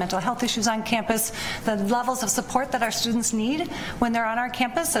conversations around mental health issues on campus, the levels of support that our students need when they're on our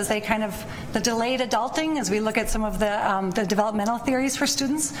campus as they the delayed adulting, as we look at some of the developmental theories for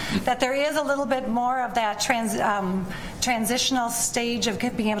students, that there is a little bit more of that transitional stage of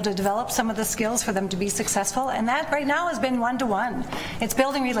being able to develop some of the skills for them to be successful, and that right now has been one-to-one. It's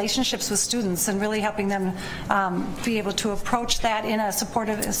building relationships with students and really helping them be able to approach that in a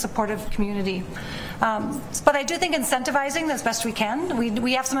supportive community. But I do think incentivizing as best we can.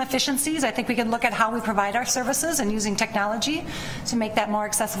 We have some efficiencies. I think we can look at how we provide our services and using technology to make that more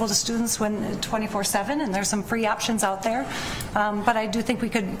accessible to students 24/7, and there's some free options out there. But I do think we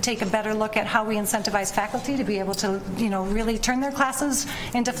could take a better look at how we incentivize faculty to be able to really turn their classes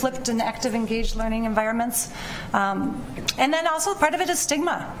into flipped and active engaged learning environments. And then also part of it is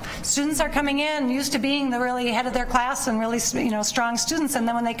stigma. Students are coming in used to being the really head of their class and really strong students, and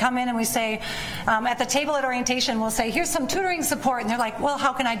then when they come in and we say, at the table at orientation, we'll say, here's some tutoring support, and they're like, well,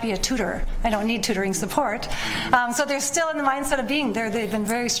 how can I be a tutor? I don't need tutoring support. So they're still in the mindset of being there. They've been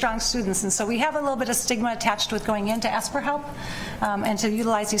very strong students, and so we have a little bit of stigma attached with going in to ask for help and to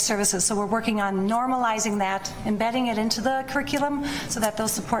utilize these services. So we're working on normalizing that, embedding it into the curriculum so that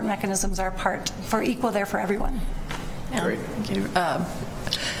those support mechanisms are equal there for everyone. Great. Thank you.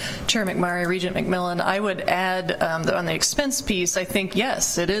 Chair McMurray, Regent McMillan, I would add on the expense piece, I think,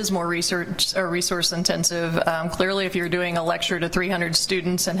 yes, it is more resource intensive. Clearly, if you're doing a lecture to 300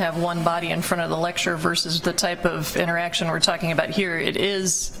 students and have one body in front of the lecture versus the type of interaction we're talking about here, it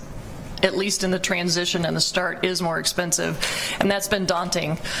is, at least in the transition and the start, is more expensive, and that's been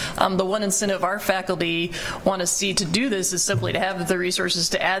daunting. The one incentive our faculty want to see to do this is simply to have the resources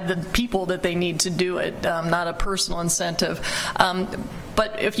to add the people that they need to do it, not a personal incentive.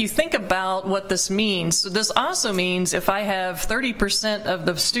 But if you think about what this means, so this also means if I have 30% of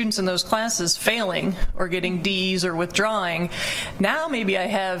the students in those classes failing or getting Ds or withdrawing, now maybe I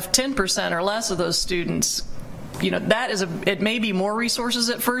have 10% or less of those students that is it may be more resources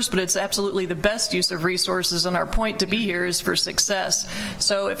at first, but it's absolutely the best use of resources, and our point to be here is for success.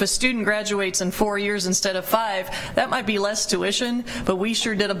 So if a student graduates in 4 years instead of 5, that might be less tuition, but we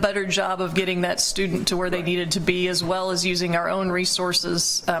sure did a better job of getting that student to where they needed to be, as well as using our own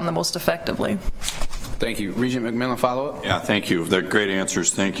resources the most effectively. Thank you. Regent McMillan, follow-up? Yeah, thank you. They're great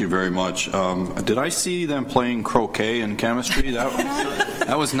answers. Thank you very much. Did I see them playing croquet in chemistry?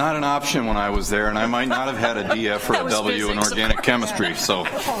 That was not an option when I was there, and I might not have had a DF or a W in organic chemistry. So,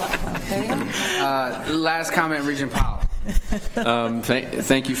 last comment, Regent Powell.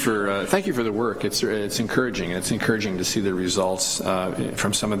 Thank you for the work. It's encouraging. It's encouraging to see the results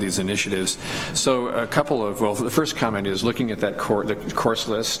from some of these initiatives. So the first comment is looking at that the course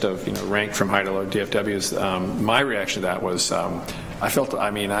list of ranked from high to low DFWs. My reaction to that was I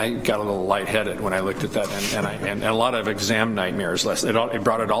got a little lightheaded when I looked at that, and a lot of exam nightmares. It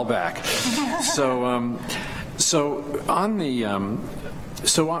brought it all back.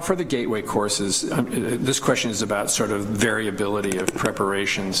 So for the gateway courses, this question is about sort of variability of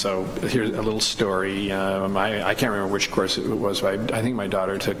preparation. So here's a little story. I can't remember which course it was, but I think my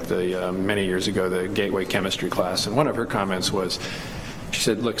daughter took many years ago the gateway chemistry class, and one of her comments was, she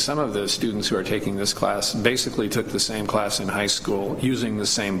said, look, some of the students who are taking this class basically took the same class in high school using the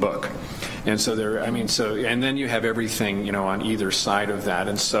same book. And so and then you have everything, on either side of that.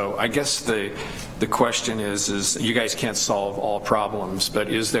 And so I guess the question is you guys can't solve all problems, but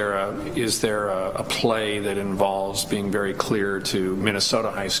is there a play that involves being very clear to Minnesota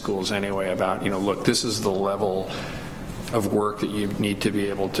high schools anyway about, look, this is the level of work that you need to be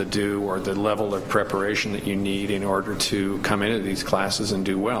able to do, or the level of preparation that you need in order to come into these classes and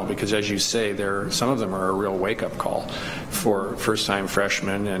do well? Because as you say, some of them are a real wake-up call for first-time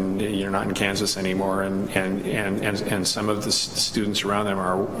freshmen, and you're not in Kansas anymore, and some of the students around them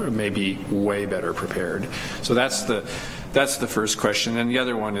are maybe way better prepared. So that's the first question. And the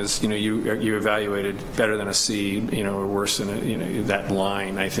other one is, you evaluated better than a C, or worse than that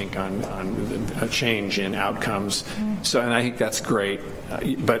line, I think, on a change in outcomes. So, and I think that's great.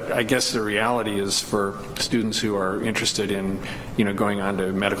 But I guess the reality is for students who are interested in, going on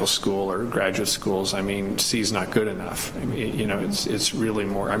to medical school or graduate schools, C is not good enough. It's really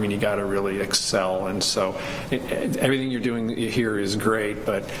more, you got to really excel. And so everything you're doing here is great,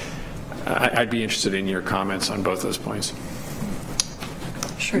 but I'd be interested in your comments on both those points.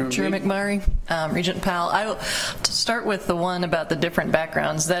 Sure, Chair McMurray, Regent Powell. I will start with the one about the different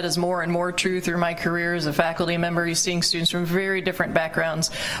backgrounds. That is more and more true through my career as a faculty member. You're seeing students from very different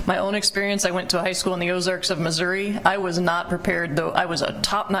backgrounds. My own experience, I went to a high school in the Ozarks of Missouri. I was not prepared, though I was a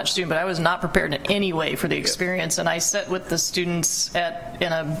top-notch student, but I was not prepared in any way for the experience. And I sat with the students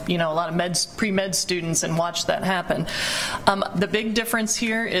in a lot of pre-med students and watched that happen. The big difference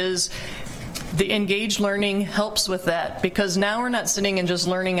here is the engaged learning helps with that, because now we're not sitting and just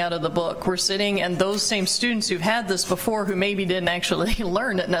learning out of the book. We're sitting, and those same students who've had this before, who maybe didn't actually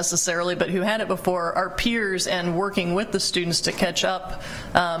learn it necessarily, but who had it before, are peers and working with the students to catch up,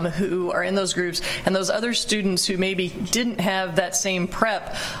 who are in those groups. And those other students who maybe didn't have that same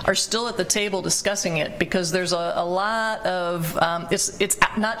prep are still at the table discussing it, because there's a lot of, it's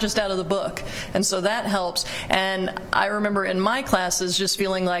not just out of the book. And so that helps. And I remember in my classes just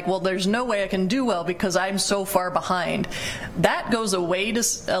feeling like, well, there's no way I can do well because I'm so far behind. That goes away to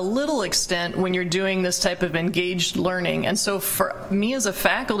a little extent when you're doing this type of engaged learning. And so for me as a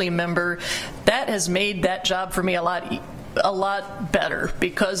faculty member, that has made that job for me a lot better,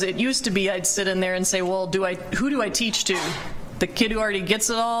 because it used to be I'd sit in there and say, well, who do I teach to? The kid who already gets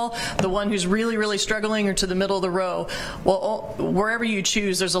it all, the one who's really, really struggling, or to the middle of the row? Well, wherever you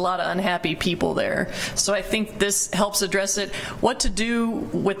choose, there's a lot of unhappy people there. So I think this helps address it. What to do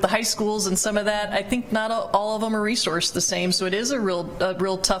with the high schools and some of that, I think not all of them are resourced the same, so it is a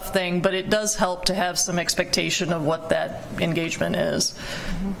real tough thing, but it does help to have some expectation of what that engagement is.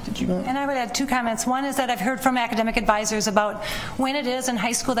 And I would add 2 comments. One is that I've heard from academic advisors about when it is in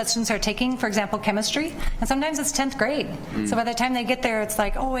high school that students are taking, for example, chemistry, and sometimes it's 10th grade. So by the time they get there, it's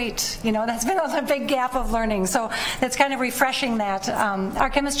like, oh wait, that's been a big gap of learning. So it's kind of refreshing that. Our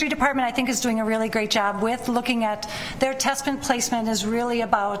chemistry department, I think, is doing a really great job with looking at their testament placement is really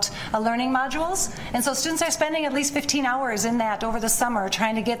about learning modules. And so students are spending at least 15 hours in that over the summer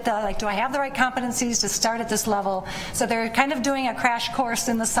trying to get do I have the right competencies to start at this level? So they're kind of doing a crash course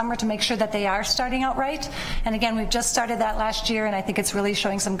in the summer to make sure that they are starting out right. And again, we've just started that last year, and I think it's really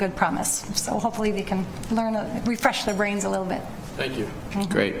showing some good promise. So hopefully they can refresh their brains a little bit. Thank you.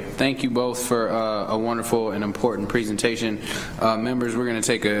 Great. Thank you both for a wonderful and important presentation. Members, we're going to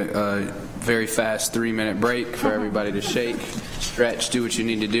take a very fast 3-minute break for everybody to shake, stretch, do what you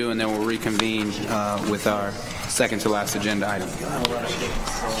need to do, and then we'll reconvene with our Second to last agenda item.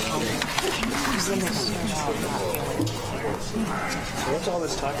 What's all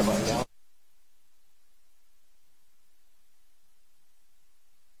this talk about now?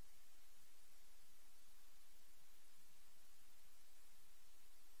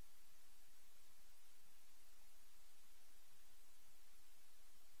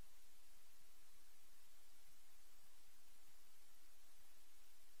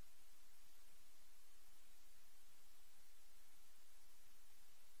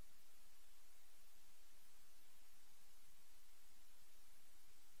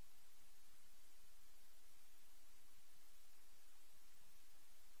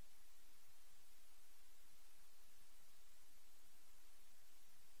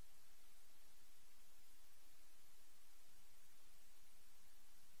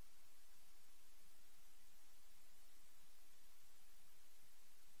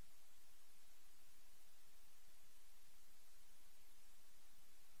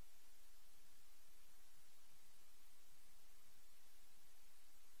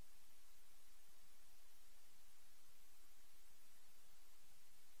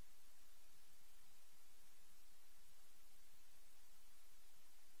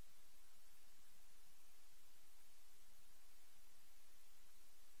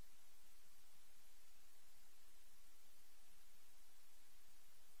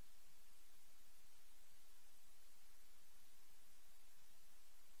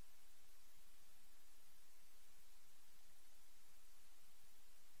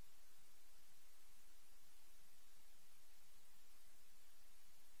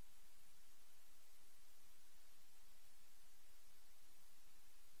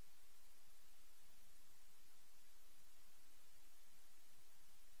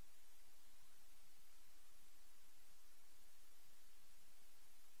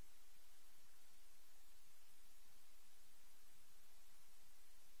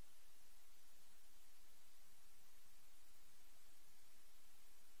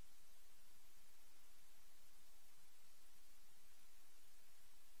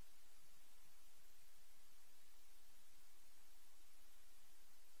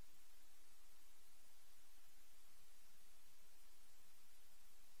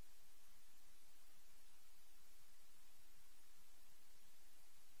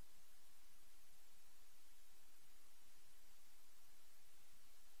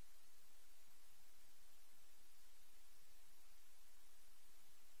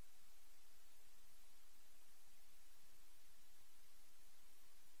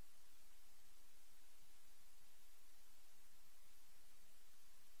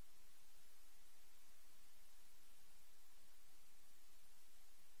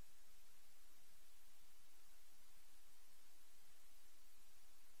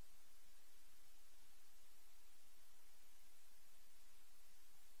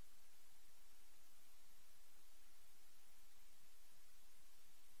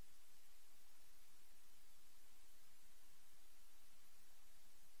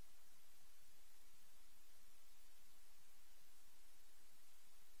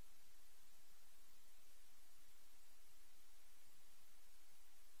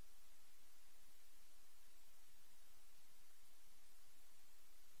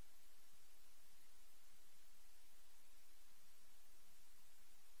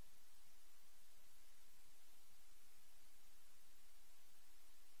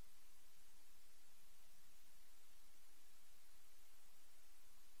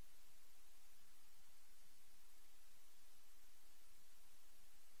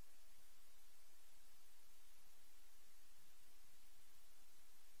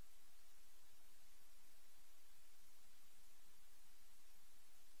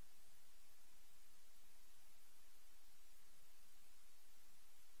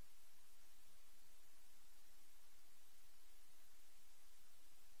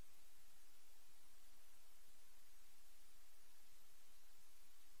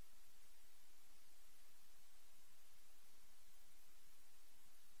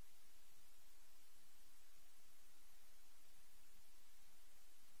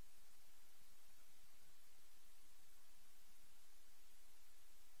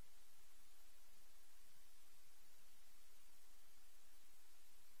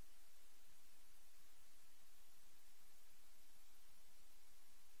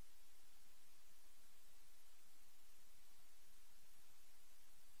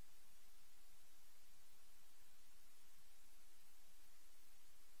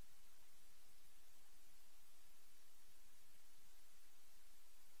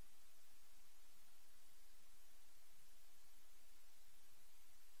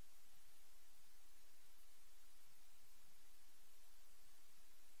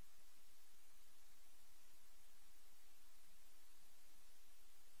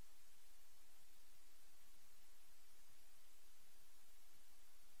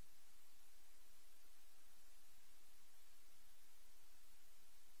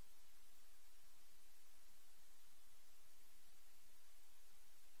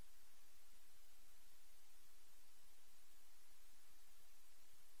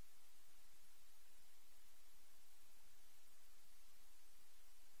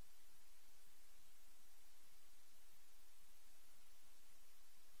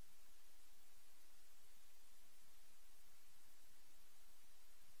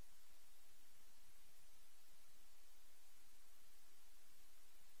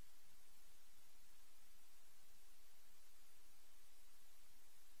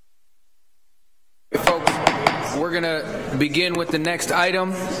 we're going to begin with the next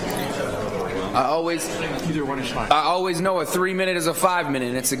item. I always know a 3-minute is a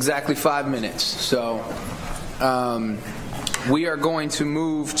 5-minute. It's exactly 5 minutes. So we are going to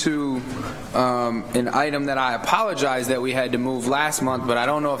move to an item that I apologize that we had to move last month, but I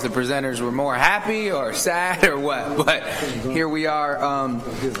don't know if the presenters were more happy or sad or what. But here we are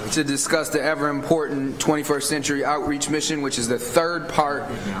to discuss the ever-important 21st Century Outreach Mission, which is the third part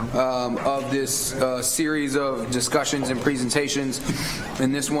of this series of discussions and presentations.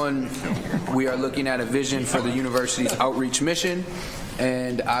 In this one, we are looking at a vision for the university's outreach mission.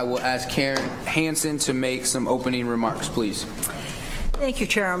 And I will ask Karen Hansen to make some opening remarks, please. Thank you,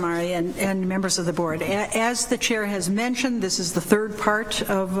 Chair Omari, and members of the board. As the chair has mentioned, this is the third part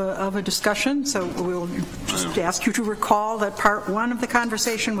of a discussion, so we'll just ask you to recall that part one of the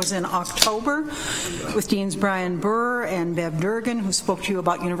conversation was in October with Deans Brian Burr and Bev Durgan, who spoke to you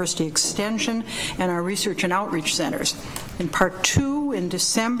about University Extension and our research and outreach centers. In part two, in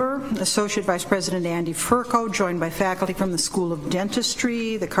December, Associate Vice President Andy Furco, joined by faculty from the School of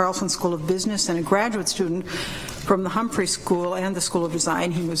Dentistry, the Carlson School of Business, and a graduate student from the Humphrey School and the School of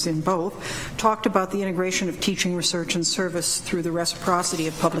Design, he was in both, talked about the integration of teaching, research, and service through the reciprocity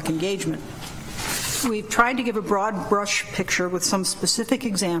of public engagement. We've tried to give a broad brush picture with some specific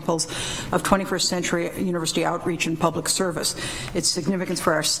examples of 21st century university outreach and public service, its significance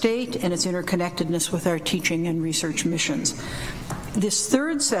for our state, and its interconnectedness with our teaching and research missions. This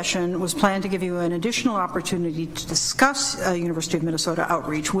third session was planned to give you an additional opportunity to discuss University of Minnesota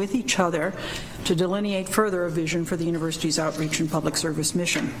outreach with each other to delineate further a vision for the university's outreach and public service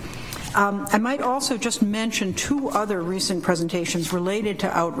mission. I might also just mention two other recent presentations related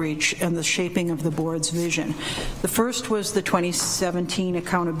to outreach and the shaping of the board's vision. The first was the 2017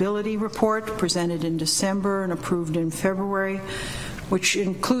 Accountability Report, presented in December and approved in February, which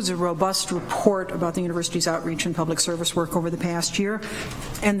includes a robust report about the university's outreach and public service work over the past year.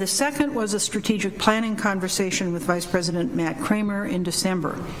 And the second was a strategic planning conversation with Vice President Matt Kramer in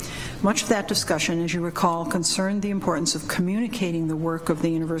December. Much of that discussion, as you recall, concerned the importance of communicating the work of the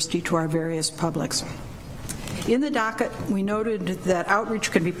university to our various publics. In the docket, we noted that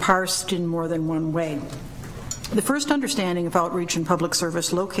outreach can be parsed in more than one way. The first understanding of outreach and public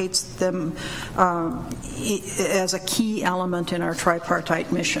service locates them as a key element in our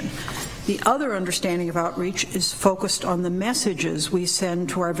tripartite mission. The other understanding of outreach is focused on the messages we send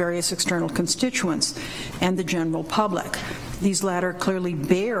to our various external constituents and the general public. These latter clearly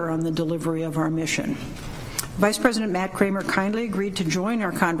bear on the delivery of our mission. Vice President Matt Kramer kindly agreed to join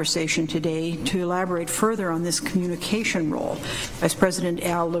our conversation today to elaborate further on this communication role. Vice President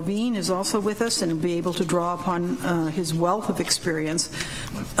Al Levine is also with us and will be able to draw upon his wealth of experience,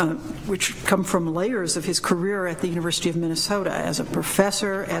 which come from layers of his career at the University of Minnesota as a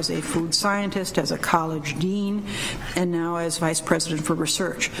professor, as a food scientist, as a college dean, and now as Vice President for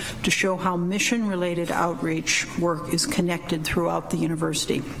Research, to show how mission-related outreach work is connected throughout the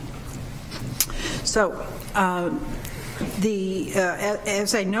university. So, as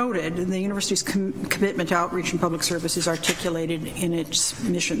I noted, the university's commitment to outreach and public service is articulated in its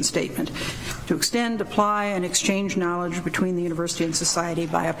mission statement: to extend, apply, and exchange knowledge between the university and society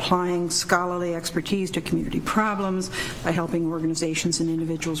by applying scholarly expertise to community problems, by helping organizations and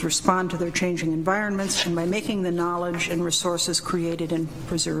individuals respond to their changing environments, and by making the knowledge and resources created and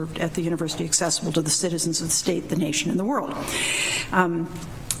preserved at the university accessible to the citizens of the state, the nation, and the world.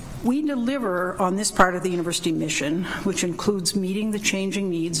 We deliver on this part of the university mission, which includes meeting the changing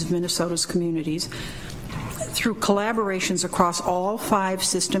needs of Minnesota's communities, through collaborations across all 5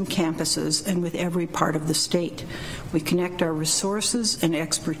 system campuses and with every part of the state. We connect our resources and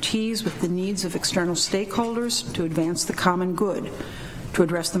expertise with the needs of external stakeholders to advance the common good, to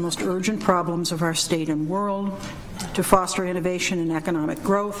address the most urgent problems of our state and world, to foster innovation and economic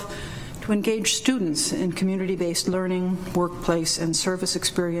growth, to engage students in community-based learning, workplace, and service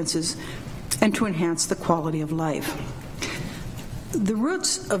experiences, and to enhance the quality of life. The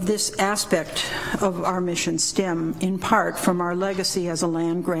roots of this aspect of our mission stem, in part, from our legacy as a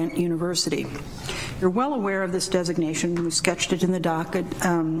land-grant university. You're well aware of this designation. We sketched it in the docket,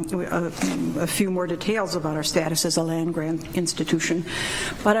 a few more details about our status as a land-grant institution.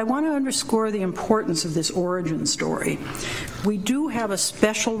 But I want to underscore the importance of this origin story. We do have a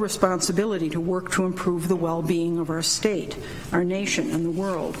special responsibility to work to improve the well-being of our state, our nation, and the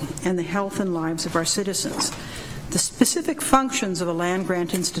world, and the health and lives of our citizens. The specific functions of a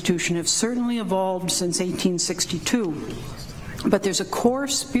land-grant institution have certainly evolved since 1862, but there's a core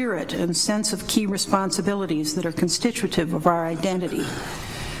spirit and sense of key responsibilities that are constitutive of our identity.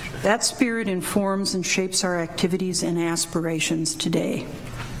 That spirit informs and shapes our activities and aspirations today.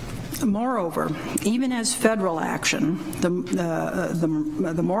 Moreover, even as federal action,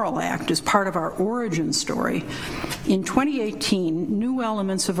 the Moral Act is part of our origin story, in 2018, new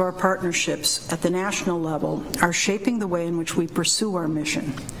elements of our partnerships at the national level are shaping the way in which we pursue our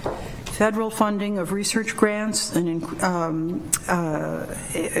mission. Federal funding of research grants and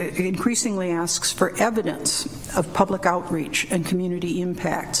increasingly asks for evidence of public outreach and community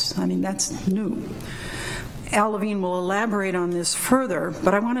impacts. I mean, that's new. Al Levine will elaborate on this further,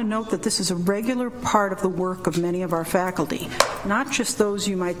 but I want to note that this is a regular part of the work of many of our faculty, not just those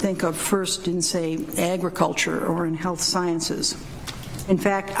you might think of first in, say, agriculture or in health sciences. In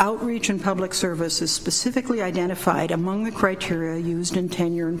fact, outreach and public service is specifically identified among the criteria used in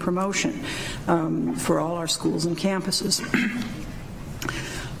tenure and promotion for all our schools and campuses.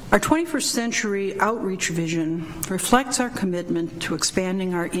 Our 21st century outreach vision reflects our commitment to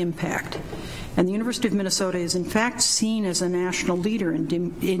expanding our impact, and the University of Minnesota is in fact seen as a national leader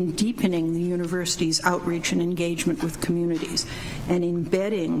in deepening the university's outreach and engagement with communities and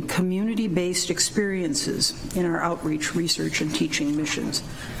embedding community-based experiences in our outreach, research, and teaching missions.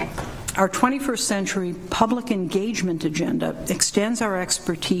 Our 21st century public engagement agenda extends our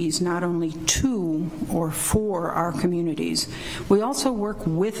expertise not only to or for our communities, we also work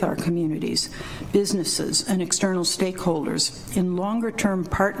with our communities, businesses, and external stakeholders in longer-term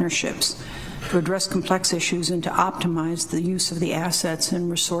partnerships to address complex issues and to optimize the use of the assets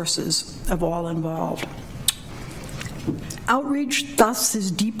and resources of all involved. Outreach, thus, is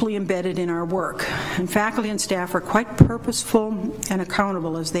deeply embedded in our work, and faculty and staff are quite purposeful and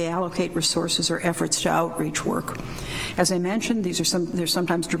accountable as they allocate resources or efforts to outreach work. As I mentioned, they're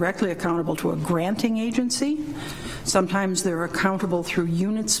sometimes directly accountable to a granting agency. Sometimes they're accountable through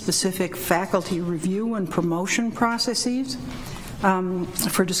unit-specific faculty review and promotion processes.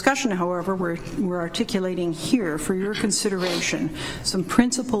 For discussion, however, we're articulating here for your consideration some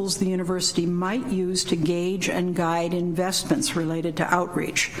principles the university might use to gauge and guide investments related to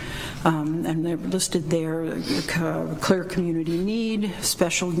outreach. And they're listed there: clear community need,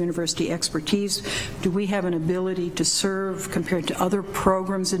 special university expertise. Do we have an ability to serve compared to other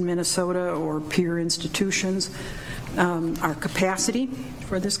programs in Minnesota or peer institutions? Our capacity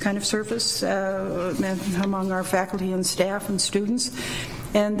for this kind of service among our faculty and staff and students,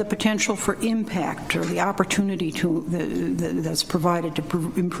 and the potential for impact or the opportunity that's provided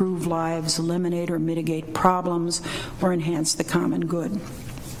to improve lives, eliminate or mitigate problems, or enhance the common good.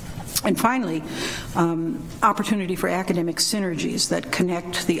 And finally, opportunity for academic synergies that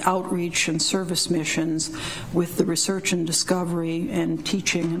connect the outreach and service missions with the research and discovery and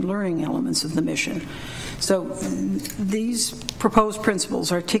teaching and learning elements of the mission. So these proposed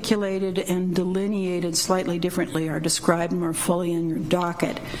principles, articulated and delineated slightly differently, are described more fully in your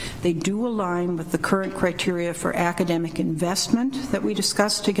docket. They do align with the current criteria for academic investment that we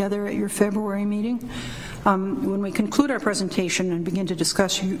discussed together at your February meeting. When we conclude our presentation and begin to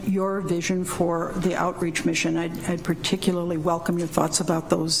discuss your vision for the outreach mission, I'd particularly welcome your thoughts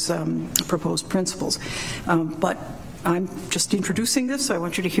about those proposed principles. But I'm just introducing this, so I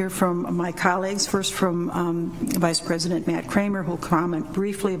want you to hear from my colleagues. First from Vice President Matt Kramer, who will comment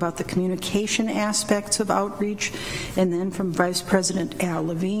briefly about the communication aspects of outreach, and then from Vice President Al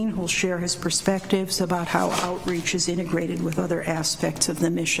Levine, who will share his perspectives about how outreach is integrated with other aspects of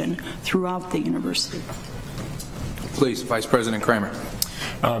the mission throughout the university. Please, Vice President Kramer.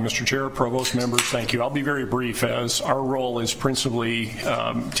 Mr. Chair, Provost members, thank you. I'll be very brief, as our role is principally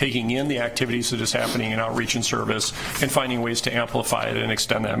taking in the activities that is happening in outreach and service and finding ways to amplify it and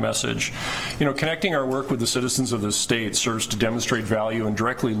extend that message. You know, connecting our work with the citizens of the state serves to demonstrate value and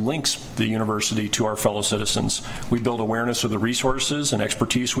directly links the university to our fellow citizens. We build awareness of the resources and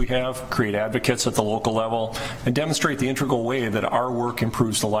expertise we have, create advocates at the local level, and demonstrate the integral way that our work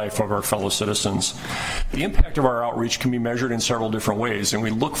improves the life of our fellow citizens. The impact of our outreach can be measured in several different ways, and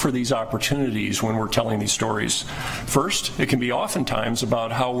we look for these opportunities when we're telling these stories. First, it can be oftentimes about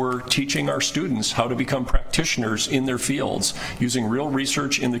how we're teaching our students how to become practitioners in their fields, using real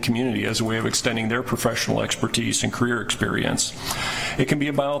research in the community as a way of extending their professional expertise and career experience. It can be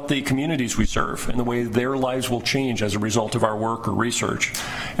about the communities we serve and the way their lives will change as a result of our work or research.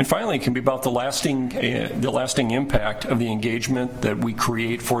 And finally, it can be about the lasting impact of the engagement that we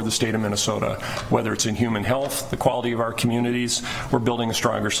create for the state of Minnesota, whether it's in human health, the quality of our communities, or building a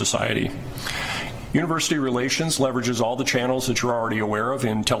stronger society. University Relations leverages all the channels that you're already aware of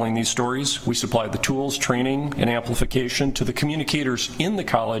in telling these stories. We supply the tools, training, and amplification to the communicators in the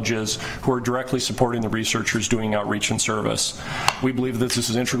colleges who are directly supporting the researchers doing outreach and service. We believe that this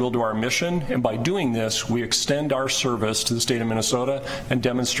is integral to our mission, and by doing this, we extend our service to the state of Minnesota and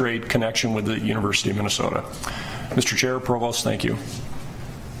demonstrate connection with the University of Minnesota. Mr. Chair, Provost, thank you.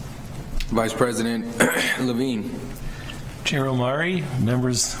 Vice President Levine. Chair Omari,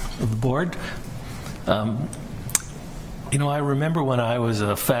 members of the board. You know, I remember when I was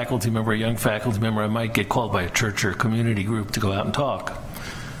a faculty member, a young faculty member, I might get called by a church or a community group to go out and talk.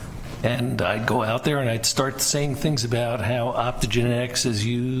 And I'd go out there and I'd start saying things about how optogenetics is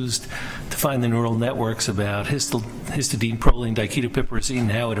used to find the neural networks about histidine, proline, diketopiperazine,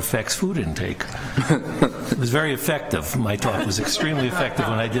 and how it affects food intake. It was very effective. My talk was extremely effective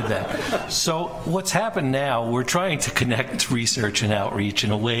when I did that. So what's happened now, we're trying to connect research and outreach in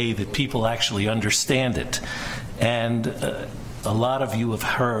a way that people actually understand it. And a lot of you have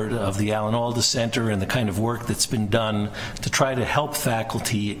heard of the Alan Alda Center and the kind of work that's been done to try to help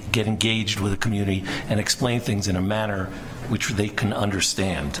faculty get engaged with the community and explain things in a manner which they can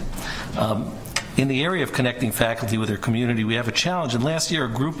understand. In the area of connecting faculty with their community, we have a challenge. And last year, a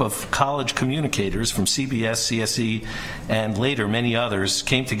group of college communicators from CBS, CSE, and later many others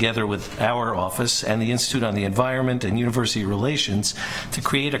came together with our office and the Institute on the Environment and University Relations to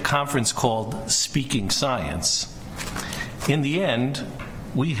create a conference called Speaking Science. In the end,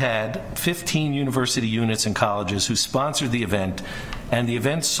 we had 15 university units and colleges who sponsored the event, and the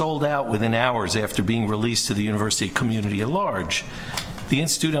event sold out within hours after being released to the university community at large. The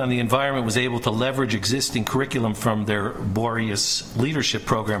Institute on the Environment was able to leverage existing curriculum from their Boreas leadership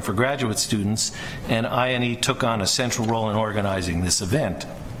program for graduate students, and I&E took on a central role in organizing this event.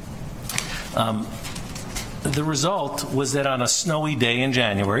 The result was that on a snowy day in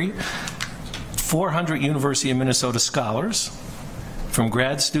January, 400 University of Minnesota scholars, from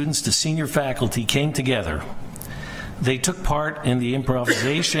grad students to senior faculty, came together. They took part in the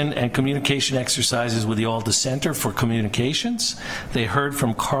improvisation and communication exercises with the Alda Center for Communications. They heard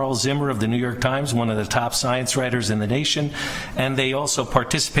from Carl Zimmer of the New York Times, one of the top science writers in the nation, and they also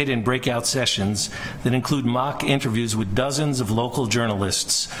participated in breakout sessions that include mock interviews with dozens of local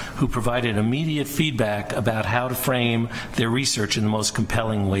journalists who provided immediate feedback about how to frame their research in the most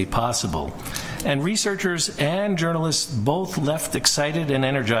compelling way possible. And researchers and journalists both left excited and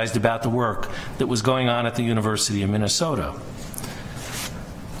energized about the work that was going on at the University of Minnesota.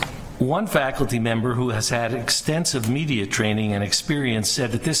 One faculty member who has had extensive media training and experience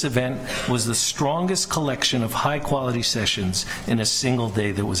said that this event was the strongest collection of high-quality sessions in a single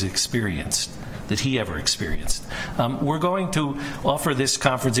day that he ever experienced. We're going to offer this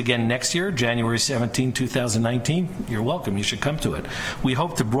conference again next year, January 17, 2019. You're welcome. You should come to it. We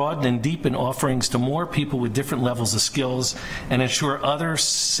hope to broaden and deepen offerings to more people with different levels of skills and ensure other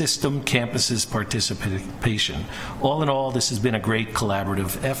system campuses' participation. All in all, this has been a great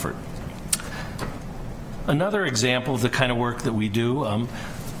collaborative effort. Another example of the kind of work that we do,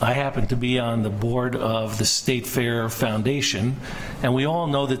 I happen to be on the board of the State Fair Foundation, and we all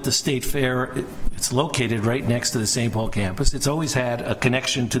know that the State Fair, it's located right next to the St. Paul campus. It's always had a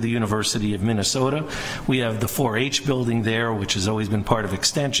connection to the University of Minnesota. We have the 4-H building there, which has always been part of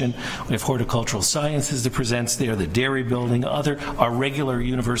Extension. We have Horticultural Sciences that presents there, the Dairy Building, our regular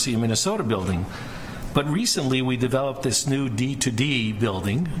University of Minnesota building. But recently we developed this new D2D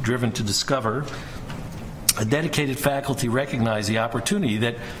building, Driven to Discover. A dedicated faculty recognize the opportunity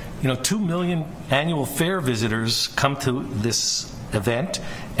that 2 million annual fair visitors come to this event,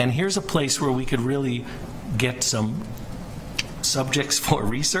 and here's a place where we could really get some subjects for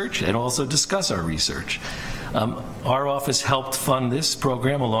research and also discuss our research. Our office helped fund this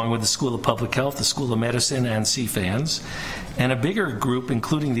program along with the School of Public Health, the School of Medicine, and CFANS. And a bigger group,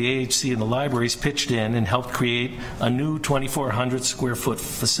 including the AHC and the libraries, pitched in and helped create a new 2,400 square foot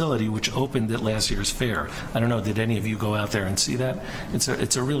facility which opened at last year's fair. I don't know, did any of you go out there and see that?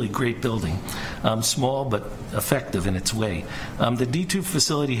 It's a really great building. Small but effective in its way. The D2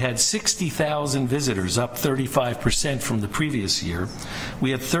 facility had 60,000 visitors, up 35% from the previous year.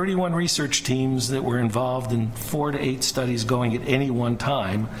 We had 31 research teams that were involved in 4 to 8 studies going at any one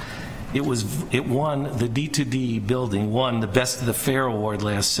time. The D2D building won the Best of the Fair Award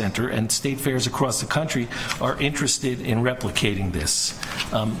last center, and state fairs across the country are interested in replicating this.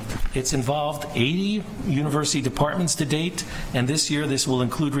 It's involved 80 university departments to date, and this year this will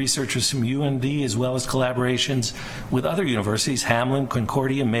include researchers from UND as well as collaborations with other universities, Hamline,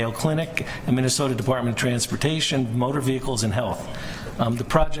 Concordia, Mayo Clinic, and Minnesota Department of Transportation, Motor Vehicles, and Health. The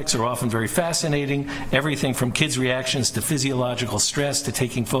projects are often very fascinating, everything from kids' reactions to physiological stress to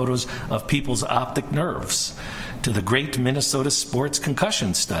taking photos of people's optic nerves to the Great Minnesota Sports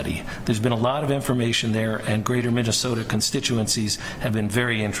Concussion Study. There's been a lot of information there, and Greater Minnesota constituencies have been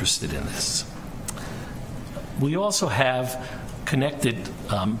very interested in this. We also have connected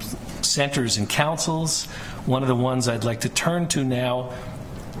centers and councils. One of the ones I'd like to turn to now,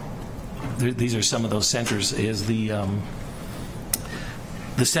 these are some of those centers, is the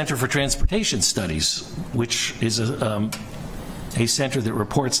the Center for Transportation Studies, which is a center that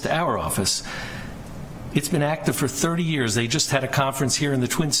reports to our office. It's been active for 30 years. They just had a conference here in the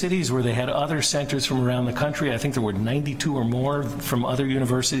Twin Cities where they had other centers from around the country. I think there were 92 or more from other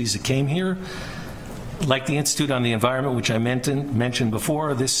universities that came here. Like the Institute on the Environment, which I mentioned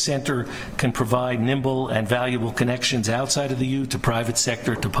before, this center can provide nimble and valuable connections outside of the U to private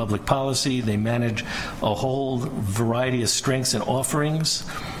sector, to public policy. They manage a whole variety of strengths and offerings.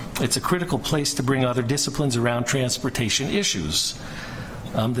 It's a critical place to bring other disciplines around transportation issues.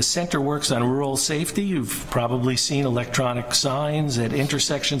 The center works on rural safety. You've probably seen electronic signs at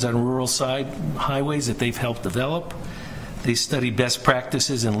intersections on rural side highways that they've helped develop. They study best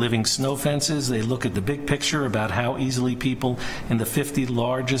practices in living snow fences. They look at the big picture about how easily people in the 50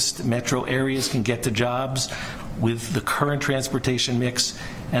 largest metro areas can get to jobs with the current transportation mix.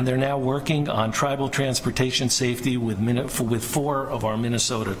 And they're now working on tribal transportation safety with 4 of our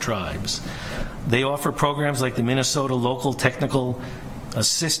Minnesota tribes. They offer programs like the Minnesota Local Technical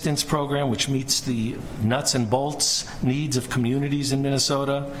Assistance Program, which meets the nuts and bolts needs of communities in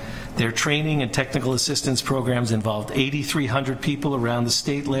Minnesota. Their training and technical assistance programs involved 8,300 people around the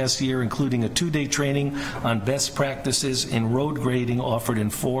state last year, including a 2-day training on best practices in road grading offered in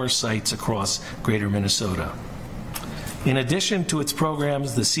 4 sites across greater Minnesota. In addition to its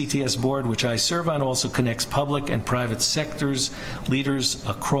programs, the CTS board, which I serve on, also connects public and private sectors, leaders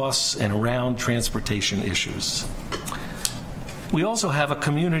across and around transportation issues. We also have a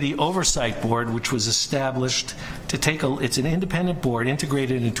community oversight board, which was established to it's an independent board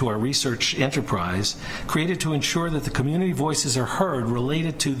integrated into our research enterprise, created to ensure that the community voices are heard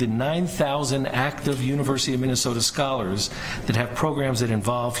related to the 9,000 active University of Minnesota scholars that have programs that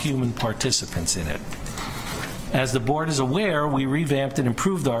involve human participants in it. As the board is aware, we revamped and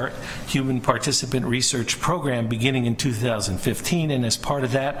improved our human participant research program beginning in 2015, and as part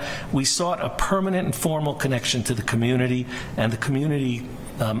of that, we sought a permanent and formal connection to the community, and the community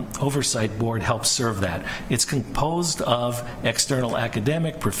oversight board helps serve that. It's composed of external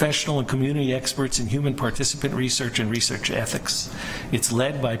academic, professional, and community experts in human participant research and research ethics. It's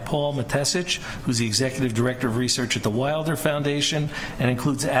led by Paul Matesich, who's the executive director of research at the Wilder Foundation, and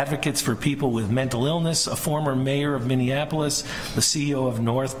includes advocates for people with mental illness, a former mayor of Minneapolis, the CEO of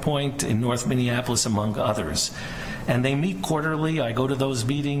North Point in North Minneapolis, among others. And they meet quarterly. I go to those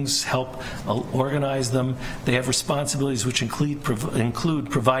meetings, help organize them. They have responsibilities which include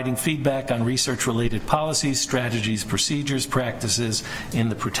providing feedback on research-related policies, strategies, procedures, practices in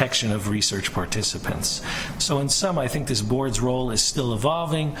the protection of research participants. So in sum, I think this board's role is still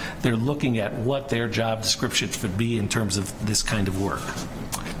evolving. They're looking at what their job description should be in terms of this kind of work.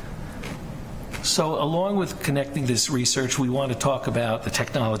 So along with connecting this research, we want to talk about the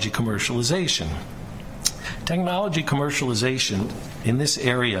technology commercialization. Technology commercialization, in this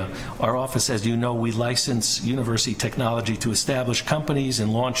area, our office, as you know, we license university technology to establish companies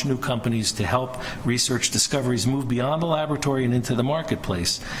and launch new companies to help research discoveries move beyond the laboratory and into the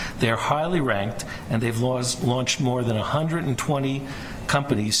marketplace. They're highly ranked, and they've launched more than 120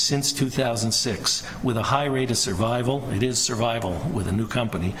 companies since 2006 with a high rate of survival. It is survival with a new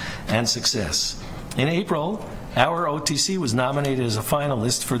company, and success. In April, our OTC was nominated as a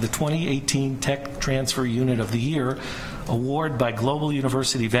finalist for the 2018 Tech Transfer Unit of the Year award by Global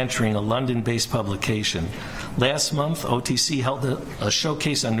University Venturing, a London-based publication. Last month, OTC held a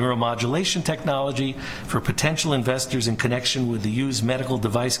showcase on neuromodulation technology for potential investors in connection with the U's Medical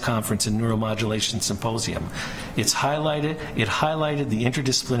Device Conference and Neuromodulation Symposium. It highlighted the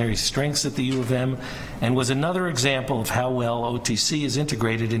interdisciplinary strengths at the U of M and was another example of how well OTC is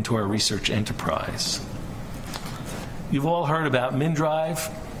integrated into our research enterprise. You've all heard about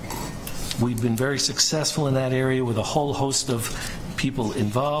MnDrive. We've been very successful in that area with a whole host of people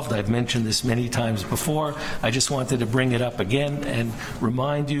involved. I've mentioned this many times before. I just wanted to bring it up again and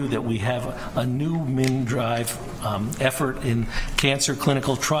remind you that we have a new MnDrive effort in cancer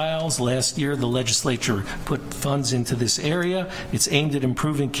clinical trials. Last year, the legislature put funds into this area. It's aimed at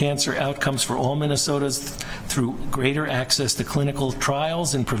improving cancer outcomes for all Minnesotans through greater access to clinical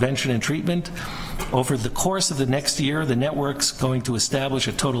trials and prevention and treatment. Over the course of the next year, the network's going to establish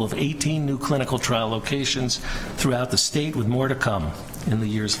a total of 18 new clinical trial locations throughout the state, with more to come in the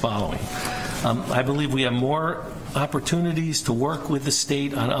years following. I believe we have more opportunities to work with the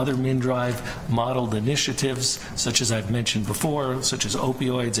state on other MnDrive modeled initiatives, such as I've mentioned before, such as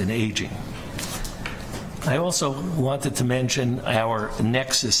opioids and aging. I also wanted to mention our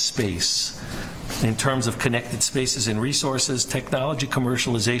Nexus space. In terms of connected spaces and resources, technology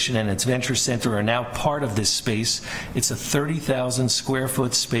commercialization and its venture center are now part of this space. It's a 30,000 square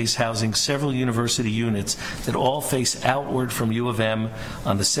foot space housing several university units that all face outward from U of M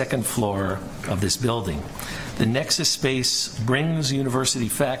on the second floor of this building. The Nexus space brings university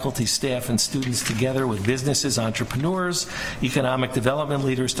faculty, staff, and students together with businesses, entrepreneurs, economic development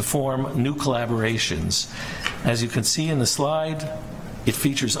leaders to form new collaborations. As you can see in the slide, it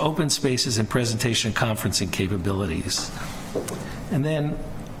features open spaces and presentation and conferencing capabilities. And then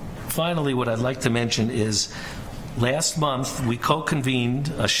finally, what I'd like to mention is last month we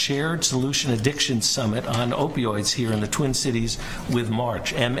co-convened a shared solution addiction summit on opioids here in the Twin Cities with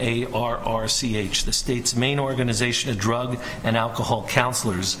MARCH, M-A-R-R-C-H, the state's main organization of drug and alcohol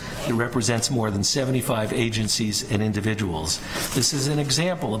counselors. It represents more than 75 agencies and individuals. This is an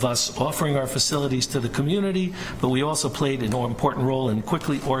example of us offering our facilities to the community, but we also played an important role in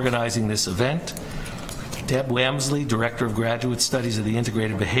quickly organizing this event. Deb Wamsley, Director of Graduate Studies of the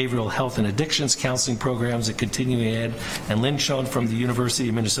Integrated Behavioral Health and Addictions Counseling Programs at Continuing Ed, and Lynn Schoen from the University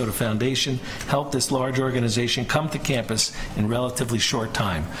of Minnesota Foundation helped this large organization come to campus in relatively short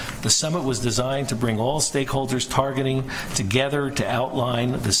time. The summit was designed to bring all stakeholders targeting together to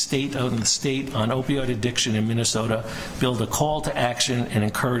outline the state on opioid addiction in Minnesota, build a call to action, and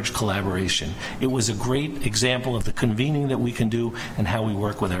encourage collaboration. It was a great example of the convening that we can do and how we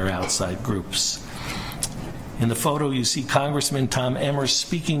work with our outside groups. In the photo, you see Congressman Tom Emmer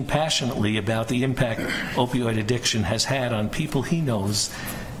speaking passionately about the impact opioid addiction has had on people he knows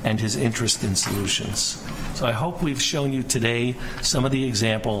and his interest in solutions. So I hope we've shown you today some of the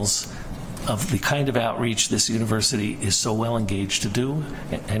examples of the kind of outreach this university is so well engaged to do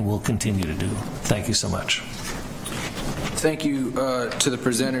and will continue to do. Thank you so much. Thank you to the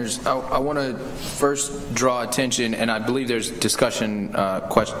presenters. I want to first draw attention, and I believe there's discussion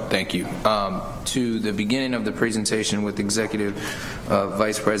question. Thank you to the beginning of the presentation with Executive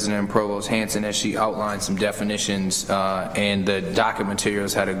Vice President and Provost Hanson, as she outlined some definitions, and the docket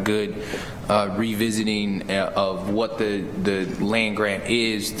materials had a good revisiting of what the land grant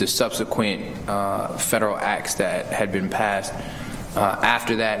is, the subsequent federal acts that had been passed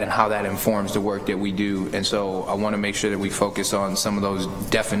after that, and how that informs the work that we do. And so I want to make sure that we focus on some of those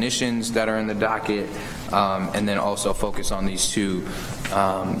definitions that are in the docket, and then also focus on these two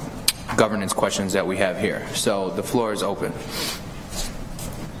governance questions that we have here. So the floor is open.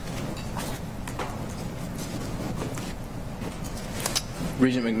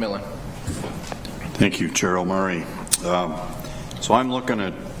 Regent McMillan. Thank you, Chair O'Murray. So I'm looking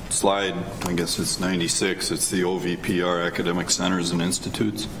at slide, I guess it's 96, it's the OVPR Academic Centers and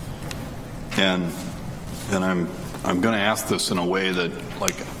Institutes. And I'm going to ask this in a way that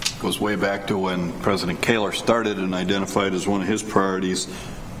goes way back to when President Kaler started and identified as one of his priorities,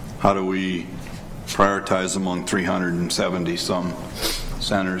 how do we prioritize among 370 some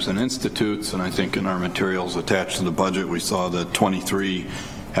centers and institutes. And I think in our materials attached to the budget we saw that 23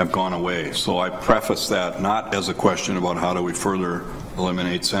 have gone away. So I preface that not as a question about how do we further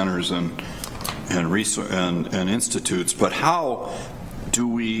eliminate centers and institutes, but how do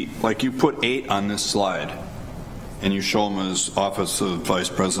we, like you put 8 on this slide, and you show them as Office of Vice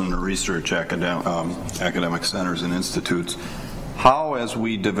President of Research academic centers and institutes. How, as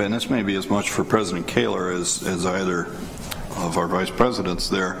we develop, this may be as much for President Kaler as either of our vice presidents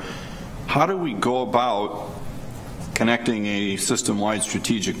there, how do we go about connecting a system-wide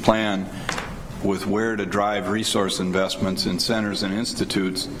strategic plan with where to drive resource investments in centers and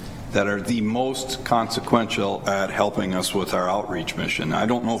institutes that are the most consequential at helping us with our outreach mission? I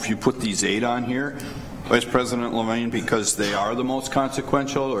don't know if you put these 8 on here, Vice President Levine, because they are the most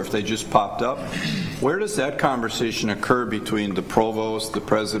consequential, or if they just popped up. Where does that conversation occur between the provost, the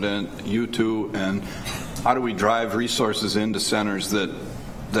president, you two, and how do we drive resources into centers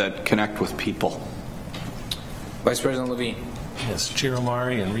that connect with people? Vice President Levine. Yes, Chair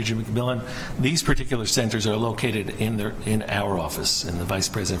Omari and Regent McMillan. These particular centers are located in our office, in the Vice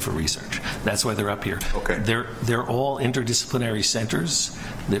President for Research. That's why they're up here. Okay. They're all interdisciplinary centers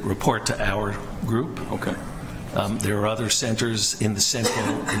that report to our group. Okay. There are other centers in the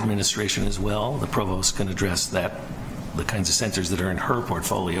central administration as well. The provost can address that, the kinds of centers that are in her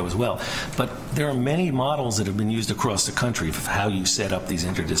portfolio as well. But there are many models that have been used across the country of how you set up these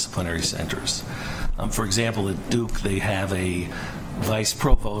interdisciplinary centers. For example, at Duke, they have a vice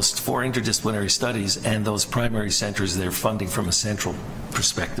provost for interdisciplinary studies, and those primary centers they're funding from a central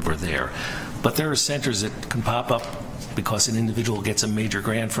perspective are there. But there are centers that can pop up because an individual gets a major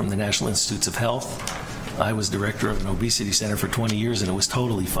grant from the National Institutes of Health. I was director of an obesity center for 20 years, and it was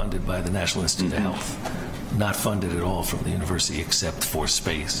totally funded by the National Institute of Health. Not funded at all from the university except for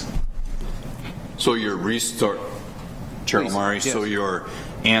space. So your restart, Chair Omari, yes. so your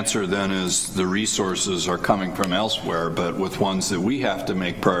answer then is the resources are coming from elsewhere, but with ones that we have to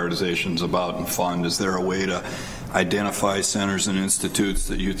make prioritizations about and fund, is there a way to identify centers and institutes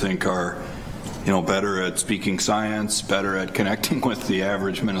that you think are, you know, better at speaking science, better at connecting with the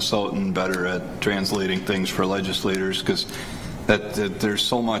average Minnesotan, better at translating things for legislators? Because that there's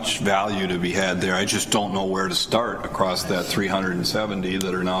so much value to be had there. I just don't know where to start across that 370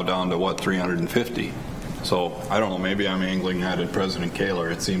 that are now down to, what, 350? So I don't know, maybe I'm angling at it, President Kaler.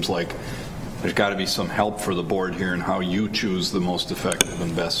 It seems like there's got to be some help for the board here in how you choose the most effective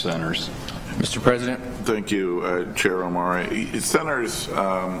and best centers. Mr. President. Thank you, Chair Omari. Centers,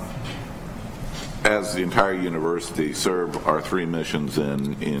 as the entire university, serve our three missions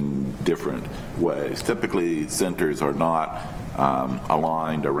in different ways. Typically, centers are not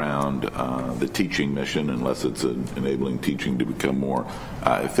aligned around the teaching mission unless it's enabling teaching to become more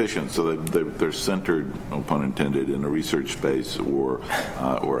efficient. So they're centered, no pun intended, in a research space or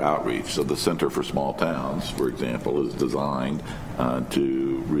outreach. So the Center for Small Towns, for example, is designed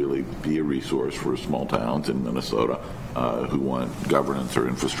to really be a resource for small towns in Minnesota who want governance or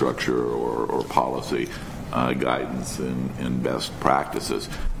infrastructure or policy guidance and best practices.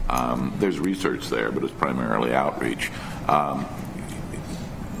 There's research there, but it's primarily outreach.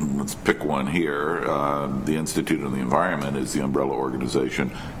 Let's pick one here. The Institute on the Environment is the umbrella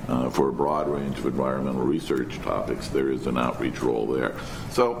organization for a broad range of environmental research topics. There is an outreach role there.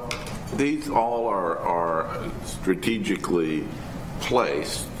 So these all are strategically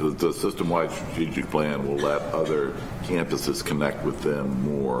placed. The system-wide strategic plan will let other campuses connect with them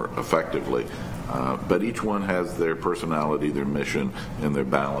more effectively. But each one has their personality, their mission, and their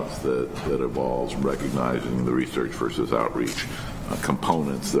balance that evolves, recognizing the research versus outreach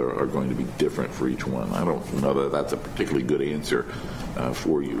components that are going to be different for each one. I don't know that that's a particularly good answer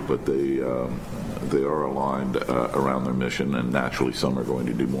for you, but they are aligned around their mission, and naturally some are going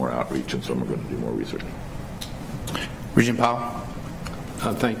to do more outreach and some are going to do more research. Regent Powell.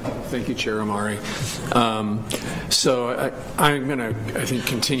 Thank you, Chair Omari. So I'm going to, I think,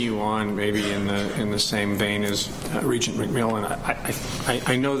 continue on maybe in the same vein as Regent McMillan.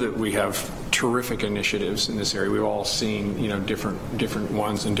 I know that we have terrific initiatives in this area. We've all seen, you know, different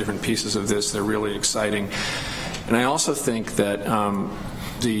ones and different pieces of this. They're really exciting, and I also think that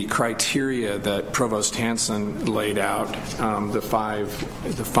the criteria that Provost Hansen laid out, the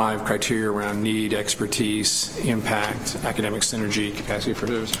five criteria around need, expertise, impact, academic synergy, capacity for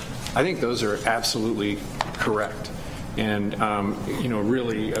service, I think those are absolutely correct, and you know,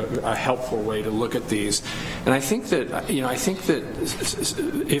 really a helpful way to look at these. And I think that, you know,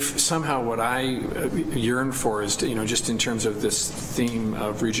 if somehow what I yearn for is to, you know, just in terms of this theme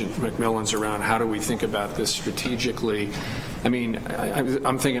of Regent McMillan's around how do we think about this strategically. I mean,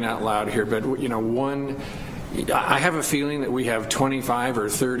 I'm thinking out loud here, but, you know, I have a feeling that we have 25 or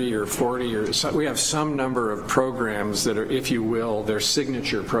 30 or 40 or we have some number of programs that are, if you will, they're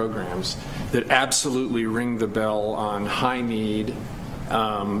signature programs that absolutely ring the bell on high need.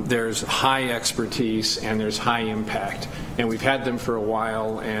 There's high expertise and there's high impact, and we've had them for a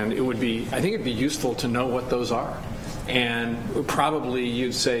while, and I think it'd be useful to know what those are. And probably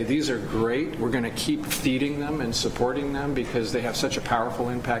you'd say, these are great, we're going to keep feeding them and supporting them because they have such a powerful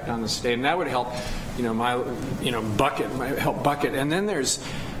impact on the state. And that would help, you know, help bucket. And then there's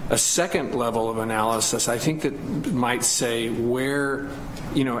a second level of analysis, I think, that might say where,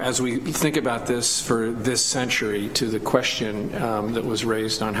 you know, as we think about this for this century, to the question that was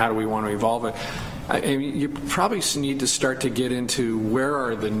raised on how do we want to evolve it, I mean, you probably need to start to get into where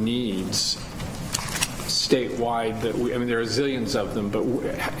are the needs statewide that I mean, there are zillions of them, but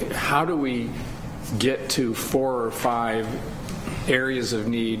how do we get to 4 or 5 areas of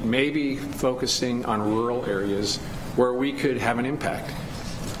need, maybe focusing on rural areas where we could have an impact?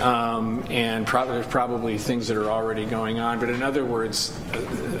 And there's probably things that are already going on, but in other words,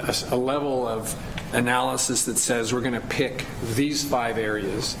 a level of analysis that says we're going to pick these 5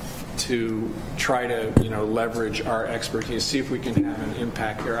 areas to try to, you know, leverage our expertise, see if we can have an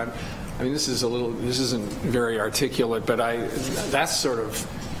impact here. I mean, this isn't very articulate, but that's sort of,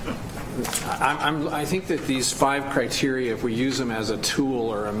 I think that these 5 criteria, if we use them as a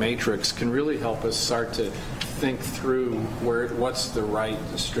tool or a matrix, can really help us start to think through what's the right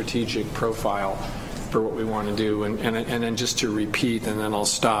strategic profile for what we want to do. And then just to repeat, and then I'll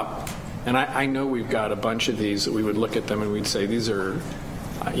stop. And I know we've got a bunch of these that we would look at them and we'd say these are,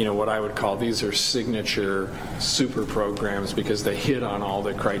 you know, what I would call, these are signature super programs because they hit on all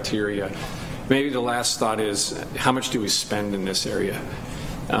the criteria. Maybe the last thought is, how much do we spend in this area?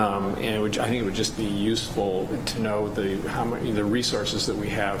 And I think it would just be useful to know the resources that we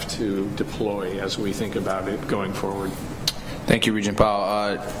have to deploy as we think about it going forward. Thank you, Regent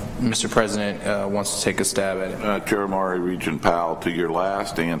Powell. Mr. President wants to take a stab at it. Chair Omari, Regent Powell, to your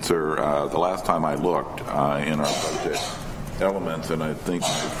last answer, the last time I looked in our budget elements, and I think my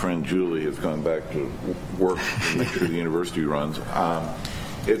friend Julie has gone back to work to make sure the university runs,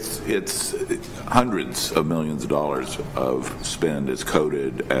 it's hundreds of millions of dollars of spend is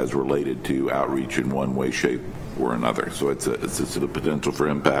coded as related to outreach in one way, shape, or another. So it's the potential for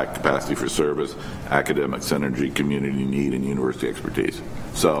impact, capacity for service, academic synergy, community need, and university expertise.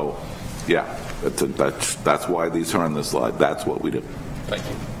 So, yeah, that's why these are on this slide. That's what we do. Thank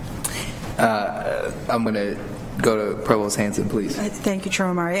you. I'm going to go to Provost Hanson, please. Thank you, Chair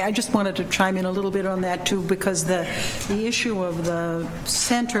Omari. I just wanted to chime in a little bit on that too, because the issue of the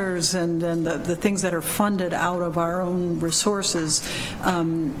centers and the things that are funded out of our own resources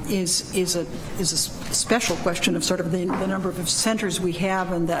is a special question of sort of the number of centers we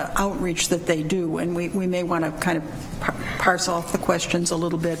have and the outreach that they do, and we may want to kind of parse off the questions a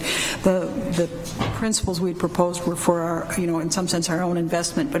little bit. The principles we proposed were for our, in some sense, our own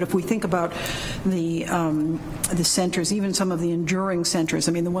investment. But if we think about the centers, even some of the enduring centers,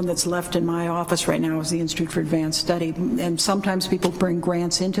 I mean, the one that's left in my office right now is the Institute for Advanced Study, and sometimes people bring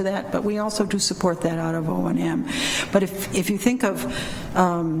grants into that, but we also do support that out of O&M. But if you think of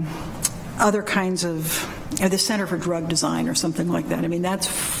other kinds of, the Center for Drug Design or something like that. I mean,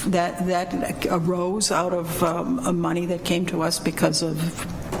 that arose out of money that came to us because of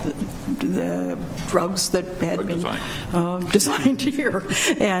the drugs that had been designed here,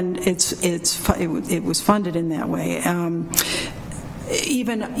 and it was funded in that way.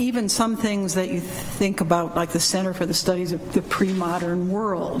 Even some things that you think about, like the Center for the Studies of the Pre-Modern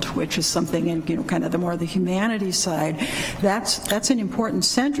World, which is something in kind of the more the humanities side, that's an important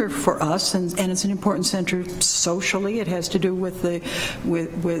center for us, and it's an important center socially. It has to do with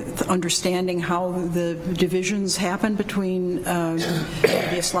with understanding how the divisions happen between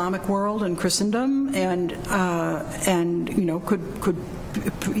the Islamic world and Christendom, and could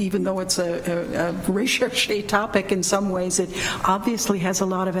even though it's a recherche topic in some ways, it obviously has a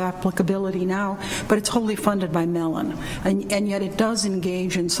lot of applicability now, but it's wholly funded by Mellon, and yet it does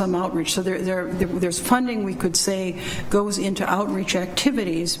engage in some outreach. So there's funding, we could say, goes into outreach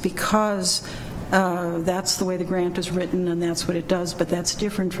activities because that's the way the grant is written and that's what it does, but that's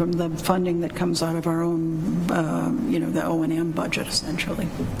different from the funding that comes out of our own, the O&M budget, essentially.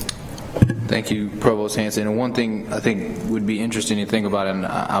 Thank you, Provost Hanson. And one thing I think would be interesting to think about, and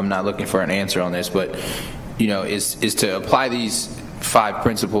I'm not looking for an answer on this, but is to apply these 5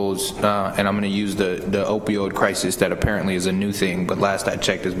 principles, and I'm going to use the opioid crisis that apparently is a new thing, but last I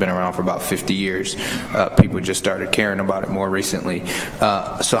checked has been around for about 50 years. People just started caring about it more recently.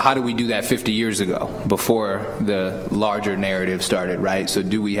 So how do we do that 50 years ago, before the larger narrative started, right? So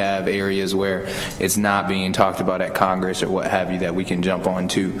do we have areas where it's not being talked about at Congress or what have you that we can jump on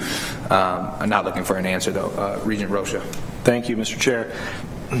to? I'm not looking for an answer, though. Regent Rocha. Thank you, Mr. Chair.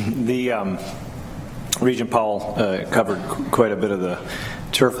 Regent Powell covered quite a bit of the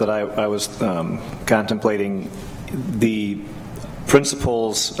turf that I was contemplating. The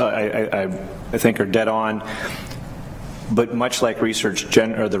principles, I think, are dead on, but much like research,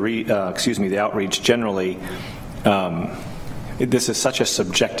 the outreach generally, this is such a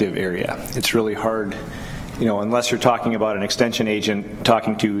subjective area. It's really hard, unless you're talking about an extension agent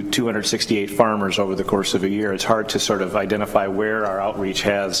talking to 268 farmers over the course of a year, it's hard to sort of identify where our outreach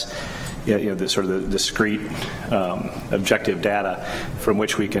has the sort of the discrete objective data from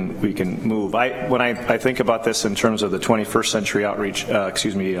which we can move. When I think about this in terms of the 21st century outreach,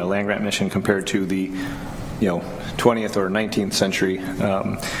 land grant mission compared to the 20th or 19th century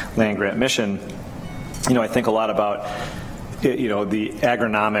land grant mission, I think a lot about the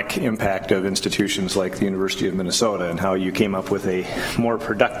agronomic impact of institutions like the University of Minnesota and how you came up with a more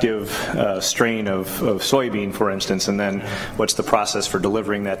productive strain of soybean, for instance, and then what's the process for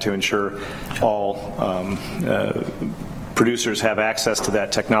delivering that to ensure all producers have access to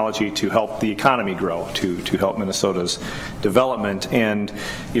that technology to help the economy grow, to help Minnesota's development. And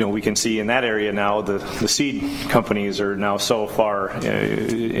we can see in that area now the seed companies are now so far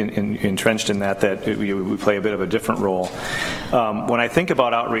entrenched in that we play a bit of a different role. When I think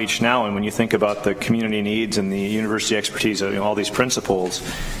about outreach now, and when you think about the community needs and the university expertise, all these principles,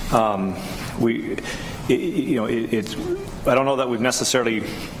 I don't know that we've necessarily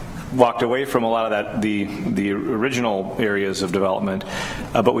walked away from a lot of that, the original areas of development,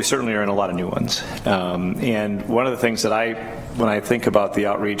 but we certainly are in a lot of new ones. And one of the things that when I think about the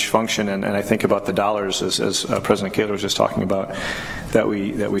outreach function and I think about the dollars, as President Kaler was just talking about, that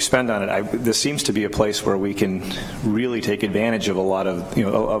we spend on it, this seems to be a place where we can really take advantage of a lot of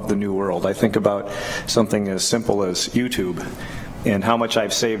of the new world. I think about something as simple as YouTube and how much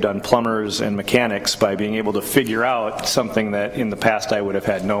I've saved on plumbers and mechanics by being able to figure out something that in the past I would have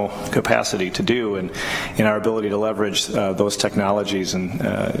had no capacity to do, and in our ability to leverage those technologies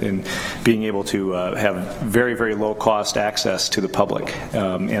and being able to have very, very low cost access to the public.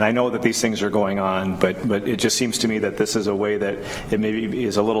 And I know that these things are going on, but it just seems to me that this is a way that it maybe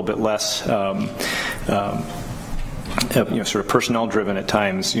is a little bit less sort of personnel driven at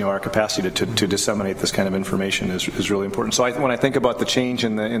times. Our capacity to disseminate this kind of information is really important. So when I think about the change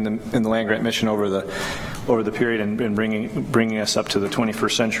in the land grant mission over the period and bringing us up to the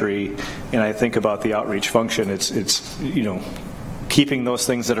 21st century, and I think about the outreach function, it's keeping those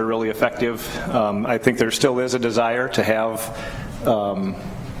things that are really effective. I think there still is a desire to have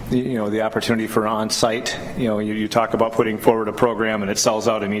the opportunity for on-site. You talk about putting forward a program and it sells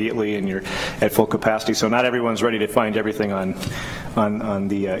out immediately and you're at full capacity. So not everyone's ready to find everything on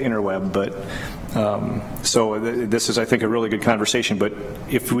the interweb, but so this is, I think, a really good conversation. But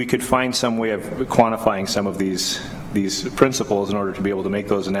if we could find some way of quantifying some of these principles in order to be able to make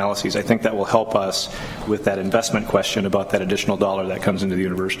those analyses, I think that will help us with that investment question about that additional dollar that comes into the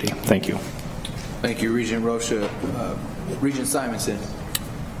university. Thank you. Thank you, Regent Rocha. Regent Simonson.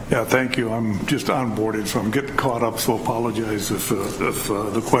 Yeah, thank you. I'm just onboarded, so I'm getting caught up, so apologize if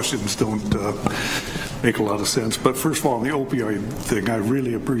the questions don't make a lot of sense. But first of all, on the opioid thing, I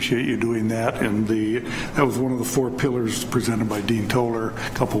really appreciate you doing that. And that was one of the 4 pillars presented by Dean Toller a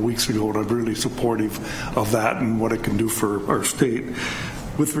couple of weeks ago, and I'm really supportive of that and what it can do for our state.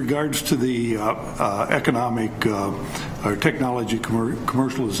 With regards to the economic or technology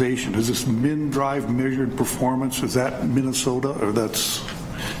commercialization, is this MnDRIVE measured performance? Is that Minnesota, or that's...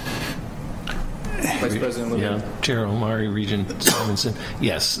 Vice President Levine. Yeah, Chair Omari, Regent Simonson.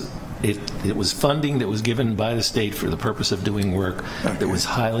 Yes, it was funding that was given by the state for the purpose of doing work that was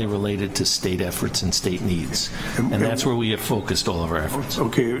highly related to state efforts and state needs. And that's where we have focused all of our efforts.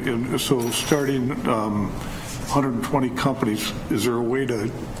 Okay, and so starting 120 companies, is there a way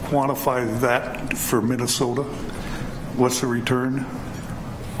to quantify that for Minnesota? What's the return?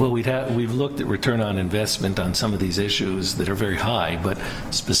 Well, we've looked at return on investment on some of these issues that are very high, but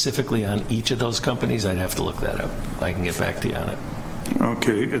specifically on each of those companies, I'd have to look that up. I can get back to you on it.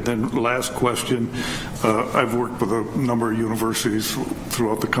 Okay, and then last question. I've worked with a number of universities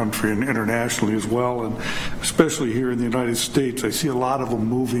throughout the country and internationally as well, and especially here in the United States, I see a lot of them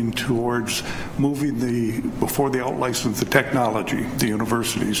moving towards before they out-license the technology, the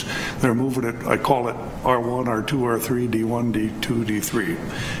universities, they're moving it, I call it R1, R2, R3, D1, D2,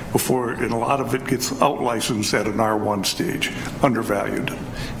 D3, and a lot of it gets out-licensed at an R1 stage, undervalued,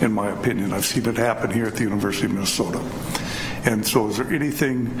 in my opinion. I've seen it happen here at the University of Minnesota. And so is there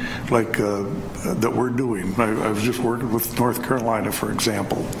anything like that we're doing? I was just working with North Carolina, for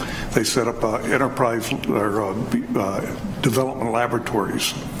example. They set up enterprise or development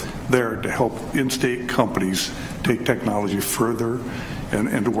laboratories there to help in-state companies take technology further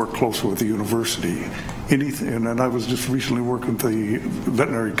and to work closer with the university. And then I was just recently working with the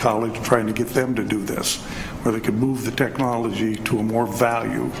veterinary college trying to get them to do this, where they could move the technology to a more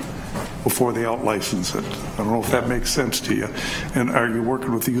value before they out-license it. I don't know if that makes sense to you. And are you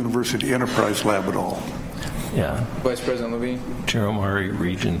working with the University Enterprise Lab at all? Yeah. Vice President Levine. Chair Omari,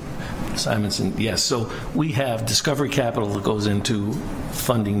 Regent Simonson. Yes, so we have discovery capital that goes into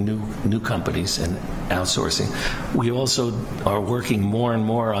funding new companies and outsourcing. We also are working more and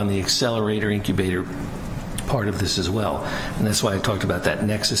more on the accelerator incubator part of this as well. And that's why I talked about that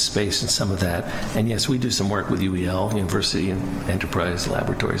nexus space and some of that. And yes, we do some work with UEL, University and Enterprise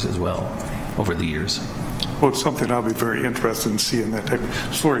Laboratories as well over the years. Well, it's something I'll be very interested in seeing that.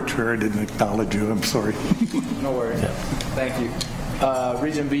 Sorry, Chair, I didn't acknowledge you. I'm sorry. No worries. Yeah. Thank you.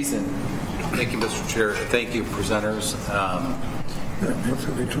 Regent Beeson. Thank you, Mr. Chair. Thank you, presenters.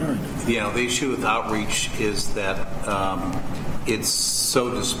 The issue with outreach is that it's so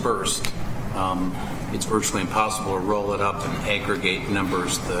dispersed. It's virtually impossible to roll it up and aggregate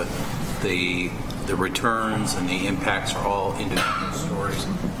numbers. The returns and the impacts are all individual stories,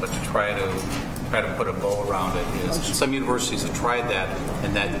 but to try to put a bow around it is. And some universities have tried that,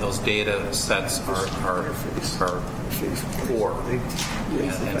 and that those data sets are poor,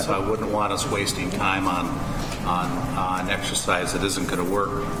 and so I wouldn't want us wasting time on exercise that isn't going to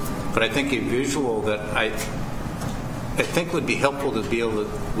work. But I think a visual that I think would be helpful to be able to,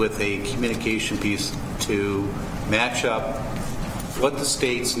 with a communication piece, to match up what the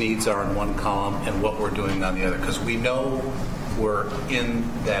state's needs are in one column and what we're doing on the other, because we know we're in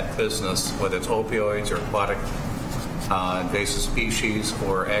that business, whether it's opioids or aquatic invasive species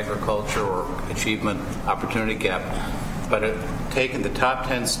or agriculture or achievement opportunity gap, but taking the top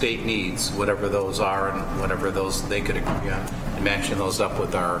 10 state needs, whatever those are and whatever those they could agree on, and matching those up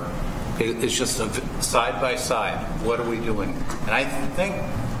with our, it's just a side by side. What are we doing? And I think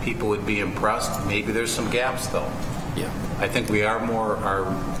people would be impressed. Maybe there's some gaps though. Yeah. I think we are more, our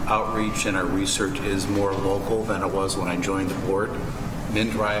outreach and our research is more local than it was when I joined the board.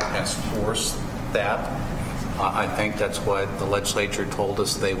 MnDRIVE has forced that. I think that's what the legislature told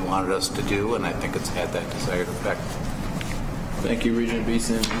us they wanted us to do, and I think it's had that desired effect. Thank you, Regent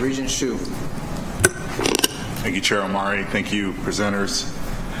Beeson. Regent Hsu. Thank you, Chair Omari. Thank you, presenters.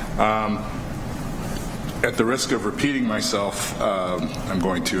 At the risk of repeating myself, I'm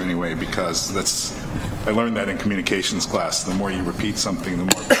going to anyway, because I learned that in communications class. The more you repeat something, the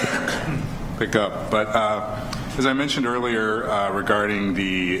more you pick up. But as I mentioned earlier regarding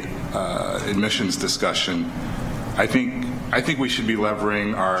the admissions discussion, I think we should be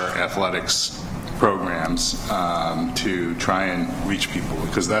leveraging our athletics programs to try and reach people,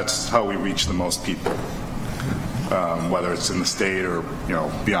 because that's how we reach the most people, whether it's in the state or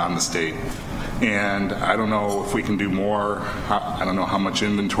beyond the state. And I don't know if we can do more. I don't know how much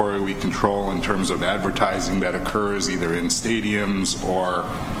inventory we control in terms of advertising that occurs either in stadiums or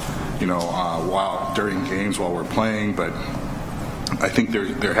while during games while we're playing, but I think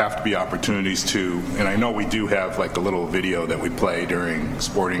there have to be opportunities to, and I know we do have like a little video that we play during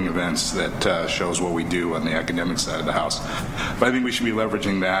sporting events that shows what we do on the academic side of the house. But I think we should be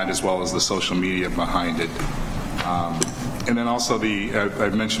leveraging that as well as the social media behind it. And then also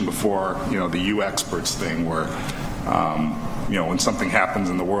I've mentioned before, the U experts thing where, when something happens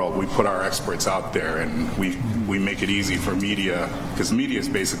in the world, we put our experts out there and we make it easy for media, because media is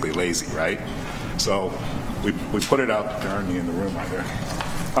basically lazy, right? So we put it out, there aren't any in the room either.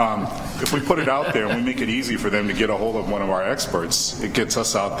 If we put it out there and we make it easy for them to get a hold of one of our experts, it gets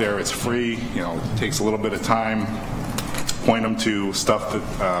us out there, it's free, it takes a little bit of time, point them to stuff that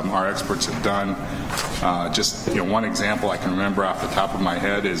our experts have done. Just one example I can remember off the top of my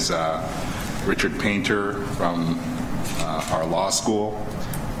head is Richard Painter from our law school.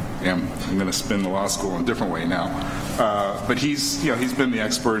 I'm going to spin the law school in a different way now. But he's been the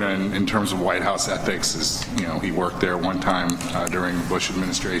expert in terms of White House ethics. He worked there one time during the Bush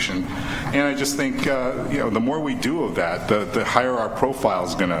administration. And I just think, the more we do of that, the higher our profile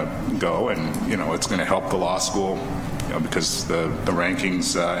is going to go, and, it's going to help the law school, because the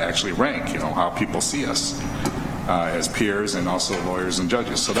rankings actually rank, how people see us as peers and also lawyers and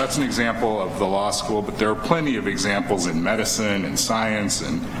judges. So that's an example of the law school, but there are plenty of examples in medicine and science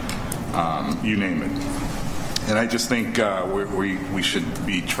and you name it. And I just think we should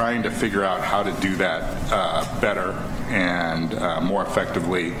be trying to figure out how to do that better and more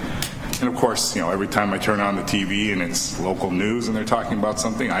effectively. And of course, every time I turn on the TV and it's local news and they're talking about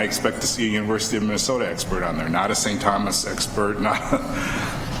something, I expect to see a University of Minnesota expert on there, not a St. Thomas expert, not a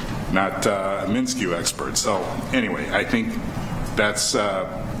Minskew expert. So anyway, I think that's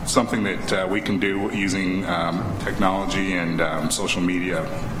something that we can do using technology and social media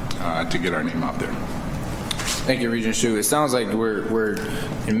to get our name out there. Thank you, Regent Hsu. It sounds like we're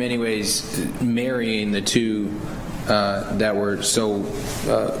in many ways marrying the two that were so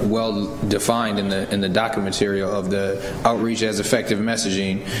well defined in the docket material of the outreach as effective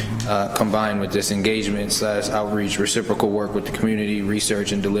messaging, combined with this engagement / outreach, reciprocal work with the community,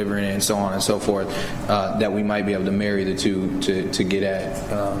 research and delivering it, and so on and so forth. That we might be able to marry the two to get at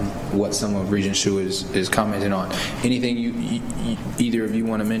what some of Regent Hsu is commenting on. Anything either of you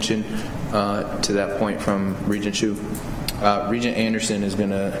want to mention to that point from Regent Hsu? Regent Anderson is going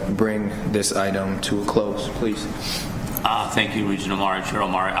to bring this item to a close, please. Thank you, Regent Omari, Chair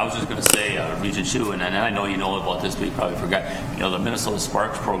Omari. I was just going to say, Regent Hsu, and I know you know about this, but you probably forgot. The Minnesota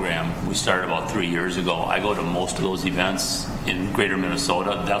Sparks program we started about 3 years ago. I go to most of those events in Greater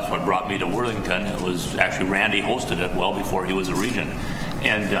Minnesota. That's what brought me to Worthington. It was actually Randy hosted it well before he was a regent,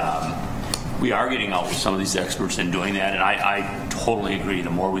 and we are getting out with some of these experts and doing that. And I totally agree.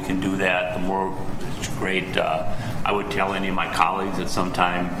 The more we can do that, the more it's great. I would tell any of my colleagues at some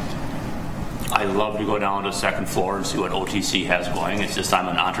time, I love to go down to the second floor and see what OTC has going. It's just I'm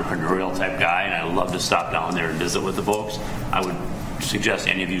an entrepreneurial type guy, and I love to stop down there and visit with the folks. I would suggest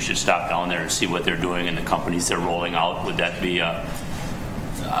any of you should stop down there and see what they're doing and the companies they're rolling out. Would that be I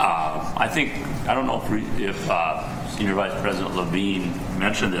don't know if Senior Vice President Levine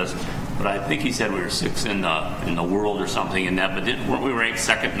mentioned this, but I think he said we were 6th in the world or something in that. But weren't we ranked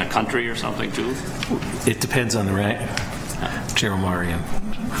 2nd in the country or something too? It depends on the rank, Chair Omari.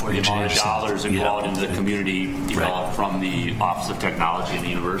 For the amount of dollars involved into the community developed from the Office of Technology and the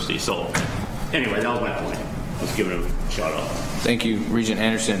university. So anyway, that was my point. let's give it a shout out. Thank you, Regent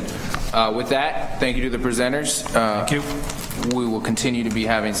Anderson. With that, thank you to the presenters. Thank you. We will continue to be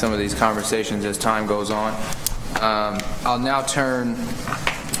having some of these conversations as time goes on. I'll now turn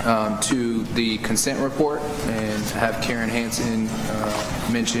to the consent report and have Karen Hansen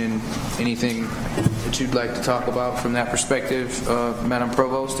mention anything that you'd like to talk about from that perspective, Madam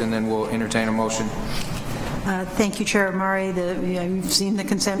Provost, and then we'll entertain a motion. Thank you, Chair Amari. You've seen the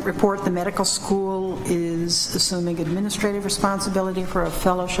consent report. The medical school is assuming administrative responsibility for a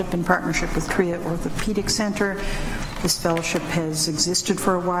fellowship in partnership with TRIA Orthopedic Center. This fellowship has existed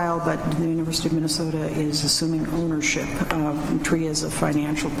for a while, but the University of Minnesota is assuming ownership. TRIA is a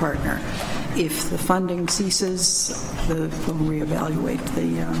financial partner. If the funding ceases, we'll reevaluate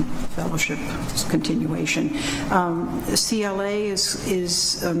the fellowship's continuation. CLA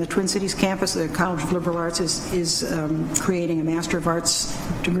is on the Twin Cities campus. The College of Liberal Arts is creating a Master of Arts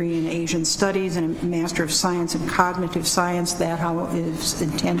degree in Asian Studies and a Master of Science in Cognitive Science. That is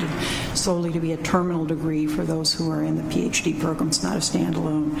intended solely to be a terminal degree for those who are in the PhD program. It's not a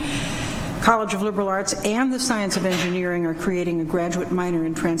standalone. College of Liberal Arts and the Science of Engineering are creating a graduate minor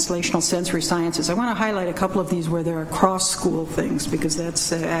in translational sensory sciences. I want to highlight a couple of these where there are cross-school things, because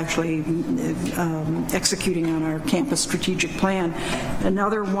that's actually executing on our campus strategic plan.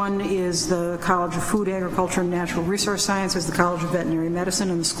 Another one is the College of Food, Agriculture, and Natural Resource Sciences, the College of Veterinary Medicine,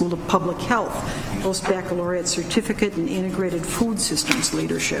 and the School of Public Health, post-baccalaureate certificate in integrated food systems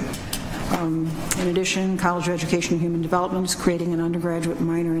leadership. In addition, College of Education and Human Development is creating an undergraduate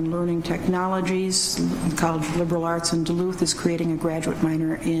minor in learning technologies. The College of Liberal Arts in Duluth is creating a graduate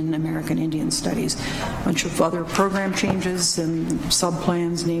minor in American Indian Studies. A bunch of other program changes and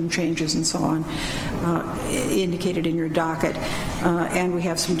subplans, name changes, and so on indicated in your docket. And we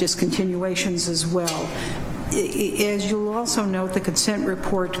have some discontinuations as well. As you'll also note, the consent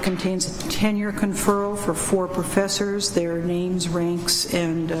report contains a tenure conferral for 4 professors. Their names, ranks,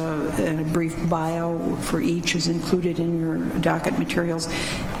 and a brief bio for each is included in your docket materials.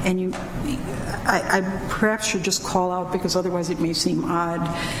 And I perhaps should just call out, because otherwise it may seem odd,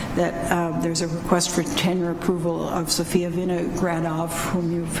 that there's a request for tenure approval of Sofia Vinogradov,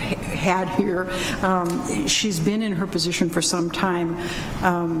 whom you've had here. She's been in her position for some time,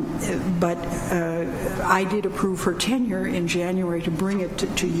 but I did approve her tenure in January to bring it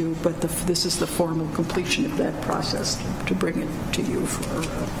to you, but this is the formal completion of that process to bring it to you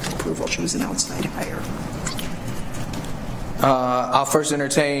for approval. She was an outside hire. I'll first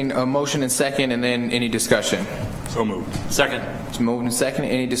entertain a motion and second, and then any discussion. So moved. Second. It's moved and second.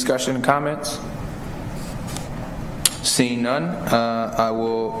 Any discussion and comments? Seeing none, I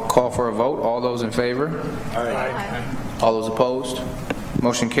will call for a vote. All those in favor? Aye. All those opposed?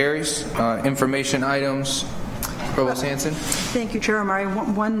 Motion carries. Information items. Provost Hansen. Thank you, Chair Amari.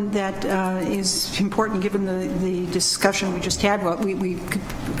 One that is important given the discussion we just had. Well, we could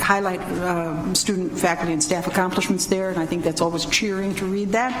highlight student, faculty, and staff accomplishments there, and I think that's always cheering to read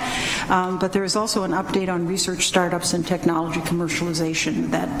that. But there is also an update on research startups and technology commercialization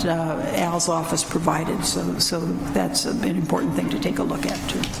that Al's office provided. So that's an important thing to take a look at,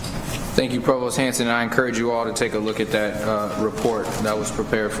 too. Thank you, Provost Hansen. I encourage you all to take a look at that report that was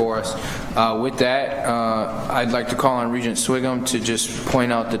prepared for us. With that, I'd like to call on Regent Swigum to just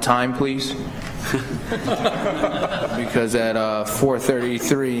point out the time, please. Because at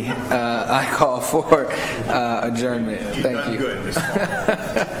 4:33, I call for adjournment. Thank you.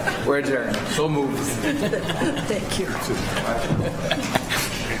 We're adjourned. So moved. Thank you.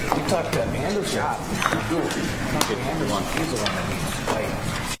 You talked to Andrew's job. He's the one that needs to play.